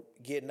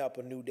getting up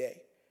a new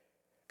day.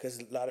 Because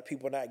a lot of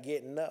people are not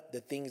getting up. The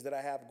things that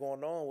I have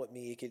going on with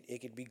me,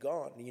 it could be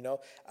gone.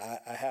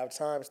 I have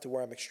times to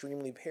where I'm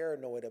extremely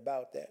paranoid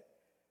about that,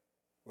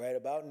 right?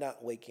 About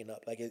not waking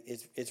up. Like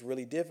it's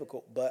really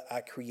difficult. But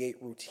I create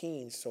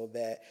routines so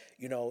that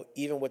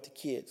even with the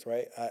kids,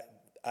 right?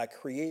 I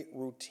create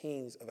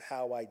routines of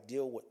how I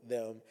deal with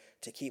them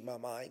to keep my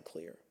mind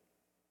clear.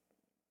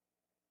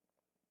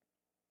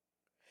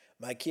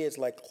 My kids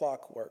like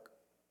clockwork.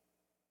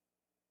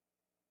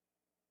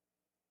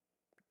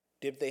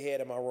 Dip their head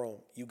in my room.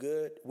 You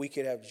good? We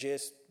could have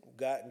just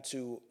gotten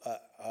to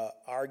a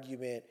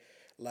argument,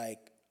 like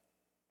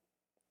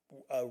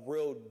a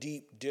real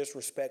deep,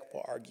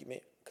 disrespectful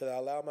argument, because I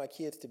allow my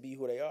kids to be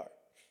who they are.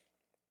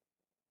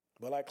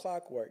 But like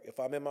clockwork, if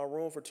I'm in my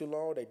room for too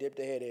long, they dip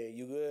their head in.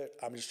 You good?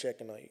 I'm just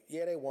checking on you.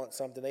 Yeah, they want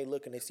something. They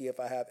looking to see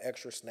if I have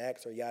extra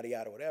snacks or yada,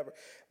 yada, whatever.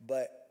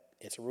 But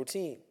it's a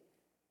routine.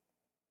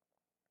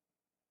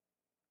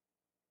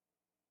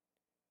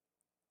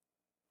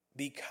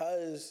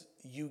 Because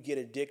you get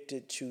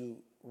addicted to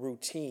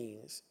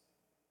routines,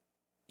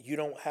 you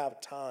don't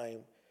have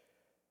time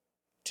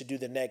to do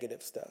the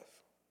negative stuff,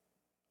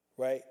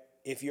 right?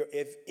 If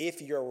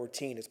your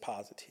routine is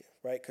positive,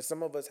 right? Because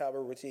some of us have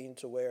a routine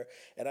to where,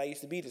 and I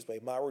used to be this way.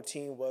 My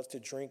routine was to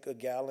drink a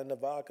gallon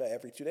of vodka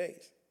every 2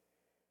 days.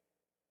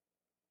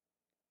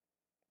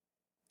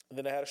 And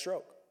then I had a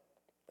stroke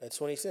at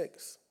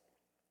 26.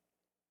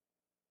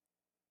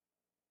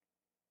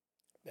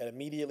 That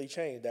immediately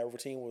changed. That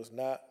routine was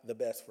not the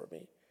best for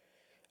me.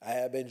 I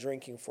had been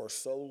drinking for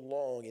so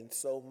long and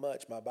so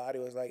much. My body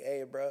was like,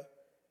 hey, bro,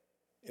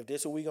 if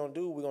this is what we going to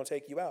do, we're going to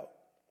take you out.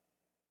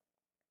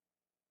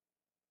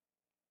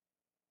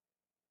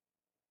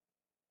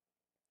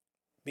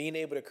 Being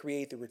able to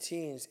create the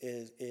routines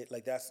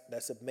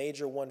that's a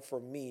major one for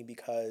me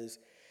because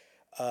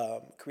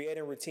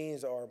creating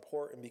routines are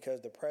important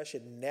because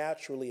depression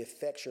naturally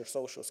affects your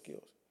social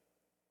skills.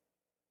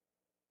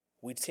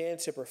 We tend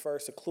to prefer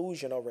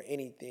seclusion over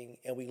anything,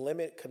 and we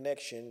limit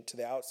connection to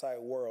the outside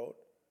world.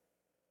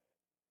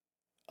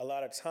 A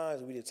lot of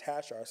times we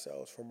detach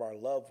ourselves from our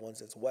loved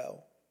ones as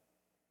well.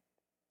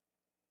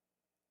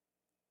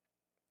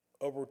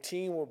 A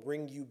routine will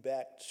bring you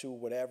back to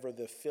whatever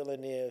the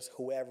feeling is,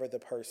 whoever the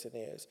person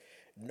is,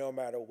 no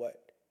matter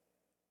what.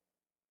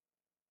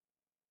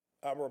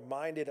 I'm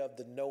reminded of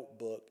The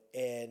Notebook,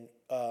 and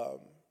I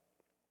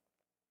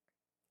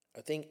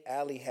think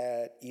Allie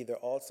had either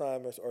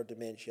Alzheimer's or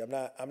dementia.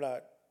 I'm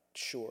not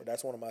sure.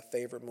 That's one of my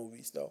favorite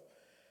movies though.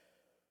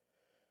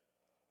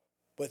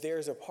 But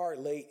there's a part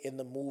late in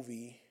the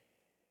movie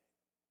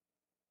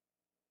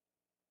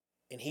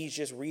and he's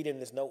just reading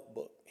this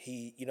notebook.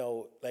 He,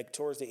 like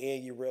towards the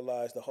end you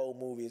realize the whole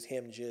movie is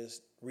him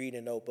just reading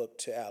a notebook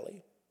to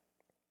Allie.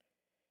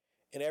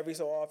 And every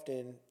so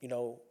often,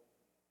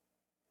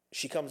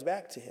 she comes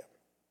back to him.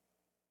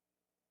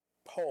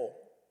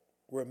 Whole,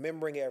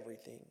 remembering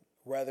everything.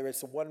 Whether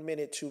it's 1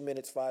 minute, 2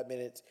 minutes, 5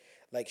 minutes,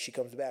 like she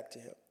comes back to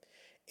him.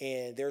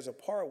 And there's a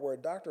part where a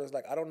doctor is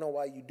like, I don't know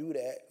why you do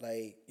that.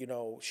 Like,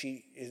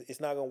 it's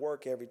not going to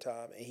work every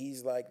time. And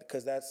he's like,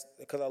 because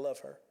I love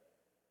her.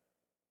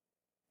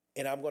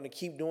 And I'm going to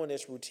keep doing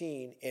this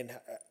routine.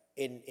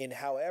 And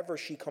however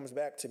she comes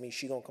back to me,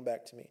 she going to come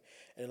back to me.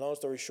 And long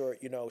story short,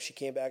 she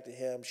came back to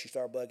him. She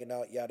started bugging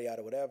out, yada,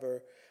 yada,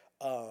 whatever.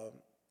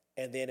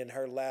 And then in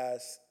her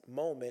last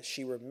moments,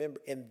 she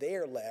remembered, in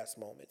their last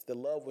moments, the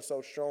love was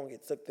so strong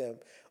it took them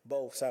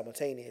both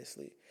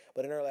simultaneously.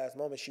 But in her last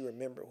moments, she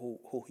remembered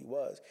who he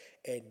was.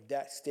 And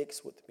that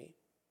sticks with me.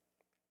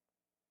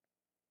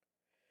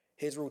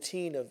 His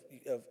routine of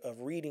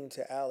reading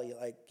to Allie,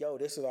 like, yo,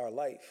 this is our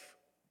life.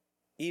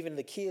 Even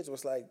the kids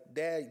was like,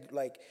 Dad,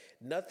 like,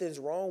 nothing's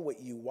wrong with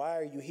you. Why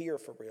are you here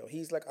for real?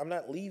 He's like, I'm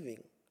not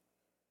leaving.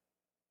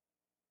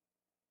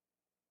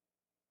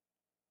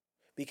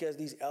 Because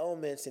these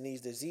ailments and these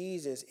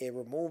diseases, it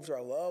removes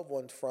our loved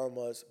ones from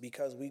us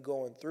because we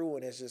going through,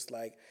 and it's just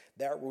like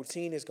that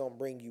routine is going to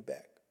bring you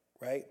back,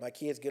 right? My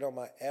kids get on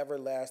my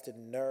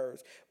everlasting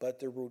nerves, but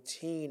the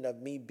routine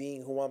of me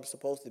being who I'm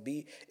supposed to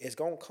be is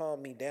going to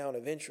calm me down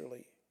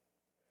eventually.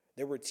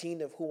 The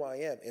routine of who I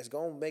am is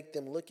going to make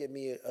them look at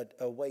me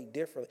a way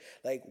differently.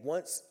 Like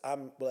once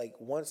I'm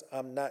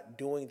not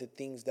doing the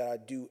things that I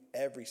do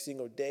every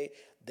single day,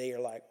 they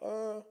are like,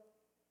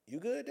 you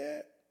good,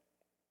 Dad?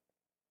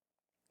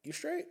 You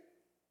straight?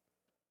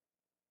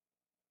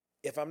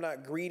 If I'm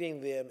not greeting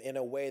them in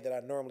a way that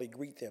I normally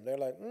greet them, they're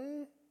like,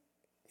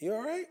 you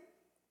all right?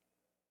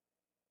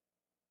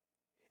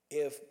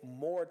 If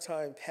more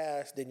time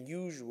passed than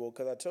usual,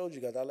 because I told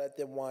you guys, I let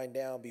them wind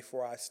down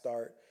before I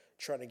start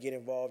trying to get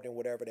involved in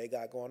whatever they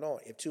got going on.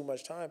 If too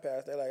much time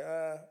passed, they're like,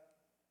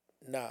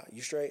 nah,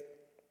 you straight?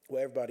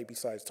 Well, everybody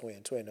besides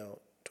Twin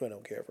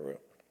don't care for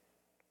real.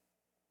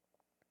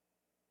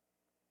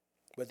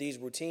 But these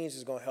routines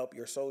is going to help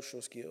your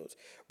social skills,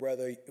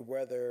 whether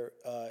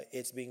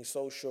it's being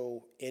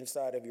social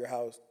inside of your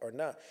house or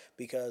not.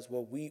 Because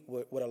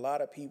what a lot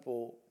of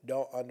people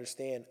don't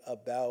understand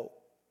about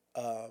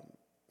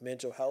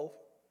mental health,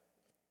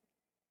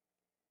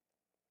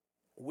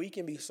 we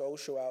can be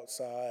social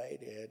outside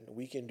and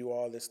we can do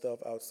all this stuff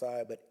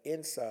outside, but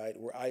inside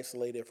we're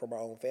isolated from our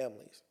own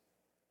families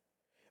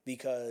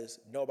because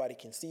nobody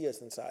can see us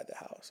inside the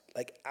house.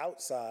 Like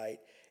outside,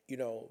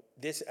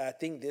 I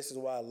think this is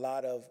why a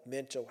lot of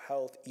mental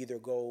health either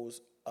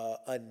goes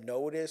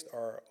unnoticed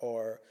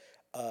or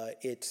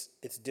it's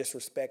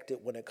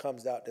disrespected when it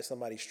comes out to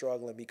somebody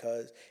struggling,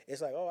 because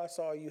it's like, oh, I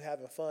saw you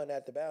having fun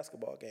at the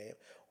basketball game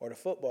or the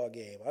football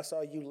game. I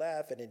saw you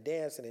laughing and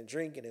dancing and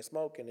drinking and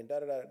smoking and da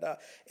da da da.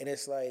 And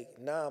it's like,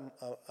 nah,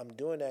 I'm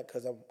doing that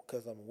because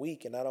I'm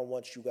weak, and I don't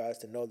want you guys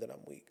to know that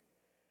I'm weak.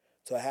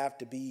 So I have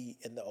to be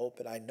in the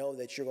open. I know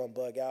that you're gonna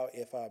bug out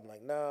if I'm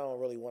like, nah, I don't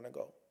really want to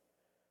go.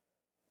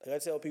 Like I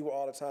tell people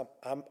all the time,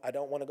 I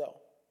don't want to go.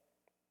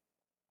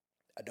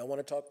 I don't want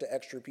to talk to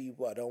extra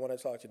people. I don't want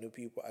to talk to new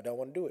people. I don't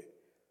want to do it.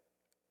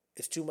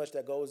 It's too much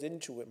that goes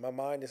into it. My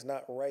mind is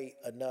not right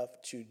enough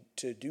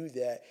to do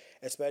that,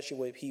 especially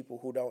with people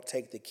who don't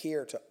take the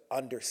care to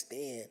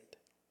understand.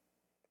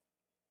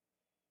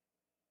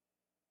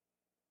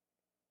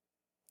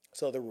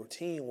 So the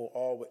routine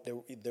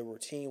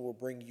will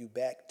bring you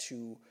back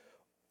to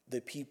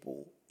the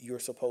people you're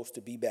supposed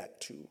to be back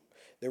to.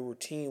 The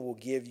routine will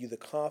give you the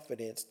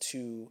confidence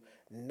to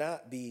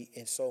not be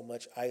in so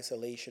much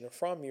isolation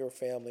from your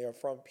family or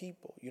from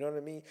people. You know what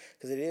I mean?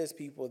 Because it is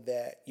people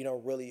that,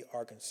 really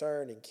are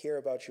concerned and care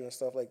about you and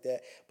stuff like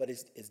that. But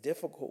it's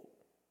difficult.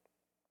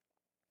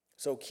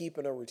 So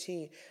keeping a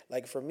routine,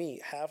 like for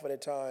me, half of the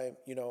time,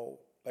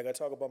 like I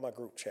talk about my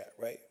group chat,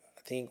 right?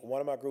 I think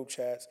one of my group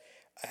chats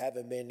I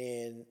haven't been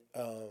in,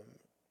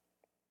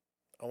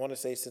 I want to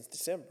say since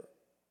December.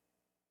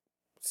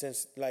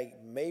 Since like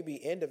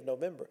maybe end of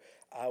November,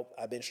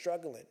 I've been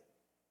struggling,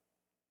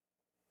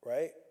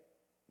 right?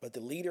 But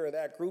the leader of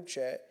that group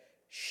chat,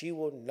 she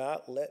will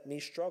not let me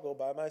struggle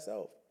by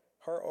myself,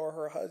 her or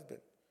her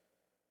husband.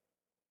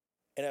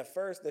 And at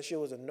first, that shit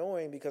was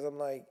annoying because I'm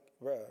like,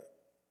 bruh,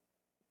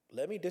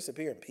 let me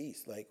disappear in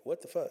peace. Like,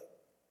 what the fuck?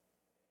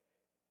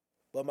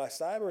 But my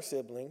cyber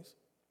siblings,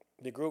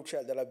 the group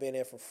chat that I've been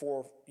in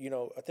for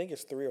I think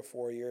it's 3 or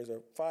 4 years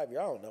or 5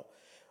 years, I don't know.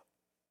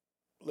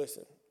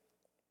 Listen,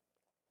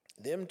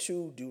 them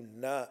two do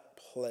not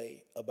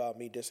play about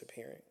me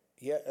disappearing.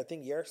 Yeah, I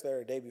think yesterday or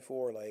the day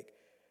before, like,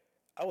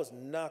 I was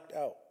knocked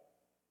out.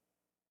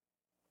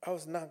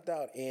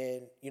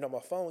 And, my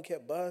phone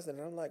kept buzzing,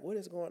 and I'm like, what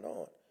is going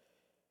on?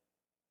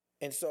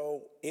 And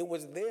so it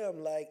was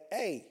them like,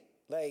 hey,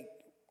 like,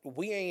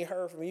 we ain't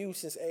heard from you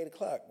since 8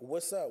 o'clock.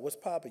 What's up? What's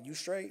poppin'? You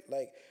straight?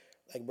 Like,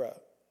 bro,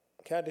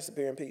 can I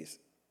disappear in peace?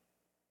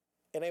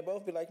 And they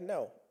both be like,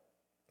 no.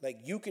 Like,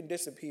 you can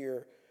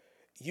disappear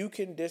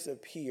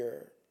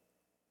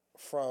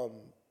from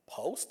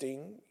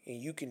posting,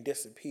 and you can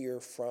disappear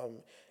from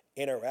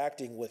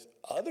interacting with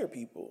other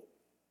people,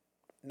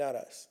 not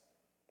us.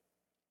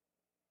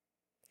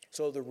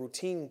 So the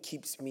routine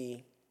keeps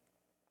me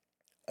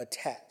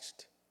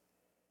attached,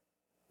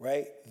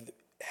 right?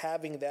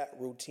 Having that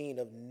routine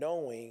of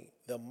knowing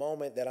the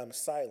moment that I'm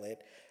silent,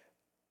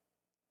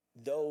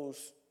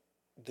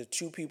 the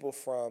two people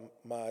from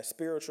my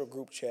spiritual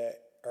group chat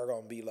are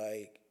gonna be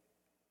like,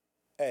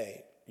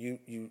 hey,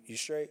 you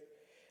straight?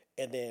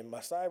 And then my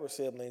cyber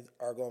siblings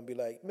are gonna be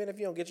like, man, if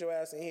you don't get your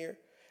ass in here,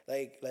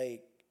 like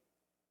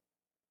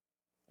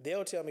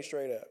they'll tell me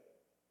straight up,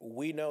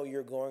 we know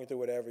you're going through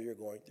whatever you're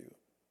going through.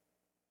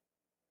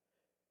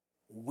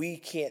 We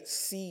can't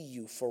see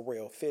you for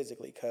real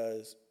physically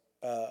because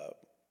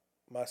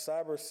my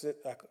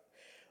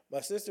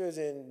sister is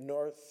in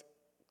North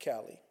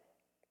Cali.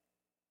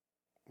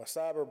 My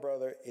cyber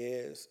brother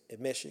is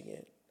in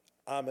Michigan.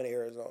 I'm in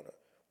Arizona.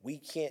 We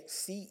can't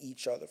see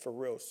each other for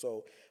real.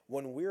 So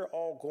when we're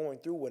all going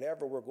through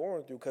whatever we're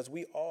going through, because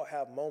we all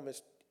have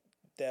moments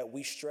that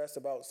we stress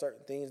about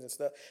certain things and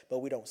stuff, but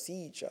we don't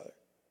see each other.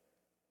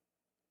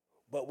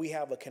 But we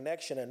have a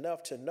connection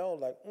enough to know,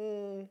 like,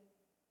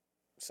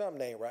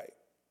 something ain't right.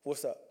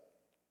 What's up?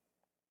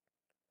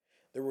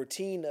 The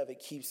routine of it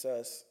keeps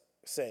us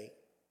sane.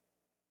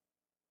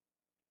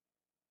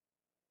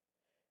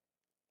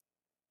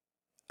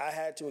 I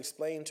had to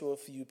explain to a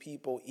few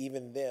people,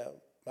 even them,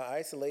 my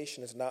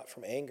isolation is not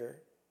from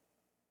anger.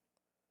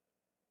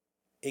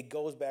 It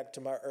goes back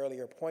to my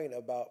earlier point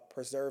about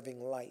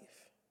preserving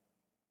life.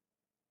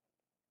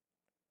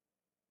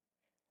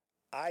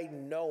 I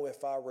know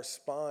if I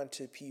respond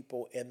to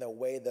people in the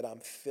way that I'm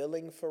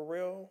feeling for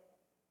real,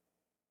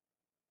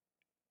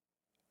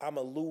 I'm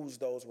going to lose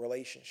those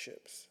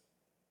relationships.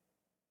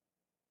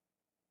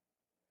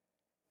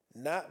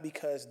 Not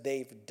because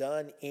they've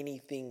done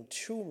anything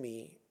to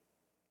me,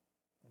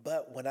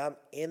 but when I'm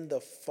in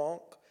the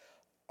funk,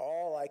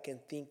 all I can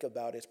think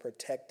about is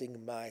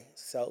protecting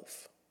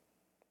myself.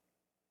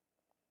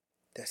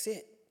 That's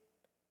it.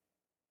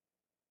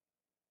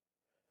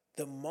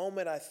 The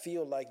moment I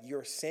feel like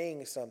you're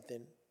saying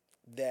something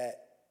that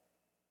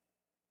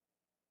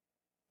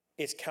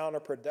is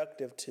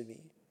counterproductive to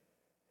me,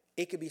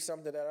 it could be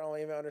something that I don't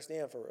even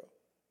understand for real.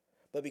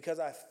 But because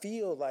I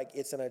feel like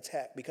it's an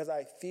attack, because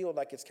I feel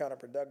like it's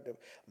counterproductive,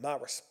 my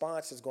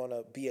response is going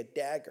to be a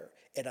dagger.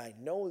 And I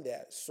know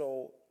that.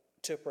 So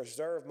to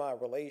preserve my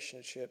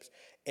relationships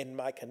and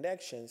my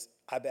connections,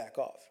 I back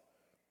off.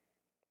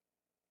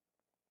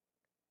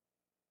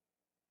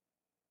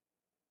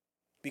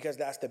 Because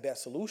that's the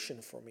best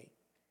solution for me.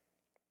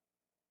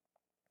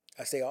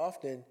 I say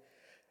often,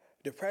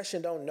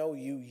 depression don't know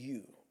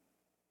you.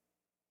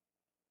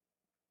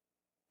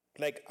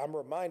 Like, I'm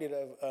reminded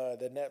of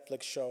the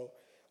Netflix show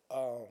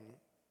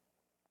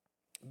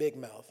Big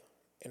Mouth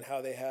and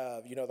how they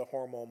have, the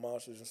hormone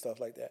monsters and stuff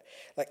like that.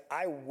 Like,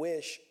 I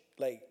wish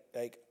like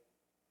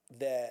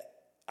that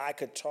I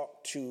could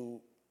talk to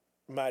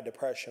my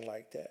depression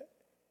like that.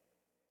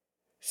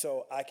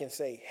 So I can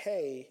say,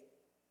 hey,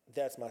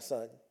 that's my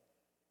son.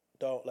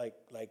 Don't like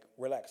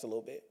relax a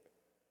little bit.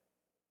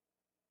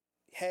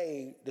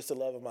 Hey, this is the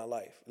love of my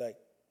life. Like,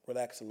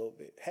 relax a little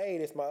bit. Hey,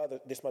 this my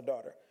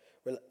daughter.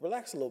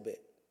 Relax a little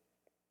bit.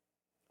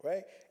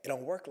 Right? It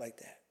don't work like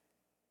that.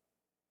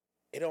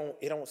 It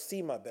don't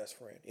see my best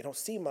friend. It don't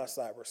see my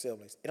cyber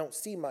siblings. It don't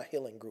see my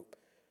healing group.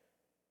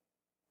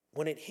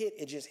 When it hit,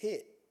 it just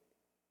hit.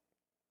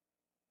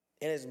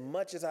 And as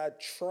much as I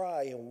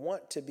try and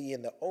want to be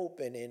in the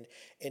open and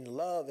in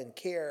love and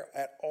care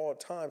at all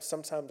times,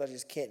 sometimes I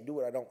just can't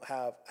do it. I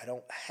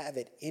don't have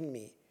it in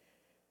me.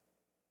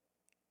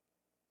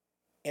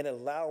 And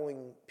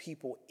allowing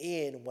people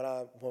in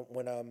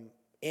when I'm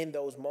in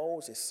those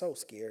modes is so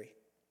scary.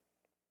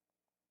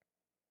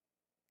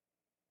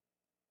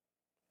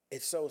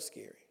 It's so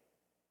scary,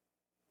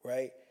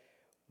 right?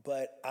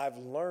 But I've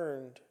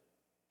learned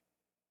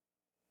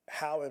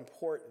how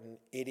important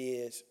it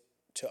is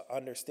to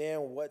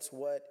understand what's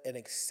what and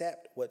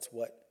accept what's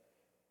what.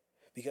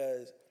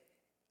 Because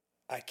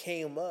I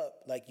came up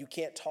like you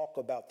can't talk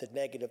about the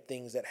negative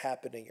things that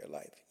happen in your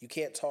life. You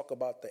can't talk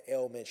about the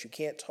ailments. You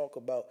can't talk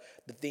about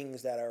the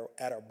things that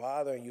are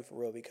bothering you for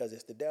real because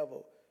it's the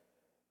devil.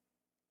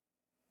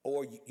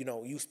 Or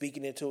you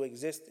speaking into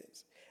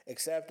existence.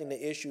 Accepting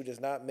the issue does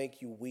not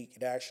make you weak.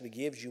 It actually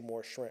gives you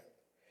more strength.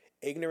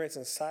 Ignorance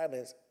and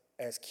silence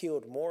has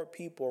killed more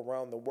people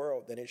around the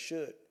world than it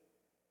should.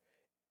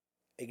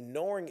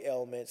 Ignoring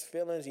ailments,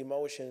 feelings,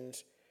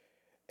 emotions,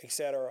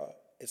 etc.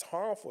 is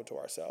harmful to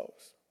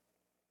ourselves.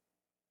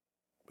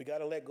 We got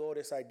to let go of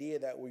this idea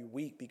that we're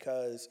weak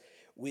because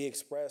we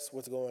express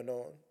what's going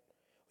on.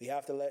 We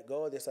have to let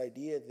go of this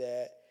idea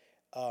that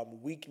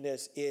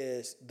weakness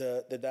is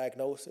the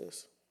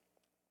diagnosis.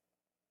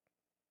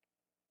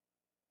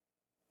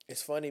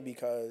 It's funny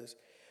because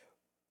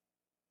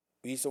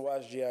we used to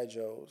watch G.I.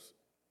 Joes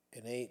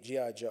and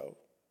G.I. Joe,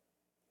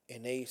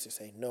 and they used to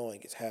say,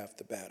 knowing is half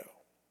the battle.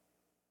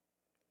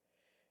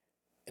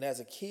 And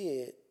as a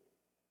kid,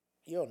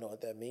 you don't know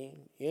what that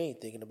means. You ain't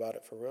thinking about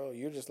it for real.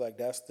 You're just like,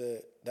 that's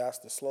the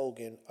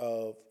slogan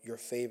of your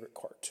favorite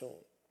cartoon.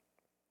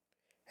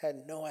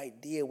 Had no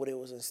idea what it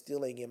was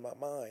instilling in my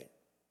mind.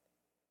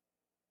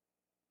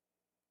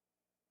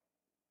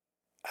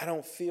 I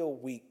don't feel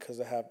weak because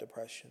I have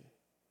depression.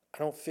 I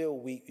don't feel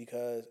weak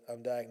because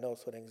I'm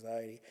diagnosed with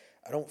anxiety.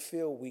 I don't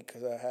feel weak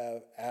because I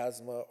have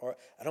asthma, or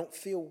I don't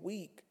feel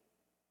weak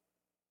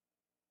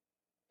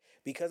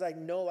because I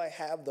know I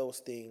have those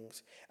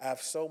things. I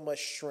have so much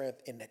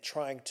strength in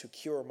trying to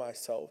cure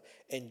myself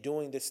and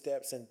doing the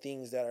steps and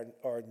things that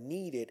are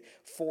needed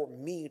for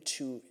me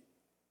to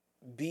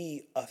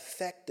be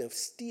effective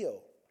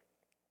still.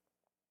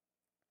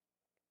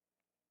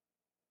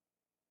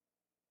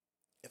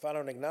 If I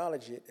don't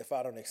acknowledge it, if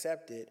I don't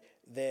accept it,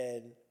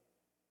 then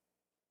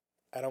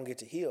I don't get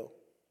to heal.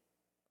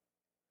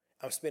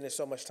 I'm spending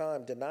so much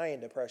time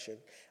denying depression.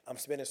 I'm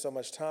spending so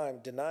much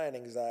time denying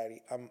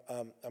anxiety.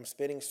 I'm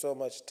spending so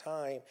much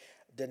time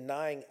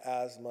denying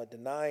asthma,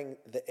 denying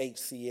the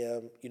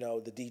HCM,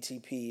 the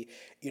DTP,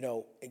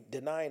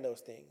 denying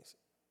those things.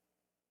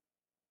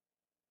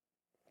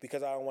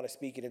 Because I don't want to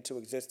speak it into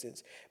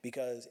existence.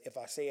 Because if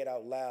I say it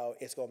out loud,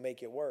 it's going to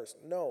make it worse.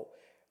 No,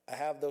 I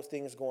have those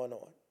things going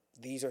on.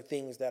 These are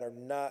things that are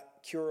not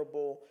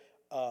curable.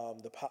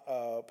 The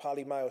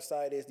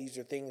polymyositis, these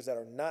are things that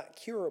are not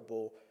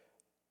curable,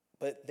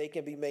 but they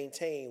can be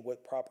maintained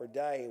with proper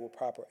diet, with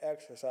proper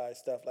exercise,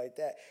 stuff like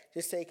that.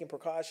 Just taking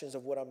precautions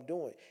of what I'm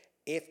doing.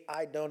 If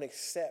I don't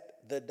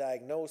accept the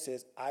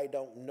diagnosis, I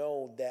don't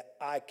know that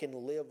I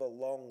can live a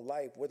long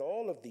life with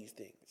all of these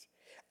things.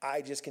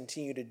 I just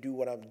continue to do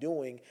what I'm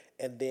doing,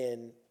 and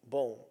then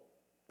boom.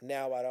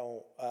 Now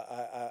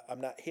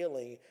I'm not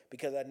healing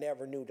because I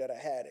never knew that I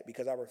had it,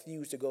 because I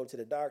refused to go to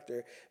the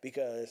doctor,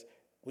 because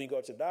when you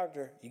go to the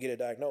doctor, you get a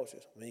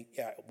diagnosis.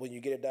 When you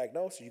get a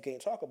diagnosis, you can't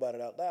talk about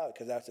it out loud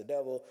because that's the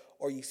devil,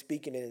 or you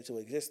speaking it into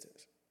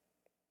existence.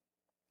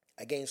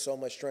 I gained so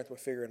much strength with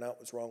figuring out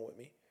what's wrong with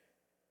me.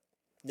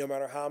 No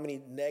matter how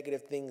many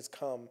negative things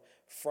come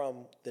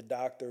from the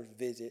doctor's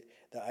visit,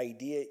 the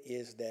idea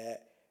is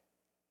that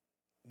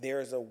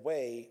there's a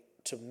way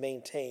to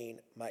maintain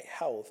my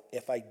health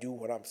if I do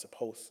what I'm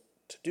supposed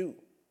to do.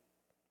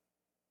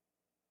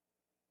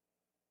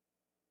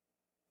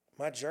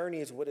 My journey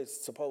is what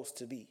it's supposed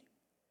to be.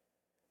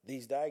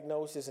 These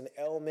diagnoses and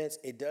ailments,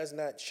 it does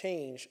not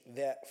change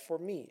that for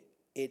me.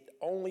 It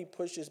only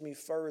pushes me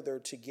further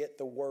to get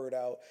the word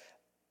out.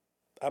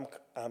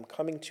 I'm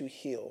coming to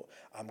heal.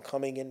 I'm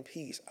coming in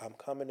peace. I'm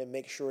coming to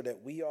make sure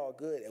that we all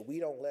good and we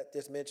don't let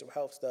this mental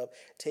health stuff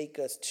take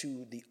us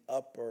to the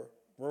upper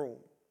room.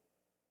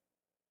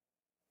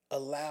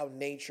 Allow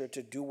nature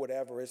to do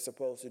whatever it's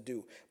supposed to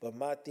do. But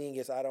my thing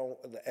is, I don't,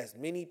 as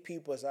many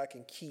people as I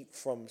can keep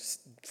from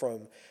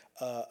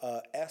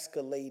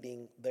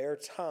escalating their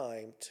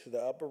time to the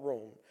upper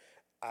room,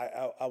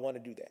 I want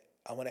to do that.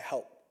 I want to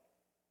help.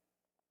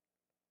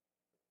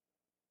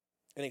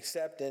 In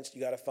acceptance, you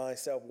got to find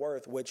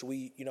self-worth, which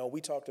we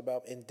talked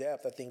about in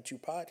depth, I think 2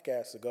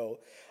 podcasts ago.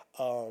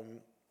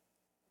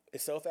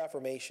 It's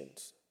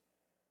self-affirmations.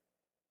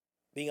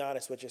 Being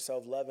honest with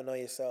yourself, loving on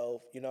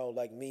yourself,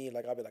 like me,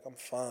 like I'll be like, I'm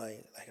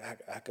fine. Like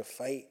I could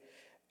fight,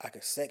 I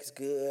could sex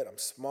good, I'm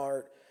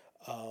smart,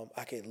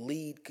 I could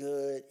lead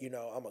good,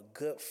 I'm a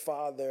good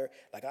father.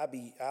 Like I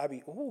be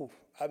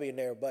in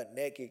there butt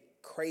naked,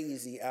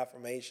 crazy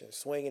affirmations,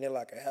 swinging it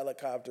like a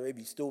helicopter, it'd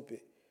be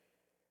stupid.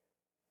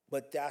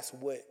 But that's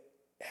what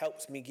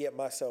helps me get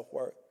my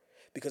self-worth.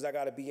 because I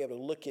got to be able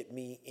to look at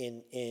me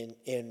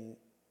in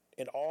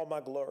all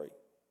my glory.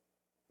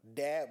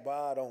 Dad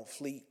bod on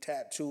fleet,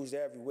 tattoos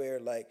everywhere.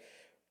 Like,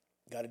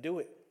 got to do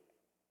it.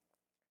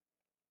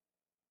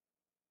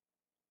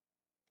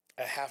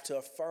 I have to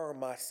affirm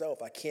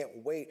myself. I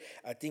can't wait.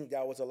 I think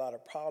that was a lot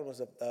of problems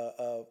of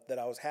that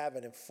I was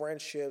having in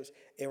friendships,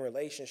 in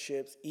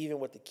relationships, even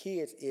with the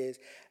kids, is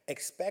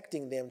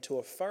expecting them to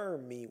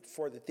affirm me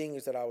for the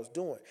things that I was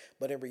doing.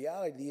 But in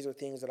reality, these are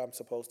things that I'm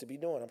supposed to be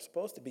doing. I'm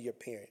supposed to be your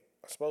parent.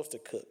 I'm supposed to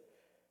cook.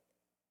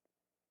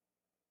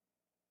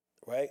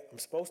 Right? I'm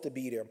supposed to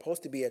be there. I'm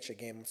supposed to be at your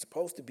game. I'm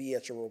supposed to be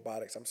at your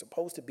robotics. I'm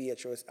supposed to be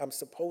at yours. I'm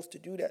supposed to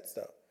do that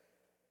stuff.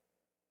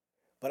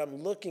 But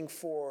I'm looking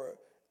for,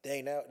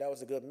 dang, that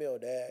was a good meal,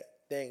 Dad.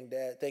 Dang,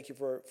 Dad, thank you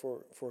for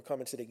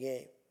coming to the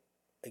game.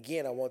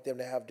 Again, I want them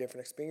to have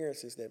different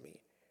experiences than me.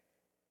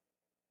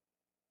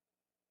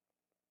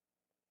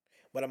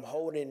 But I'm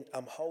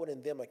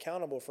holding them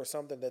accountable for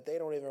something that they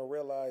don't even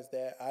realize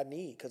that I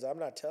need, because I'm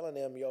not telling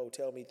them, yo,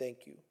 tell me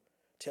thank you.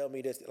 Tell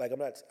me this. Like,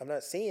 I'm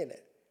not saying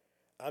that.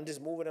 I'm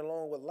just moving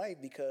along with life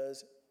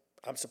because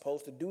I'm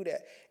supposed to do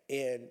that.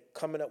 And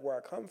coming up where I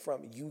come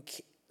from, you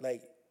can't,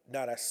 like,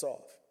 nah, that's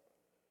soft.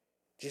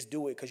 Just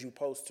do it because you're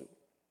supposed to.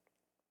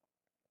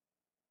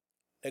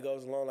 It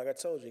goes along, like I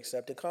told you,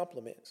 accepting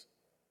compliments.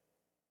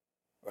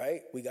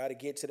 Right? We got to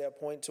get to that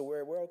point to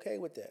where we're okay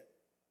with that.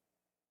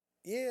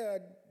 Yeah,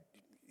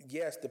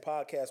 yes, the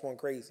podcast went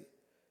crazy.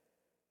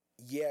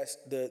 Yes,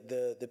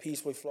 the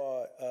Peacefully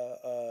Flawed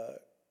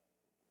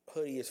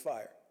hoodie is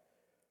fire.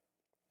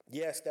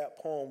 Yes, that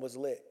poem was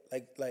lit.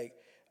 Like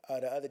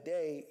the other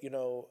day,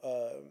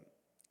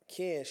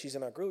 Ken, she's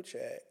in our group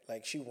chat.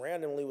 Like, she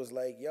randomly was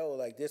like, yo,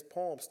 like, this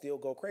poem still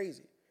go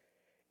crazy.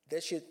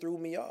 That shit threw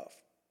me off.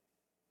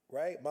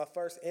 Right? My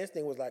first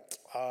instinct was like,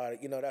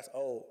 that's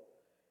old.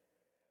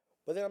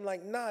 But then I'm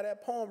like, nah,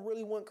 that poem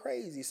really went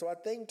crazy. So I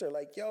thanked her,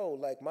 like, yo,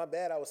 like, my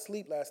bad, I was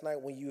asleep last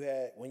night when you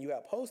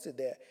had posted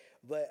that.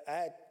 But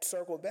I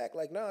circled back,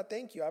 like, nah,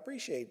 thank you, I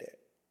appreciate that.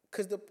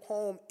 Because the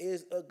poem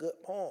is a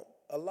good poem.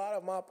 A lot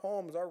of my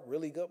poems are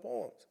really good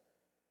poems.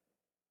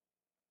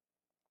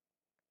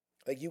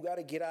 Like, you got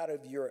to get out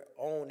of your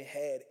own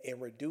head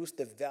and reduce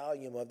the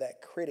volume of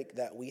that critic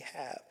that we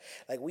have.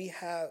 Like,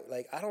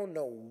 I don't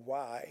know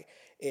why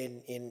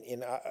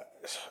it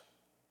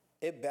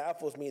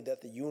baffles me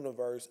that the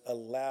universe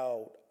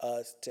allowed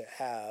us to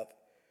have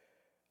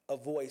a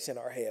voice in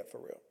our head, for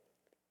real.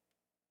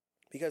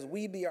 Because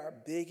we be our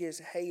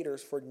biggest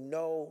haters for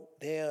no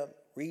damn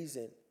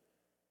reason.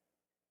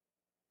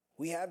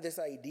 We have this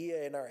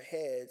idea in our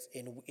heads,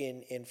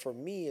 and for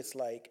me, it's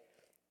like,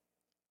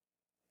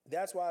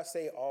 that's why I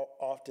say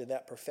often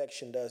that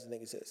perfection doesn't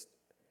exist.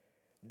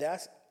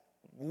 That's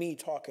me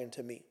talking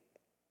to me.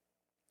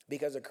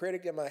 Because a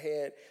critic in my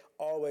head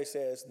always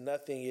says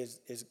nothing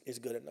is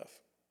good enough.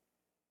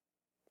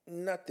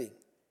 Nothing.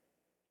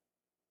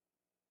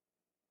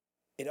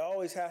 It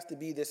always has to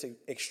be this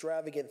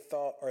extravagant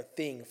thought or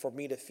thing for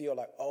me to feel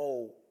like,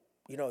 oh,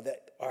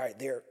 that, all right,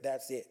 there,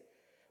 that's it.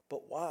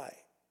 But why?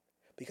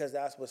 Because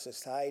that's what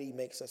society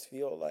makes us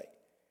feel like.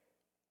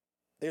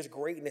 There's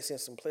greatness in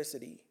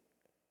simplicity.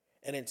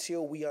 And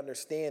until we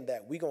understand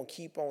that, we're going to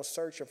keep on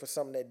searching for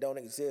something that don't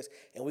exist,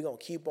 and we're going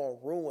to keep on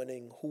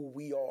ruining who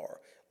we are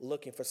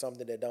looking for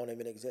something that don't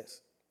even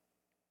exist.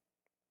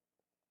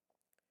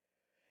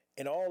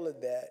 And all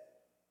of that,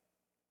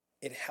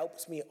 it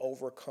helps me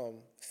overcome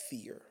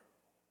fear.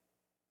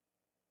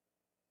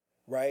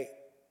 Right?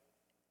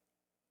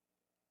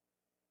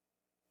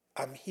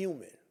 I'm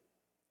human.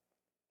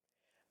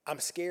 I'm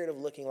scared of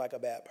looking like a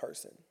bad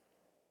person.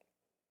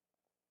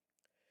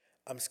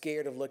 I'm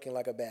scared of looking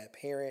like a bad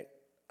parent.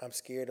 I'm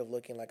scared of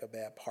looking like a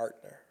bad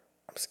partner.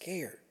 I'm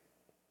scared.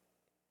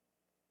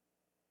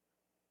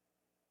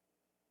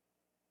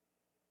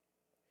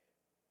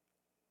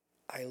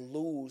 I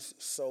lose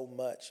so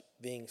much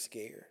being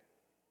scared.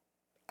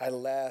 I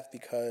laugh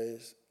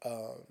because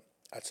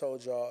I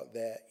told y'all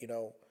that,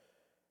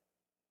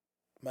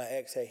 my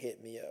ex had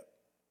hit me up.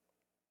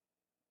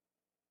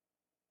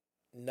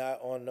 Not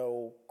on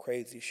no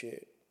crazy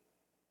shit.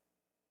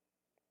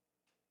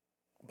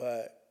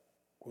 But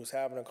was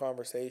having a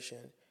conversation,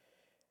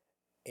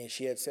 and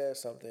she had said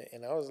something,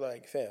 and I was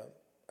like, fam,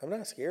 I'm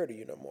not scared of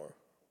you no more.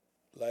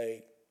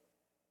 Like,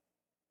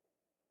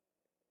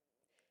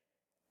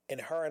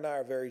 and her and I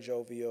are very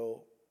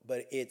jovial,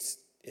 but it's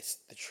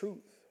the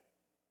truth.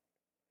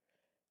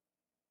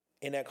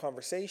 In that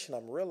conversation,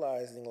 I'm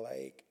realizing,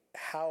 like,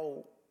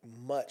 how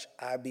much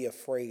I be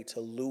afraid to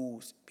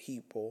lose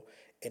people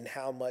and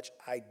how much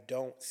I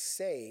don't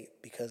say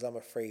because I'm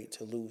afraid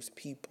to lose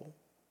people.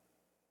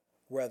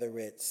 Whether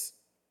it's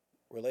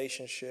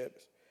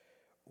relationships,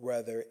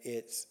 whether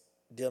it's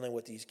dealing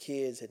with these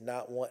kids and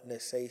not wanting to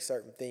say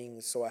certain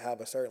things, so I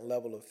have a certain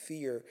level of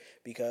fear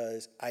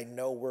because I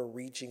know we're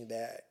reaching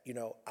that,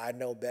 I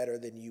know better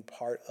than you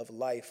part of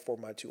life for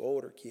my two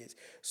older kids.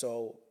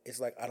 So it's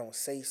like I don't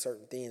say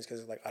certain things because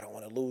it's like I don't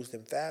want to lose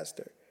them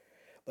faster.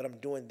 but I'm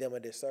doing them a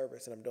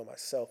disservice and I'm doing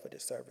myself a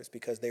disservice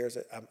because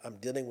I'm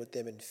dealing with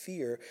them in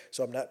fear,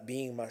 so I'm not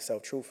being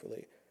myself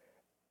truthfully.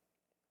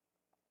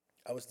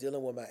 I was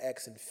dealing with my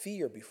ex in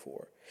fear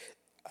before.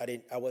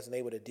 I wasn't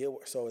able to deal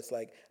with, so it's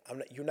like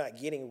you're not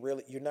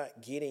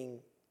getting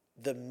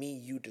the me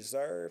you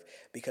deserve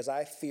because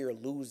I fear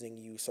losing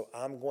you. So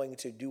I'm going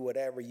to do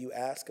whatever you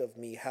ask of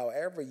me,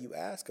 however you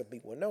ask of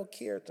me, with no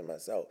care to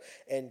myself.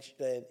 And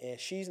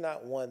she's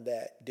not one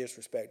that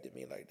disrespected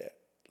me like that.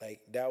 Like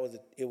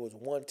it was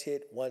one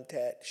tit, one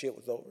tat, shit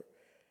was over.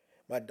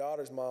 My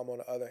daughter's mom, on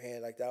the other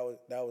hand, like that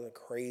was a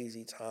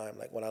crazy time.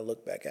 Like when I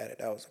look back at it,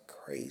 that was a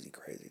crazy,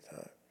 crazy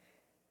time.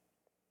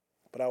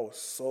 But I was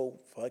so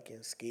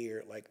fucking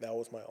scared. Like that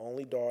was my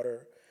only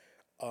daughter.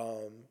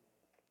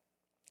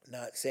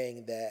 Not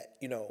saying that,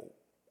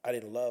 I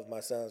didn't love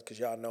my sons, because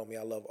y'all know me,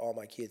 I love all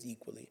my kids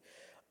equally.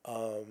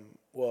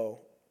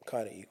 Well,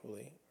 kind of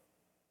equally.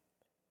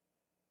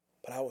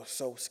 But I was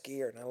so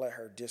scared, and I let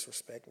her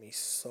disrespect me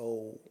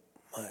so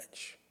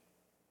much.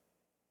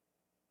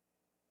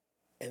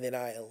 And then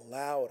I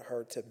allowed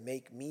her to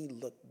make me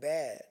look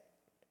bad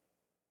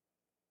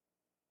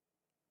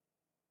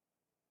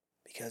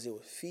because it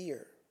was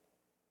fear.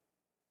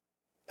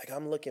 Like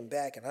I'm looking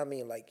back, and I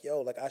mean, like, yo,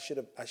 like that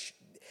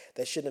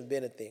shouldn't have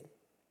been a thing.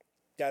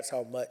 That's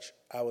how much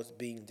I was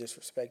being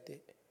disrespected.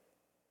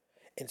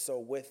 And so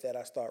with that,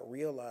 I start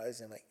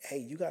realizing, like, hey,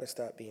 you got to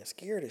stop being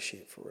scared of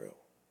shit for real.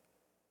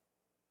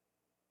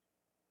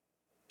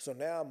 So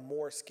now I'm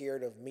more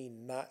scared of me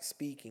not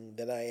speaking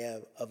than I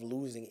am of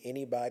losing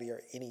anybody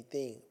or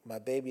anything. My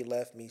baby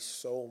left me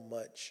so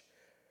much.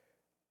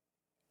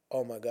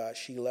 Oh my God,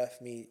 she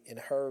left me in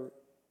her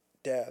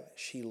death.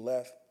 She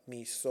left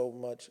me so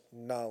much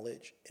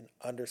knowledge and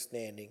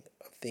understanding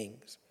of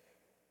things.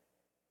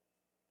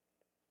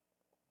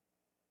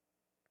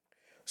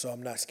 So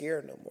I'm not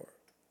scared no more.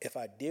 If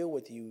I deal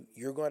with you,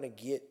 you're going to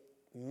get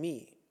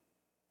me.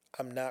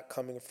 I'm not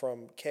coming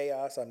from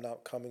chaos. I'm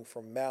not coming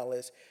from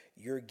malice.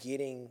 You're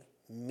getting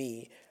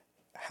me,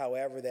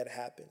 however that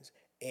happens.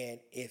 And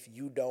if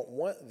you don't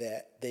want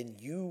that, then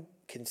you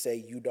can say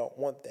you don't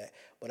want that.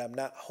 But I'm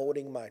not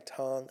holding my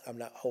tongue. I'm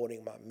not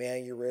holding my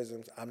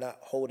mannerisms. I'm not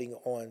holding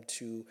on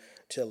to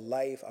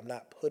life. I'm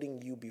not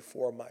putting you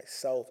before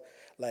myself.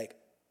 Like,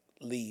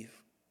 leave.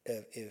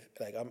 If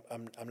like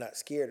I'm not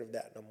scared of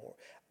that no more.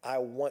 I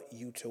want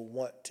you to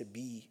want to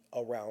be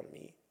around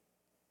me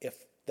if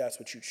that's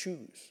what you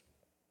choose.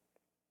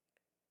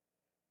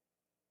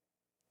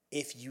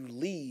 If you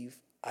leave,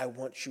 I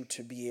want you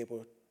to be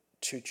able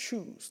to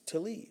choose to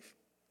leave.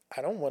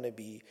 I don't want to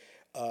be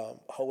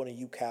holding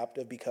you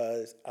captive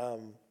because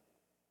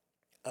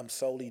I'm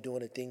solely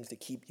doing the things to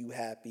keep you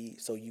happy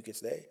so you can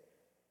stay.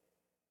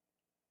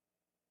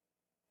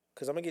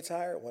 Because I'm going to get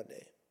tired one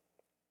day.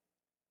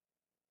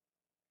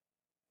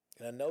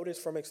 And I know this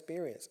from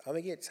experience. I'm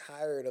going to get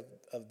tired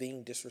of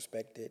being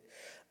disrespected.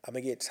 I'm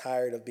going to get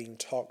tired of being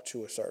talked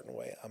to a certain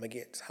way. I'm going to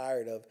get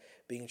tired of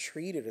being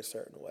treated a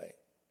certain way.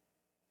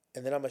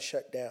 And then I'm going to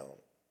shut down.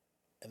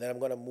 And then I'm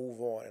going to move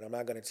on. And I'm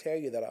not going to tell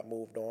you that I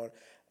moved on.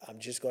 I'm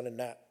just going to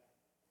not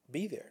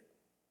be there.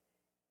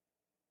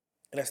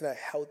 And that's not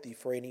healthy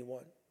for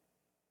anyone.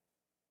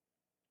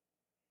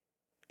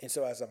 And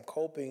so as I'm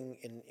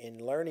coping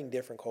and learning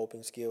different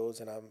coping skills,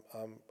 and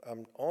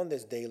I'm on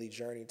this daily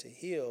journey to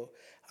heal,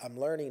 I'm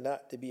learning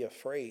not to be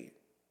afraid.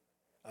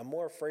 I'm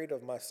more afraid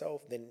of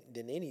myself than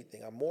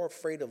anything. I'm more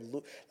afraid of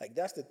like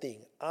that's the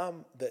thing.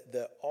 I'm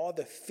all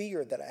the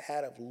fear that I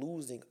had of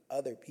losing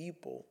other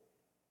people.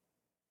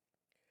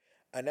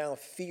 I now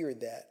fear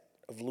that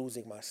of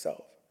losing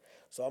myself.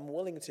 So I'm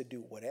willing to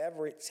do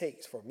whatever it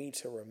takes for me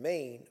to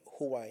remain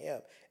who I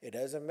am. It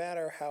doesn't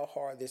matter how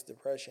hard this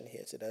depression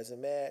hits. It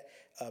doesn't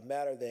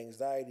matter the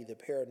anxiety, the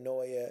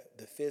paranoia,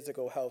 the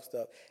physical health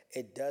stuff.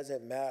 It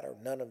doesn't matter,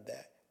 none of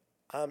that.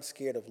 I'm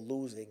scared of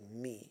losing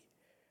me.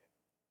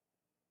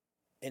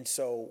 And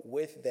so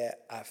with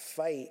that, I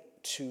fight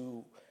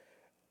to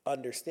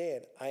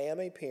understand I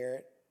am a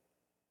parent.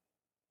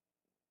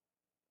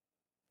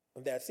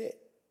 That's it.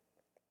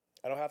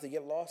 I don't have to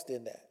get lost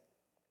in that.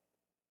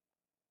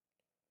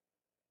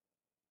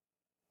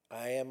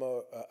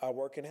 I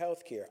work in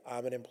healthcare.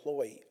 I'm an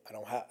employee. I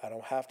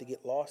don't have to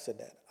get lost in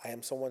that. I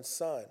am someone's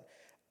son.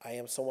 I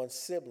am someone's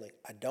sibling.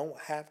 I don't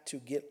have to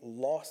get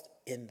lost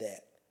in that.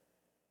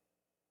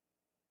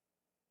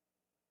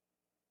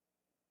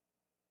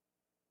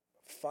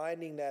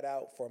 Finding that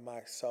out for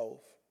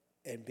myself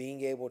and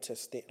being able to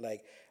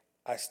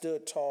I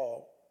stood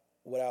tall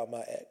without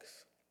my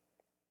ex.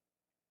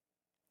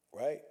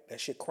 Right? That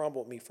shit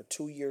crumbled me for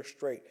 2 years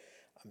straight.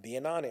 I'm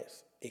being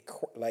honest. It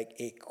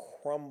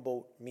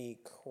crumbled me,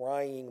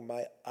 crying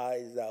my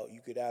eyes out.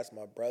 You could ask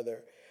my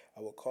brother.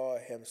 I would call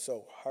him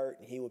so hurt,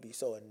 and he would be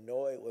so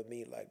annoyed with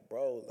me. Like,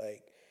 bro,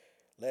 like,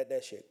 let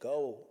that shit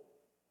go.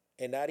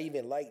 And not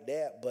even like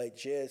that, but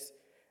just,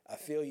 I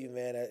feel you,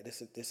 man.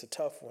 This is a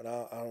tough one.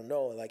 I don't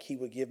know. Like, he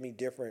would give me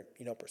different,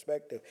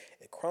 perspective.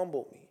 It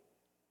crumbled me.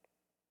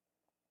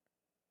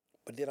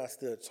 But then I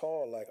stood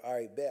tall. Like, all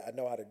right, bet I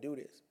know how to do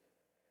this.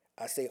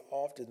 I say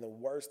often the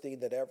worst thing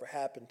that ever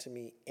happened to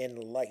me in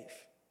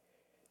life,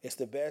 it's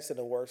the best and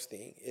the worst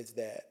thing, is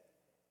that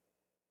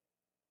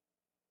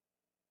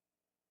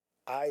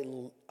I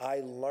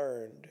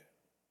learned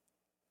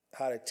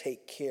how to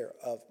take care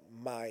of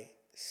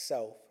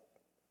myself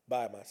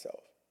by myself,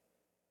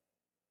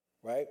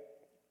 right?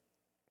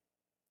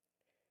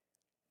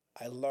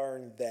 I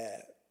learned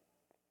that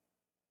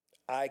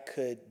I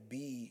could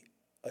be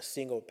a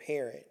single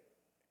parent,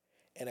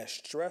 and as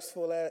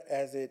stressful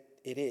as it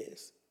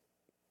is,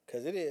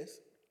 because it is,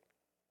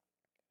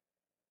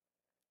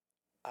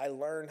 I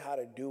learned how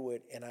to do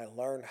it, and I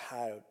learned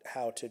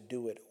how to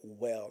do it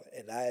well,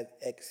 and I've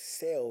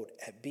excelled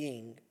at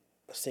being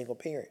a single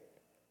parent.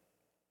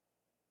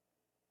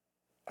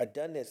 I've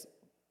done this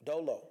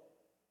dolo.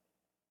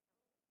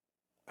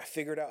 I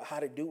figured out how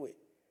to do it.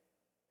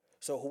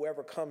 So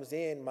whoever comes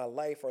in my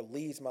life or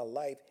leaves my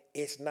life,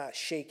 it's not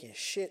shaking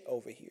shit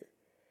over here.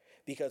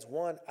 Because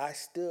one, I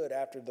stood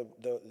after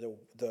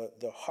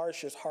the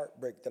harshest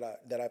heartbreak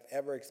that I've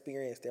ever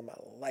experienced in my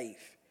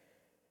life.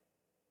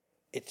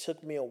 It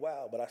took me a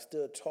while, but I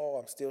stood tall.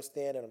 I'm still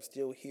standing. I'm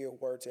still here.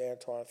 Word to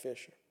Antoine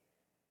Fisher.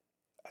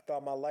 I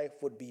thought my life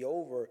would be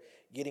over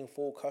getting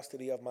full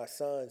custody of my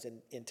sons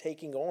and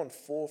taking on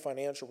full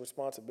financial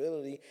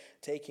responsibility,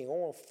 taking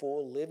on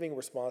full living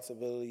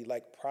responsibility,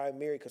 like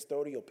primary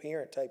custodial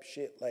parent type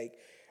shit. Like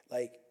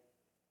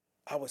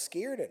I was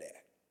scared of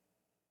that.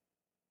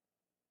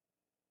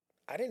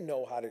 I didn't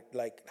know how to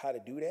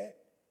do that.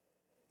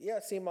 Yeah,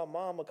 I seen my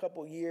mom a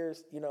couple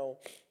years,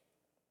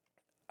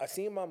 I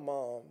seen my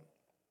mom.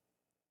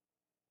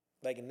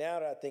 Like now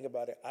that I think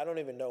about it, I don't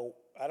even know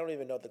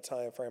the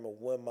time frame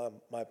of when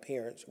my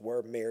parents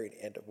were married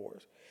and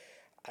divorced.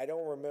 I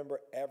don't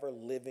remember ever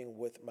living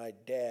with my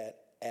dad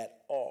at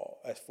all,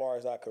 as far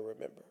as I could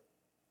remember.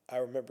 I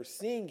remember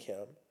seeing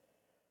him,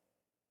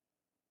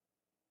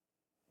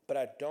 but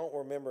I don't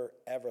remember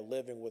ever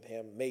living with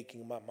him,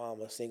 making my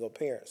mom a single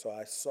parent. So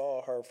I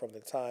saw her from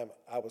the time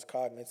I was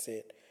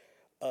cognizant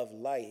of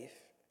life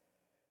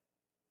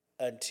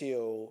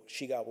until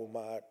she got with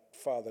my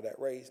father that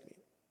raised me.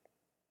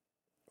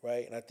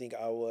 Right? And I think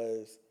I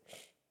was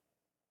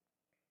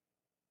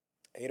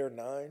 8 or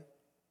 9.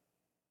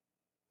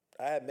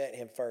 I had met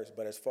him first,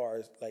 but as far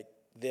as like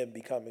them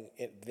being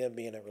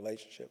in a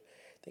relationship,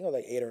 I think I was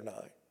like 8 or 9,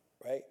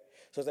 right?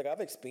 So it's like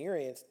I've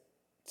experienced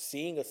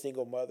seeing a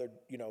single mother,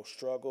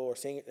 struggle, or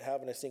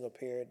having a single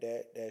parent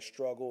that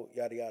struggled,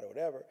 yada yada,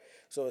 whatever.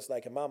 So it's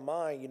like in my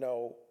mind,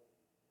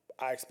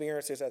 I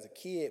experienced this as a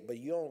kid, but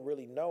you don't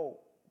really know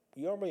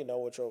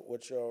what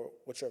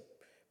your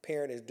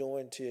parent is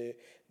doing to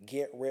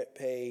get rent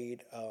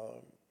paid,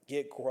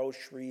 get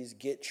groceries,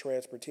 get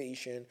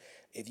transportation.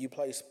 If you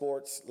play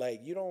sports, like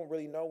you don't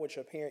really know what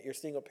your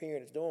single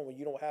parent is doing when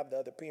you don't have the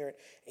other parent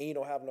and you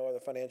don't have no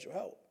other financial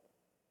help.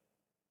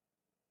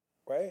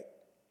 Right?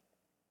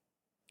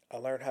 I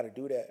learned how to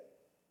do that.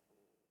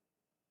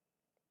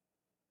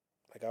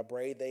 Like I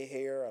braid their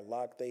hair, I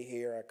lock their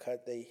hair, I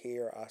cut their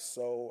hair, I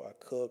sew, I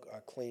cook, I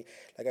clean.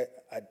 Like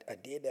I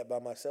did that by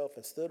myself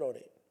and stood on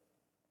it.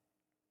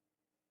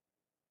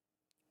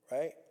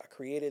 Right? I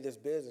created this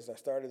business. I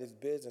started this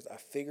business. I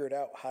figured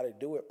out how to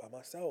do it by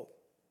myself.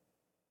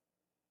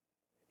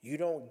 You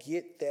don't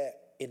get that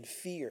in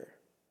fear,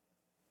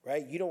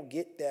 right? You don't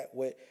get that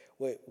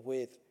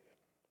with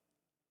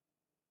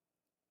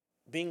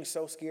being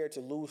so scared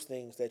to lose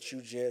things that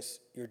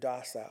you're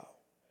docile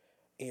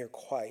and you're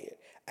quiet.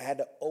 I had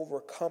to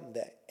overcome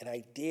that, and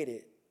I did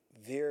it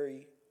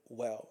very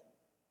well.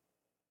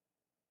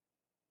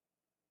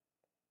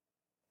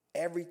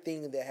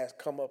 Everything that has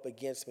come up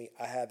against me,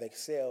 I have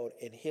excelled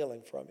in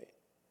healing from it,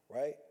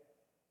 right?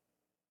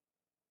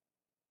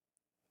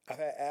 I've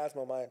had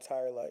asthma my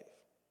entire life.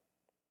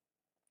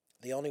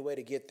 The only way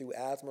to get through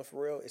asthma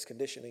for real is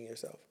conditioning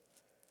yourself.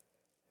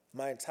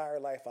 My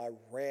entire life, I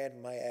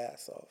ran my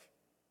ass off.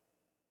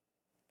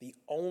 The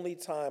only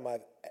time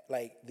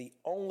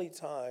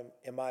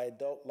in my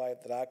adult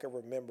life that I can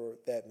remember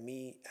that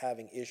me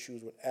having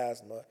issues with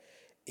asthma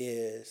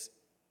is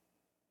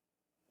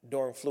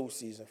during flu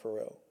season for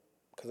real.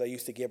 Because I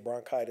used to get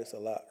bronchitis a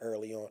lot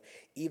early on.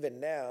 Even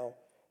now,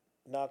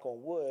 knock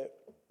on wood,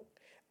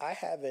 I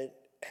haven't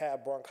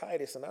had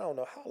bronchitis in I don't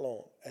know how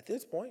long at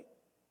this point.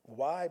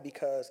 Why?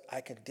 Because I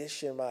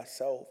conditioned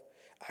myself.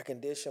 I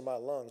conditioned my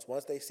lungs.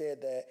 Once they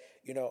said that,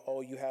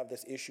 you have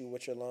this issue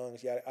with your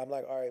lungs, yeah, I'm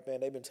like, all right,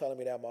 man, they've been telling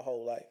me that my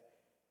whole life.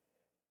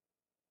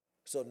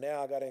 So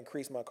now I got to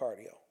increase my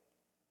cardio.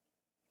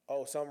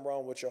 Oh, something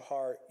wrong with your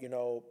heart,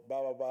 blah,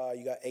 blah, blah,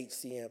 you got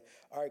HCM.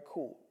 All right,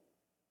 cool.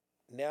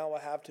 Now I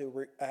have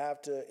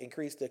to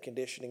increase the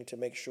conditioning to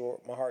make sure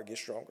my heart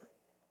gets stronger.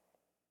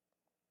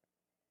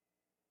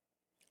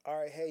 All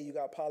right, hey, you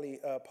got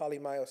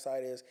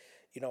polymyositis,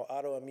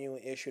 autoimmune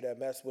issue that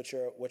mess with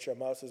your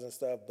muscles and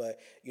stuff. But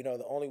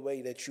the only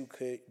way that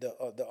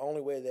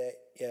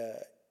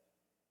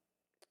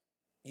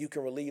you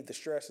can relieve the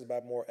stress is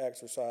by more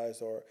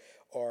exercise or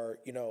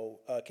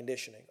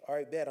conditioning. All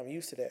right, bet I'm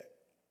used to that.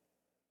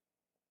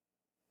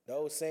 The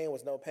old saying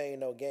was no pain,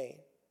 no gain.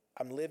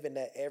 I'm living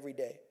that every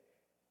day.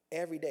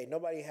 every day.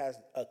 Nobody has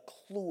a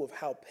clue of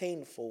how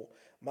painful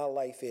my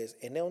life is,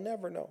 and they'll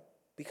never know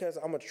because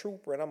I'm a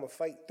trooper and I'm gonna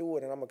fight through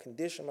it and I'm gonna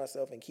condition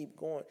myself and keep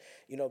going,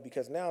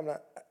 because now I'm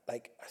not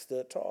like I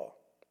stood tall.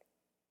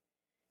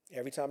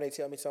 Every time they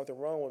tell me something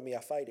wrong with me, I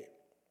fight it.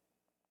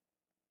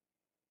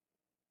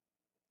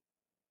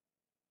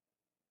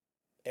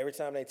 Every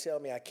time they tell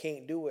me I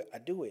can't do it, I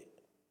do it.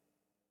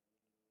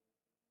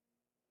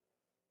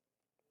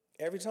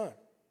 Every time.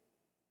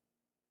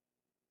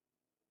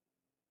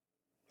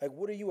 Like,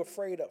 what are you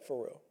afraid of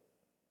for real?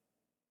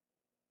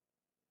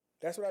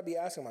 That's what I'd be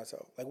asking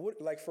myself.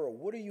 Like for real,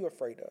 what are you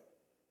afraid of?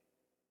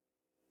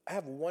 I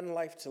have one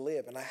life to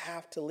live and I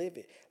have to live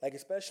it. Like,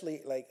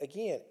 especially, like,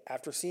 again,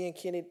 after seeing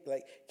Kennedy,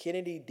 like,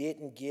 Kennedy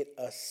didn't get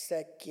a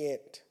second.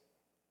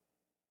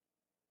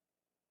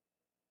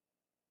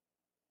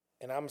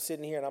 And I'm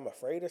sitting here and I'm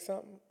afraid of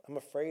something. I'm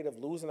afraid of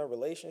losing a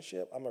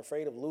relationship. I'm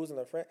afraid of losing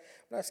a friend.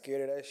 I'm not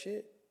scared of that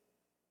shit.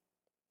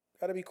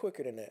 Gotta be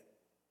quicker than that.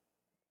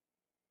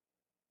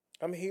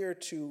 I'm here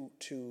to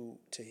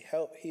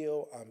help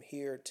heal. I'm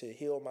here to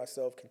heal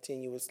myself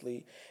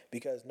continuously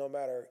because no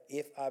matter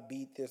if I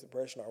beat this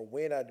depression or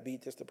when I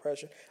beat this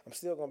depression, I'm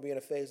still going to be in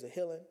a phase of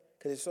healing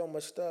because there's so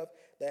much stuff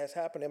that has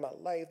happened in my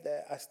life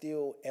that I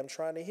still am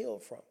trying to heal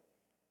from.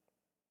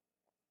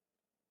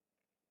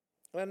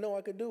 And I know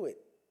I could do it.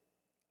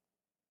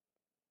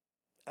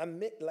 I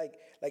meant like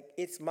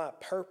it's my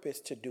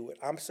purpose to do it.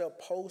 I'm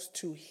supposed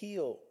to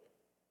heal.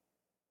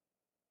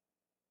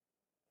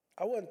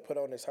 I wasn't put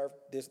on this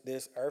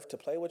earth to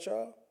play with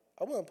y'all.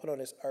 I wasn't put on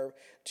this earth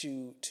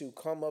to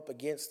come up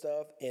against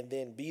stuff and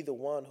then be the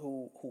one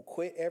who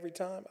quit every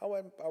time. I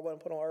wasn't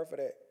put on earth for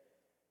that.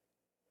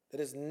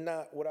 That is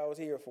not what I was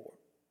here for.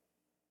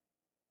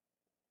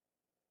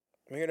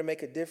 I'm here to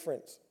make a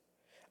difference.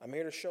 I'm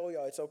here to show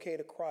y'all it's okay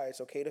to cry.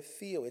 It's okay to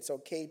feel. It's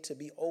okay to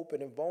be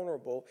open and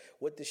vulnerable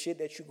with the shit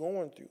that you're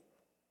going through.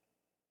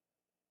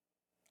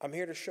 I'm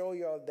here to show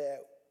y'all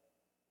that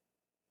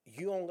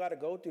you don't got to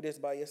go through this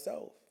by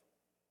yourself.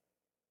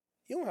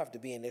 You don't have to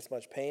be in this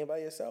much pain by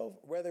yourself,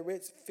 whether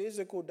it's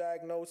physical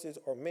diagnosis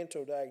or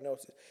mental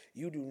diagnosis.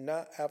 You do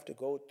not have to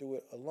go through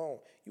it alone.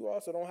 You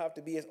also don't have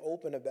to be as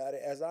open about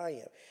it as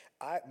I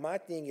am. My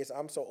thing is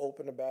I'm so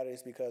open about it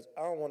is because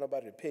I don't want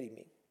nobody to pity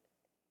me.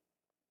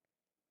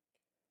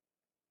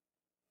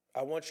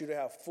 I want you to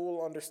have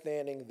full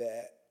understanding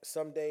that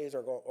some days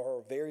are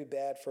very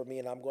bad for me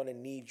and I'm going to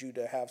need you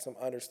to have some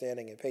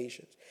understanding and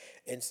patience.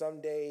 And some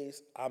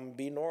days I'm going to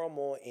be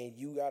normal and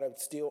you got to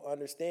still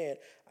understand,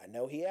 I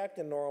know he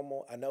acting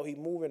normal, I know he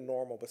moving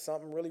normal, but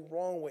something really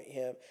wrong with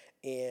him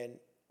and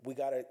we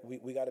got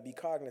to be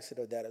cognizant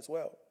of that as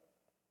well.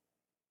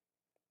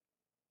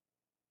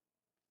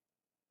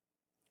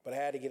 But I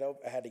had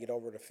to get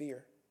over the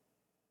fear.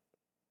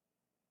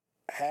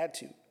 I had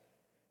to.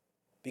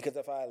 Because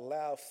if I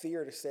allow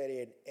fear to set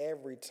in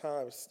every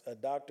time a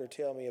doctor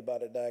tell me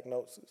about a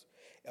diagnosis,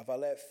 if I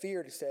let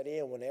fear to set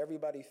in when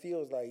everybody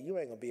feels like you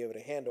ain't going to be able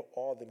to handle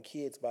all them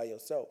kids by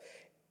yourself,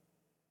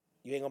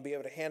 you ain't going to be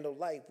able to handle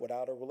life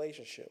without a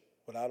relationship,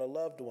 without a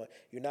loved one.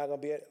 You're not going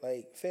to be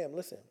like, fam,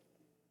 listen.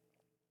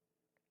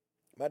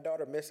 My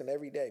daughter missing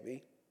every day,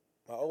 B.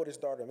 My oldest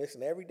daughter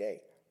missing every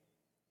day.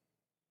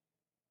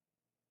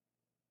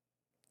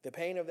 The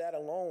pain of that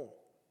alone.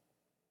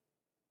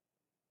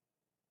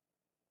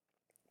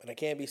 But I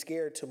can't be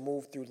scared to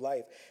move through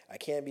life. I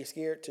can't be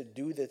scared to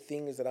do the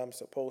things that I'm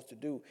supposed to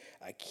do.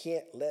 I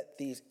can't let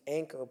these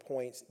anchor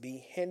points be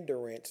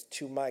hindrance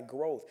to my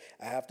growth.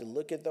 I have to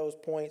look at those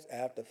points. I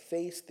have to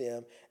face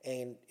them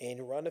and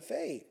run the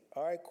fade.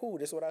 All right, cool.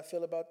 This is what I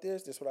feel about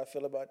this. This is what I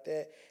feel about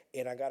that.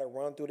 And I got to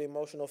run through the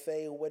emotional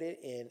fade with it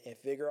and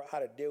figure out how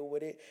to deal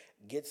with it,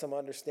 get some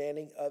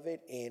understanding of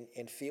it,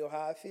 and feel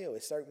how I feel.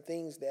 It's certain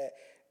things that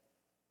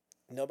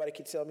nobody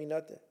can tell me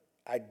nothing.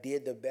 I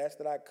did the best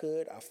that I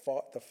could. I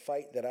fought the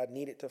fight that I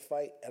needed to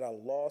fight, and I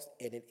lost,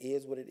 and it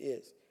is what it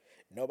is.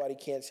 Nobody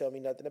can tell me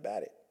nothing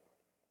about it.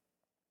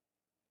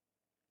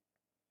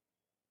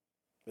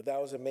 But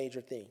that was a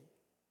major thing.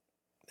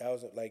 That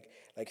was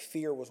like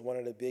fear was one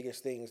of the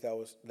biggest things that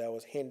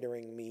was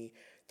hindering me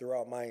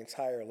throughout my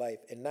entire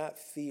life, and not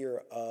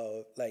fear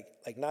of like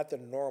not the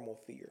normal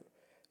fear,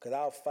 because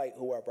I'll fight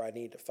whoever I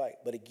need to fight.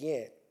 But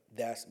again,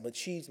 that's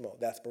machismo.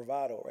 That's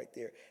bravado right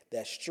there.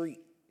 That's street.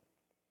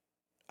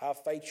 I'll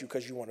fight you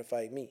because you want to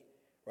fight me,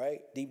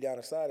 right? Deep down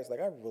inside, it's like,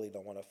 I really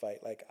don't want to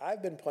fight. Like,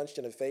 I've been punched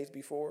in the face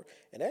before,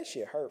 and that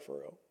shit hurt for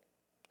real.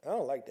 I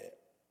don't like that.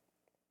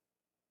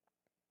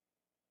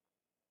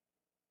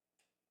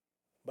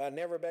 But I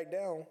never back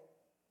down,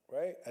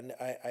 right?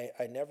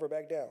 I never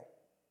back down.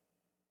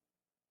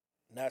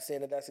 Not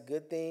saying that that's a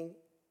good thing,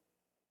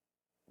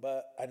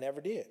 but I never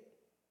did.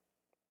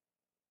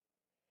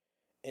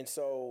 And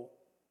so,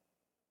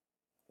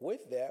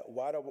 with that,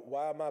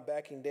 why am I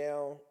backing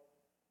down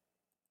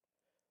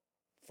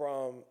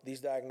from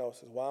these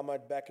diagnoses? Why am I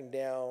backing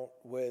down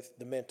with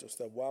the mental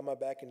stuff? Why am I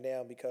backing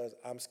down? Because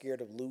I'm scared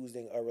of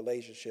losing a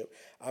relationship.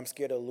 I'm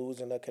scared of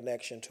losing a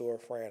connection to a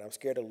friend. I'm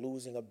scared of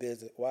losing a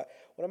business. What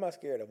am I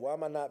scared of? Why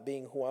am I not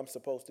being who I'm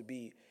supposed to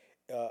be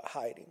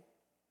hiding?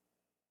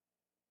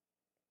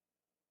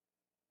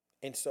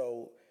 And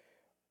so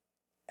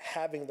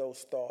having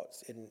those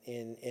thoughts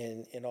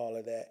and all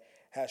of that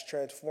has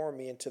transformed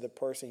me into the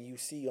person you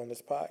see on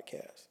this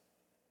podcast.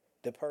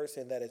 The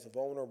person that is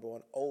vulnerable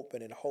and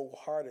open and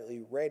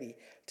wholeheartedly ready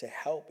to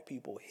help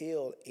people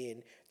heal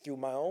in through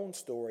my own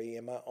story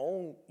and my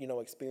own,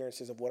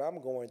 experiences of what I'm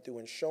going through,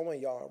 and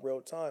showing y'all in real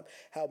time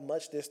how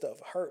much this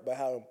stuff hurt, but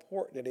how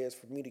important it is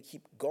for me to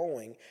keep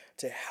going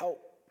to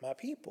help my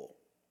people.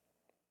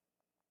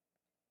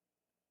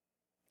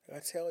 I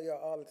tell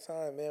y'all all the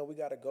time, man, we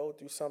got to go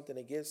through something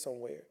to get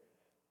somewhere.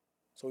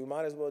 So we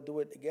might as well do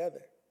it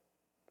together.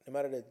 No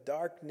matter the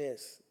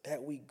darkness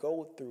that we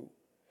go through,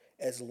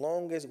 as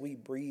long as we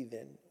breathe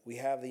in, we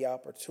have the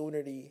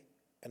opportunity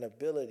and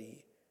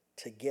ability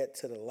to get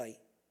to the light.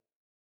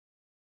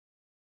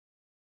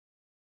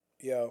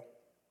 Yo,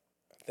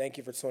 thank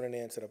you for tuning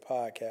in to the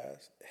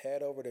podcast.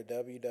 Head over to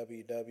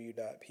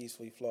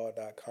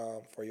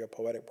www.peacefullyflawed.com for your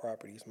Poetic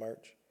Properties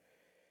merch.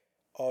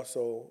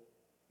 Also,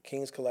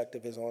 King's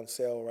Collective is on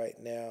sale right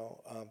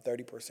now,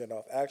 30%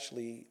 off.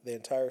 Actually, the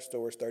entire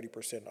store is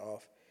 30%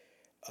 off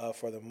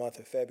for the month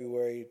of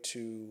February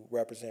to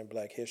represent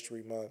Black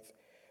History Month.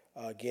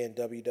 Again,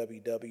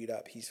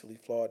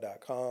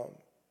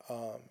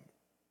 www.peacefullyflawed.com.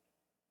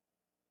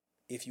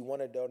 If you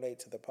want to donate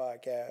to the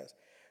podcast,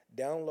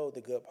 download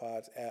the Good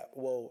Pods app.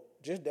 Well,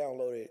 just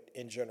download it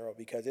in general,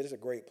 because it is a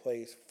great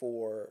place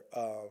for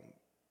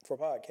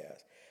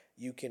podcasts.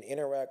 You can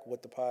interact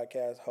with the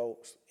podcast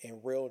hosts in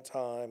real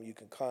time. You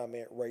can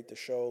comment, rate the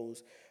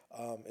shows.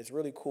 It's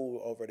really cool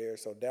over there.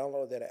 So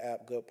download that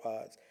app, Good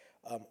Pods.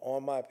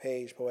 On my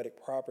page,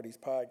 Poetic Properties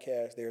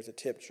Podcast, there's a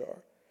tip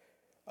jar.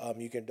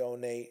 You can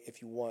donate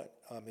if you want.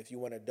 If you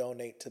want to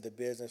donate to the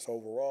business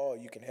overall,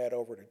 you can head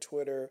over to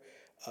Twitter.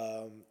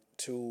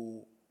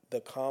 To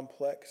the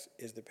Complex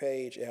is the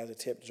page. It has a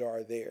tip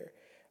jar there.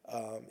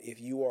 If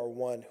you are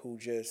one who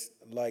just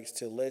likes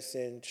to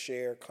listen,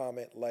 share,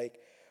 comment, like,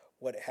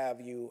 what have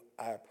you,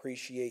 I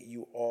appreciate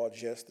you all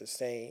just the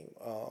same.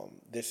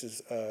 This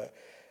is a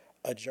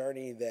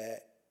journey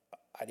that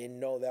I didn't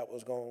know that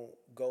was going to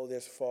go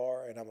this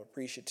far, and I'm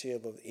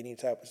appreciative of any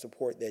type of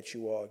support that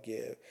you all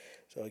give.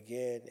 So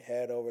again,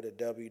 head over to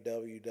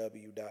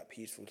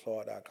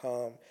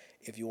www.peacefulflawed.com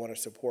if you want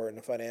to support in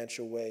a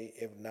financial way.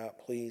 If not,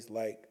 please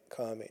like,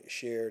 comment,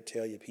 share,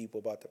 tell your people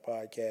about the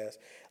podcast.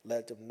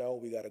 Let them know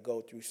we got to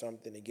go through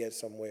something to get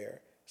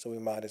somewhere, so we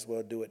might as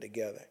well do it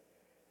together.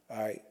 All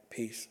right,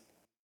 peace.